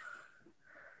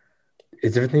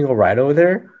 Is everything all right over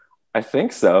there? I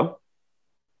think so.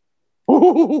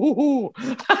 Ooh.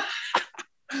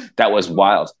 That was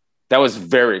wild. That was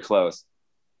very close.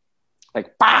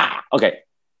 Like, bah! Okay.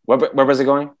 Where was it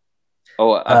going?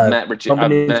 Oh, I've met Richie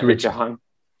Hahn.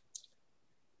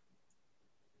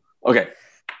 Okay.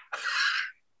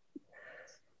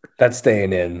 That's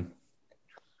staying in.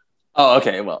 Oh,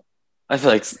 okay. Well, I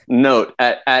feel like note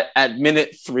at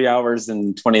minute 3 hours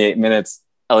and 28 minutes,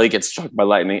 Ellie gets struck by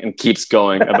lightning and keeps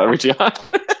going about Richie Hahn.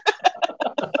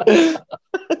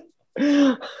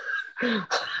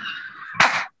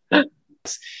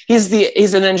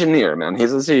 He's an engineer, man.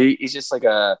 He's just like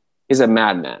he's a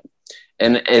madman,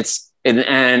 and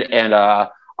a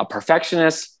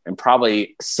perfectionist and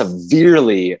probably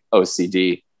severely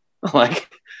OCD. Like,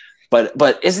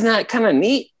 but isn't that kind of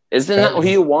neat? Isn't that who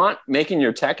you want making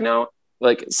your techno?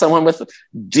 Like someone with a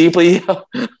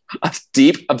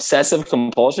deep obsessive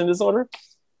compulsion disorder?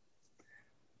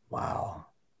 Wow.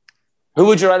 Who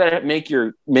would you rather make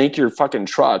your fucking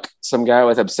truck? Some guy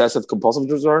with obsessive compulsive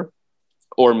disorder,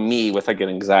 or me with like an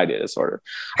anxiety disorder?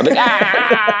 I'm like,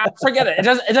 forget it.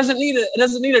 It doesn't need it. It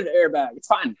doesn't need an airbag. It's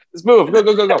fine. Let's move.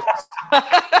 Go.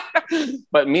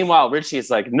 But meanwhile, Richie is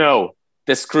like, no,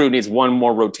 this screw needs one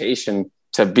more rotation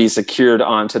to be secured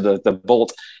onto the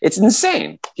bolt. It's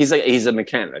insane. He's a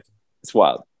mechanic. It's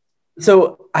wild.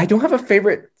 So I don't have a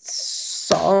favorite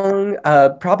song.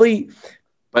 Probably,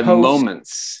 but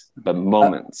moments.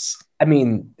 I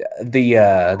mean, the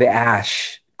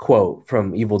Ash quote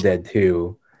from Evil Dead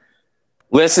 2.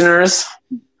 Listeners,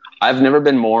 I've never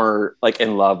been more like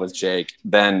in love with Jake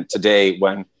than today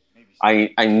when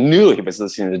I knew he was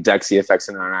listening to Dexy FX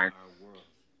and I,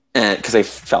 and because I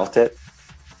felt it.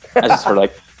 I just heard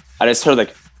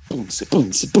like boons,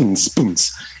 boons, boons,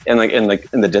 boons, and like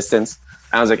in the distance.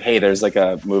 I was like, hey, there's like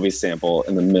a movie sample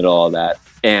in the middle of that,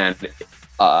 and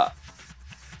I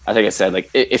think I said like,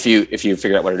 if you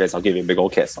figure out what it is, I'll give you a big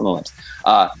old kiss on the lips.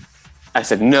 I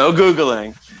said no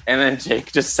Googling, and then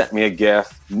Jake just sent me a GIF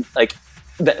like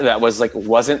that was like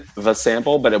wasn't the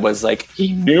sample, but it was like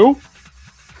he knew.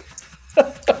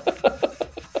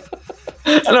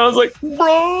 And I was like,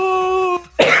 bro.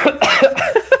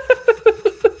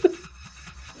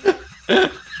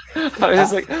 I was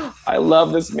just like, I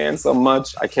love this man so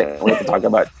much. I can't wait to talk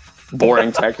about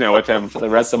boring techno with him for the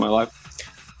rest of my life.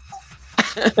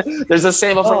 There's a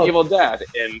sample from Evil Dead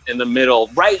in the middle,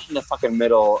 right in the fucking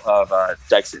middle of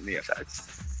Dex and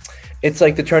VFX. It's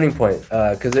like the turning point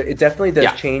because it definitely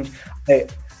does change.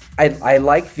 I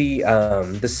like the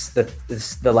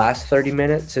last 30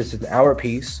 minutes. It's an hour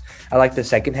piece. I like the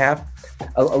second half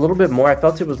a little bit more. I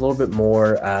felt it was a little bit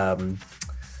more. I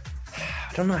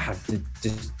don't know how to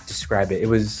describe it. It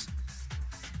was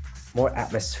more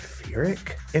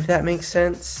atmospheric, if that makes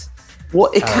sense. Well,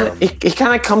 it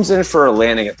kind of comes in for a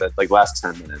landing at the like last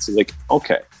 10 minutes. It's like,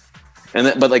 okay, and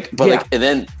then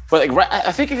right,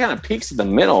 I think it kind of peaks in the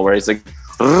middle where he's like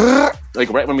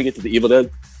right when we get to the Evil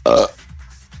Dead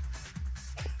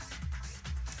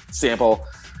sample,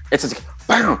 it's just like,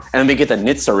 bam, and then we get the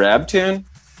Nitzareb tune.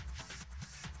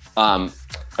 Are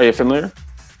you familiar?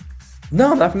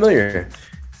 No, I'm not familiar.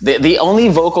 The only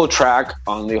vocal track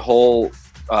on the whole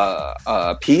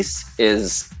piece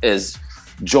is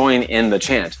 "Join in the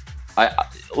Chant."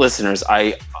 Listeners,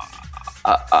 I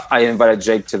invited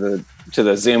Jake to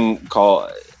the Zoom call.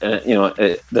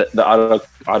 The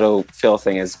auto fill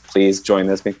thing is please join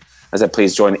this. I said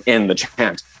please join in the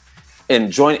chant,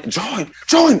 and join in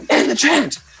the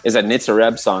chant is a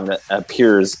Nitzareb song that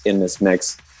appears in this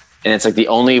mix, and it's like the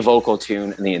only vocal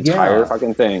tune in the entire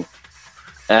fucking thing.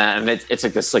 And it's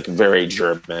like this like very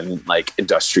German like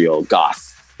industrial goth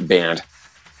band,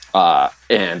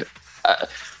 and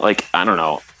like I don't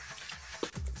know,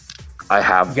 I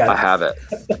have it.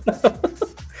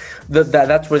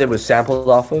 That's where they was sampled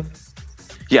off of.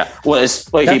 Yeah, well,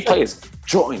 it's like he That's plays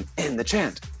 "Join in the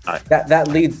Chant." That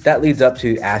leads up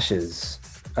to Ash's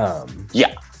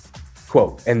Yeah.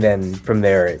 quote, and then from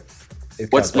there it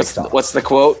What's the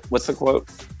quote? What's the quote?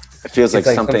 It feels like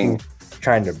something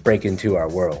trying to break into our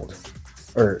world,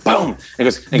 or boom. It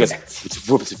goes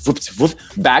whoops, whoops, whoops,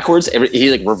 backwards. He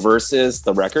like reverses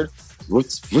the record.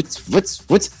 Whoops, whoops, whoops,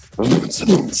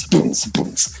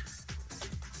 whoops.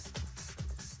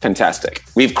 Fantastic.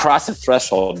 We've crossed the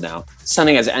threshold now.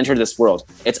 Something has entered this world.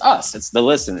 It's us. It's the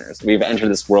listeners. We've entered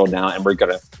this world now, and we're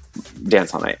gonna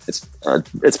dance all night. It's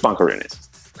Bunkeroonies.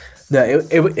 No,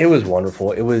 it was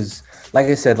wonderful. It was, like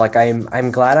I said, like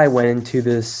I'm glad I went into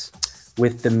this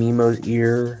with the Mimo's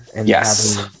ear and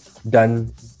having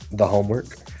done the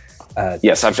homework.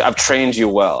 Yes, I've trained you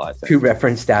well, I think. To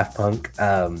reference Daft Punk.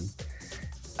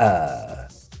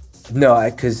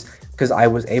 Because I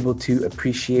was able to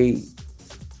appreciate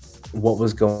what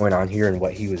was going on here and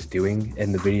what he was doing,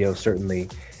 and the video certainly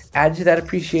added to that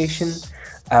appreciation.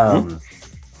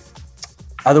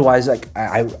 Otherwise, like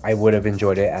I would have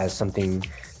enjoyed it as something.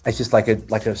 It's just like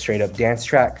a straight up dance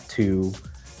track to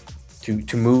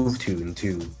move to and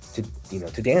to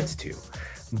dance to.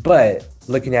 But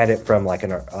looking at it from like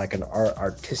an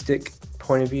artistic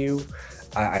point of view,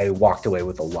 I walked away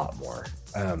with a lot more.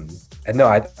 And no,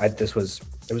 it was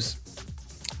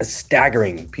a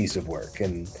staggering piece of work,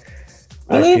 and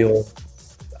really? I feel,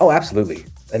 oh, absolutely,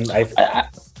 and I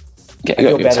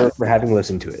feel better for having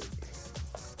listened to it.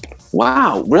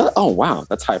 Wow, really? Oh, wow,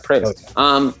 that's high praise. Okay.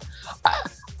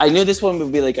 I knew this one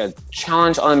would be like a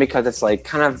challenge only because it's like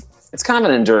kind of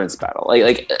an endurance battle,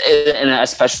 like, and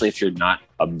especially if you're not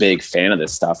a big fan of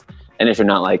this stuff, and if you're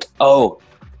not like, oh,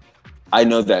 I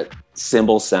know that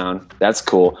cymbal sound, that's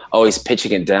cool. Oh, he's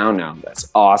pitching it down now, that's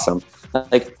awesome.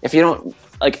 Like if you're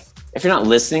not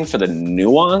listening for the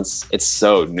nuance, it's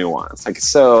so nuanced, like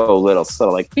so little, so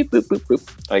like beep boop boop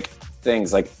boop, like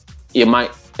things like it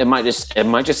might just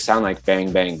sound like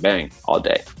bang bang bang all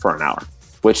day for an hour,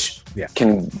 which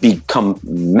can become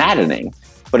maddening.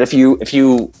 But if you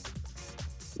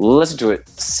listen to it,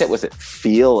 sit with it,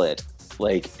 feel it,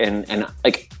 like and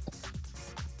like,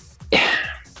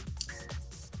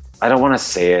 I don't want to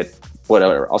say it,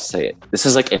 whatever, I'll say it. This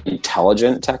is like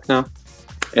intelligent techno.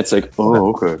 It's like, oh,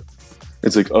 okay.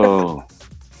 It's like, oh,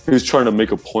 he's trying to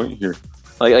make a point here.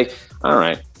 Like, all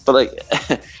right. But like,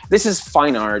 this is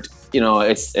fine art. You know,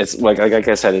 it's like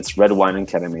I said, it's red wine and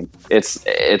ketamine.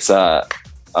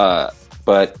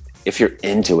 But if you're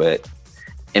into it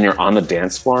and you're on the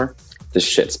dance floor, this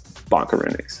shit's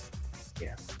Bunkeroonies.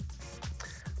 Yeah.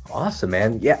 Awesome,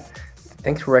 man. Yeah.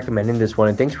 Thanks for recommending this one,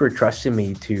 and thanks for trusting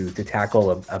me to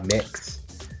tackle a mix.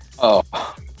 Oh,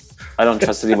 I don't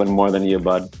trust anyone more than you,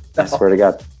 bud. I swear to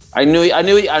God. I knew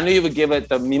you would give it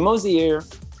the Mimo's ear,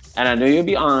 and I knew you'd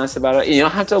be honest about it. You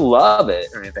don't have to love it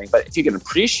or anything, but if you can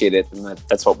appreciate it, then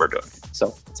that's what we're doing.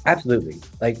 So absolutely,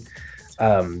 like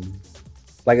I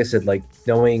said, like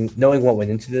knowing what went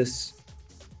into this,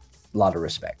 a lot of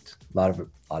respect, a lot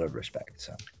of respect.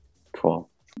 So cool.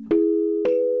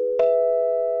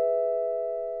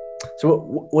 So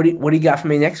what do you got for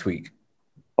me next week?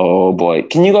 Oh boy,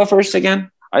 can you go first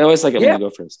again? I always like it when you go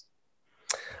first.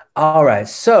 All right.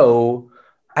 So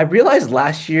I realized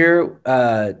last year,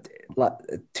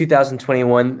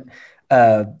 2021,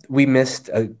 we missed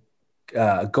a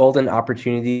golden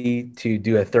opportunity to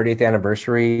do a 30th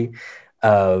anniversary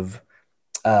of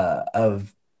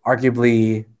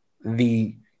arguably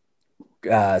the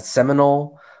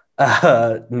seminal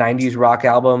 90s rock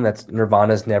album, that's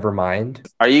Nirvana's Nevermind.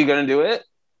 Are you gonna do it?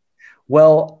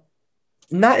 Well,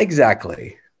 not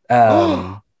exactly.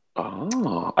 A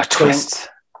twist. So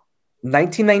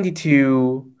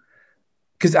 1992,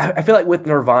 because I feel like with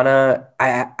Nirvana,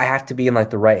 I have to be in like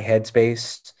the right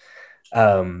headspace,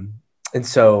 and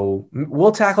so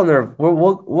we'll tackle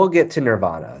we'll get to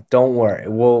Nirvana. Don't worry,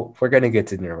 we're gonna get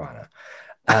to Nirvana.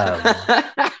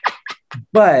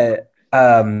 But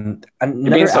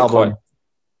another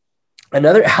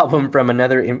album from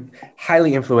another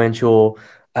highly influential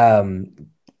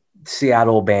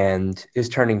Seattle band is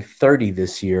turning 30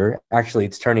 this year. Actually,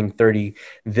 it's turning 30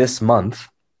 this month.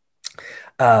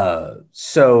 And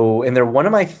they're one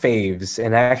of my faves,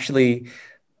 and I actually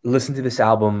listened to this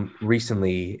album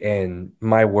recently, and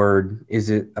my word, is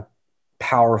it a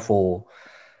powerful,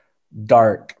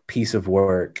 dark piece of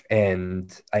work,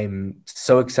 and I'm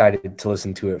so excited to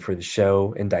listen to it for the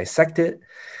show and dissect it.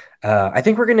 I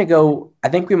think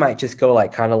we might just go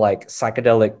like kind of like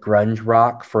psychedelic grunge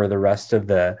rock for the rest of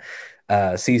the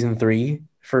season 3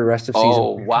 for the rest of season 3.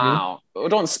 Oh, wow. Well,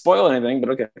 don't spoil anything, but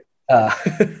okay.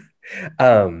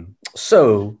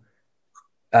 So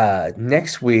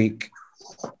Next week,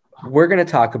 we're going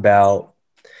to talk about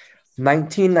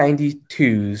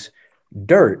 1992's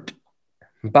Dirt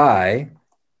by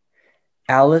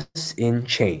Alice in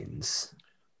Chains.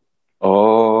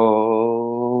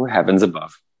 Oh, heavens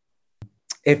above.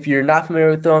 If you're not familiar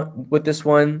with this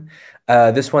one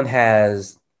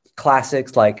has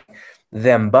classics like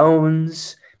Them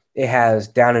Bones. It has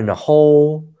Down in a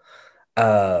Hole,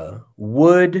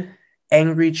 Wood,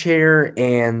 Angry Chair,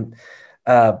 and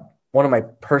one of my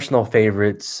personal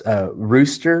favorites,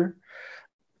 Rooster.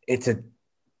 It's a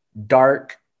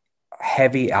dark,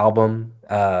 heavy album.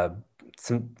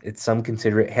 Some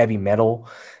consider it heavy metal,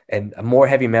 and more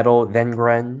heavy metal than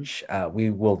grunge.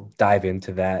 We will dive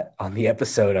into that on the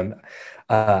episode.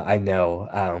 I know,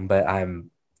 but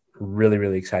I'm really,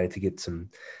 really excited to get some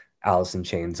Alice in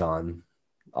Chains on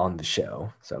the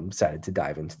show. So I'm excited to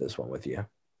dive into this one with you.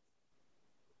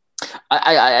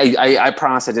 I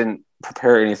promise I didn't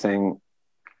prepare anything.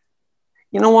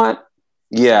 You know what?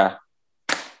 Yeah.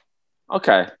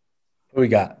 Okay. What we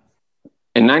got?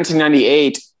 In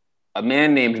 1998, a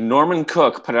man named Norman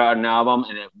Cook put out an album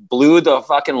and it blew the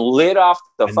fucking lid off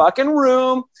the fucking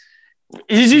room.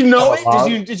 Did you know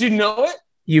it? Did you know it?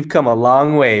 You've come a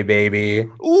long way, baby.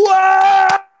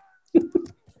 What?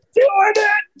 Doing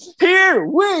it! Here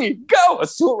we go.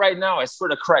 Let's do it right now. I swear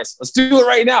to Christ. Let's do it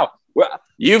right now.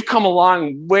 You've come a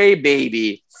long way,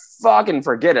 baby. Fucking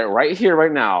forget it. Right here,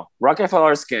 right now.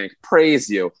 Rockefeller Skank, praise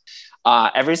you.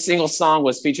 Every single song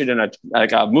was featured in a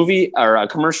movie or a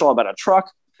commercial about a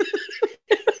truck.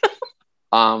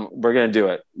 We're gonna do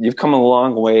it. You've come a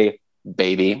long way,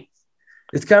 baby.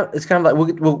 It's kind of like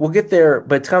we'll get there,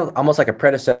 but it's kind of almost like a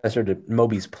predecessor to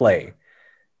Moby's Play.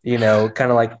 You know,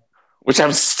 kind of like, which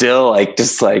I'm still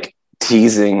just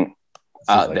teasing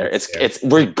out there. It's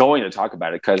we're going to talk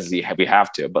about it because we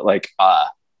have to, but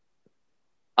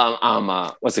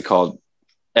what's it called?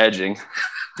 Edging.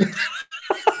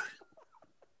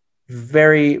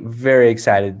 Very, very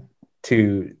excited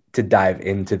to dive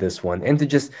into this one and to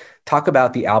just talk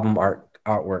about the album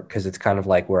artwork because it's kind of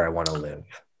like where I want to live.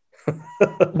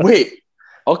 Wait.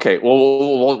 Okay.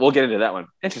 Well, we'll get into that one.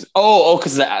 Interesting. Oh,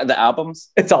 because the albums.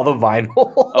 It's all the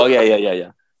vinyl. Oh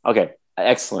yeah. Okay.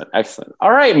 Excellent.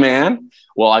 All right, man.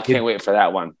 Well, I can't wait for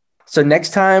that one. So next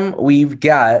time we've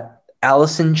got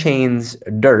Alice in Chains'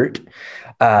 Dirt.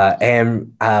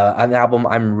 And an album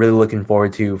I'm really looking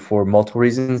forward to for multiple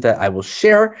reasons that I will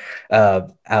share. We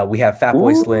have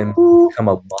Fatboy Slim, come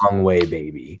a long way,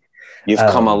 baby. You've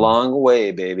come a long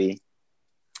way, baby.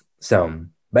 So,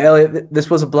 but Elliot, this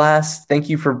was a blast. Thank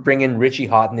you for bringing Richie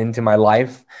Houghton into my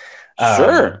life.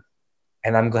 Sure.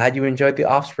 And I'm glad you enjoyed The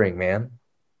Offspring, man.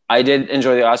 I did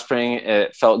enjoy The Offspring.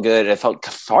 It felt good. It felt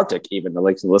cathartic even to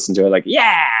listen to it.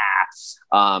 Yeah.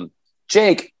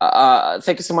 Jake,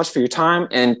 thank you so much for your time.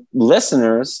 And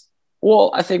listeners,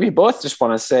 well, I think we both just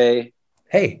want to say,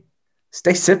 hey,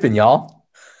 stay sipping, y'all.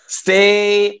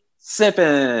 Stay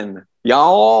sipping,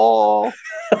 y'all.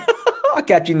 I'll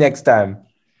catch you next time.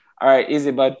 All right,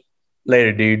 easy, bud.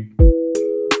 Later, dude.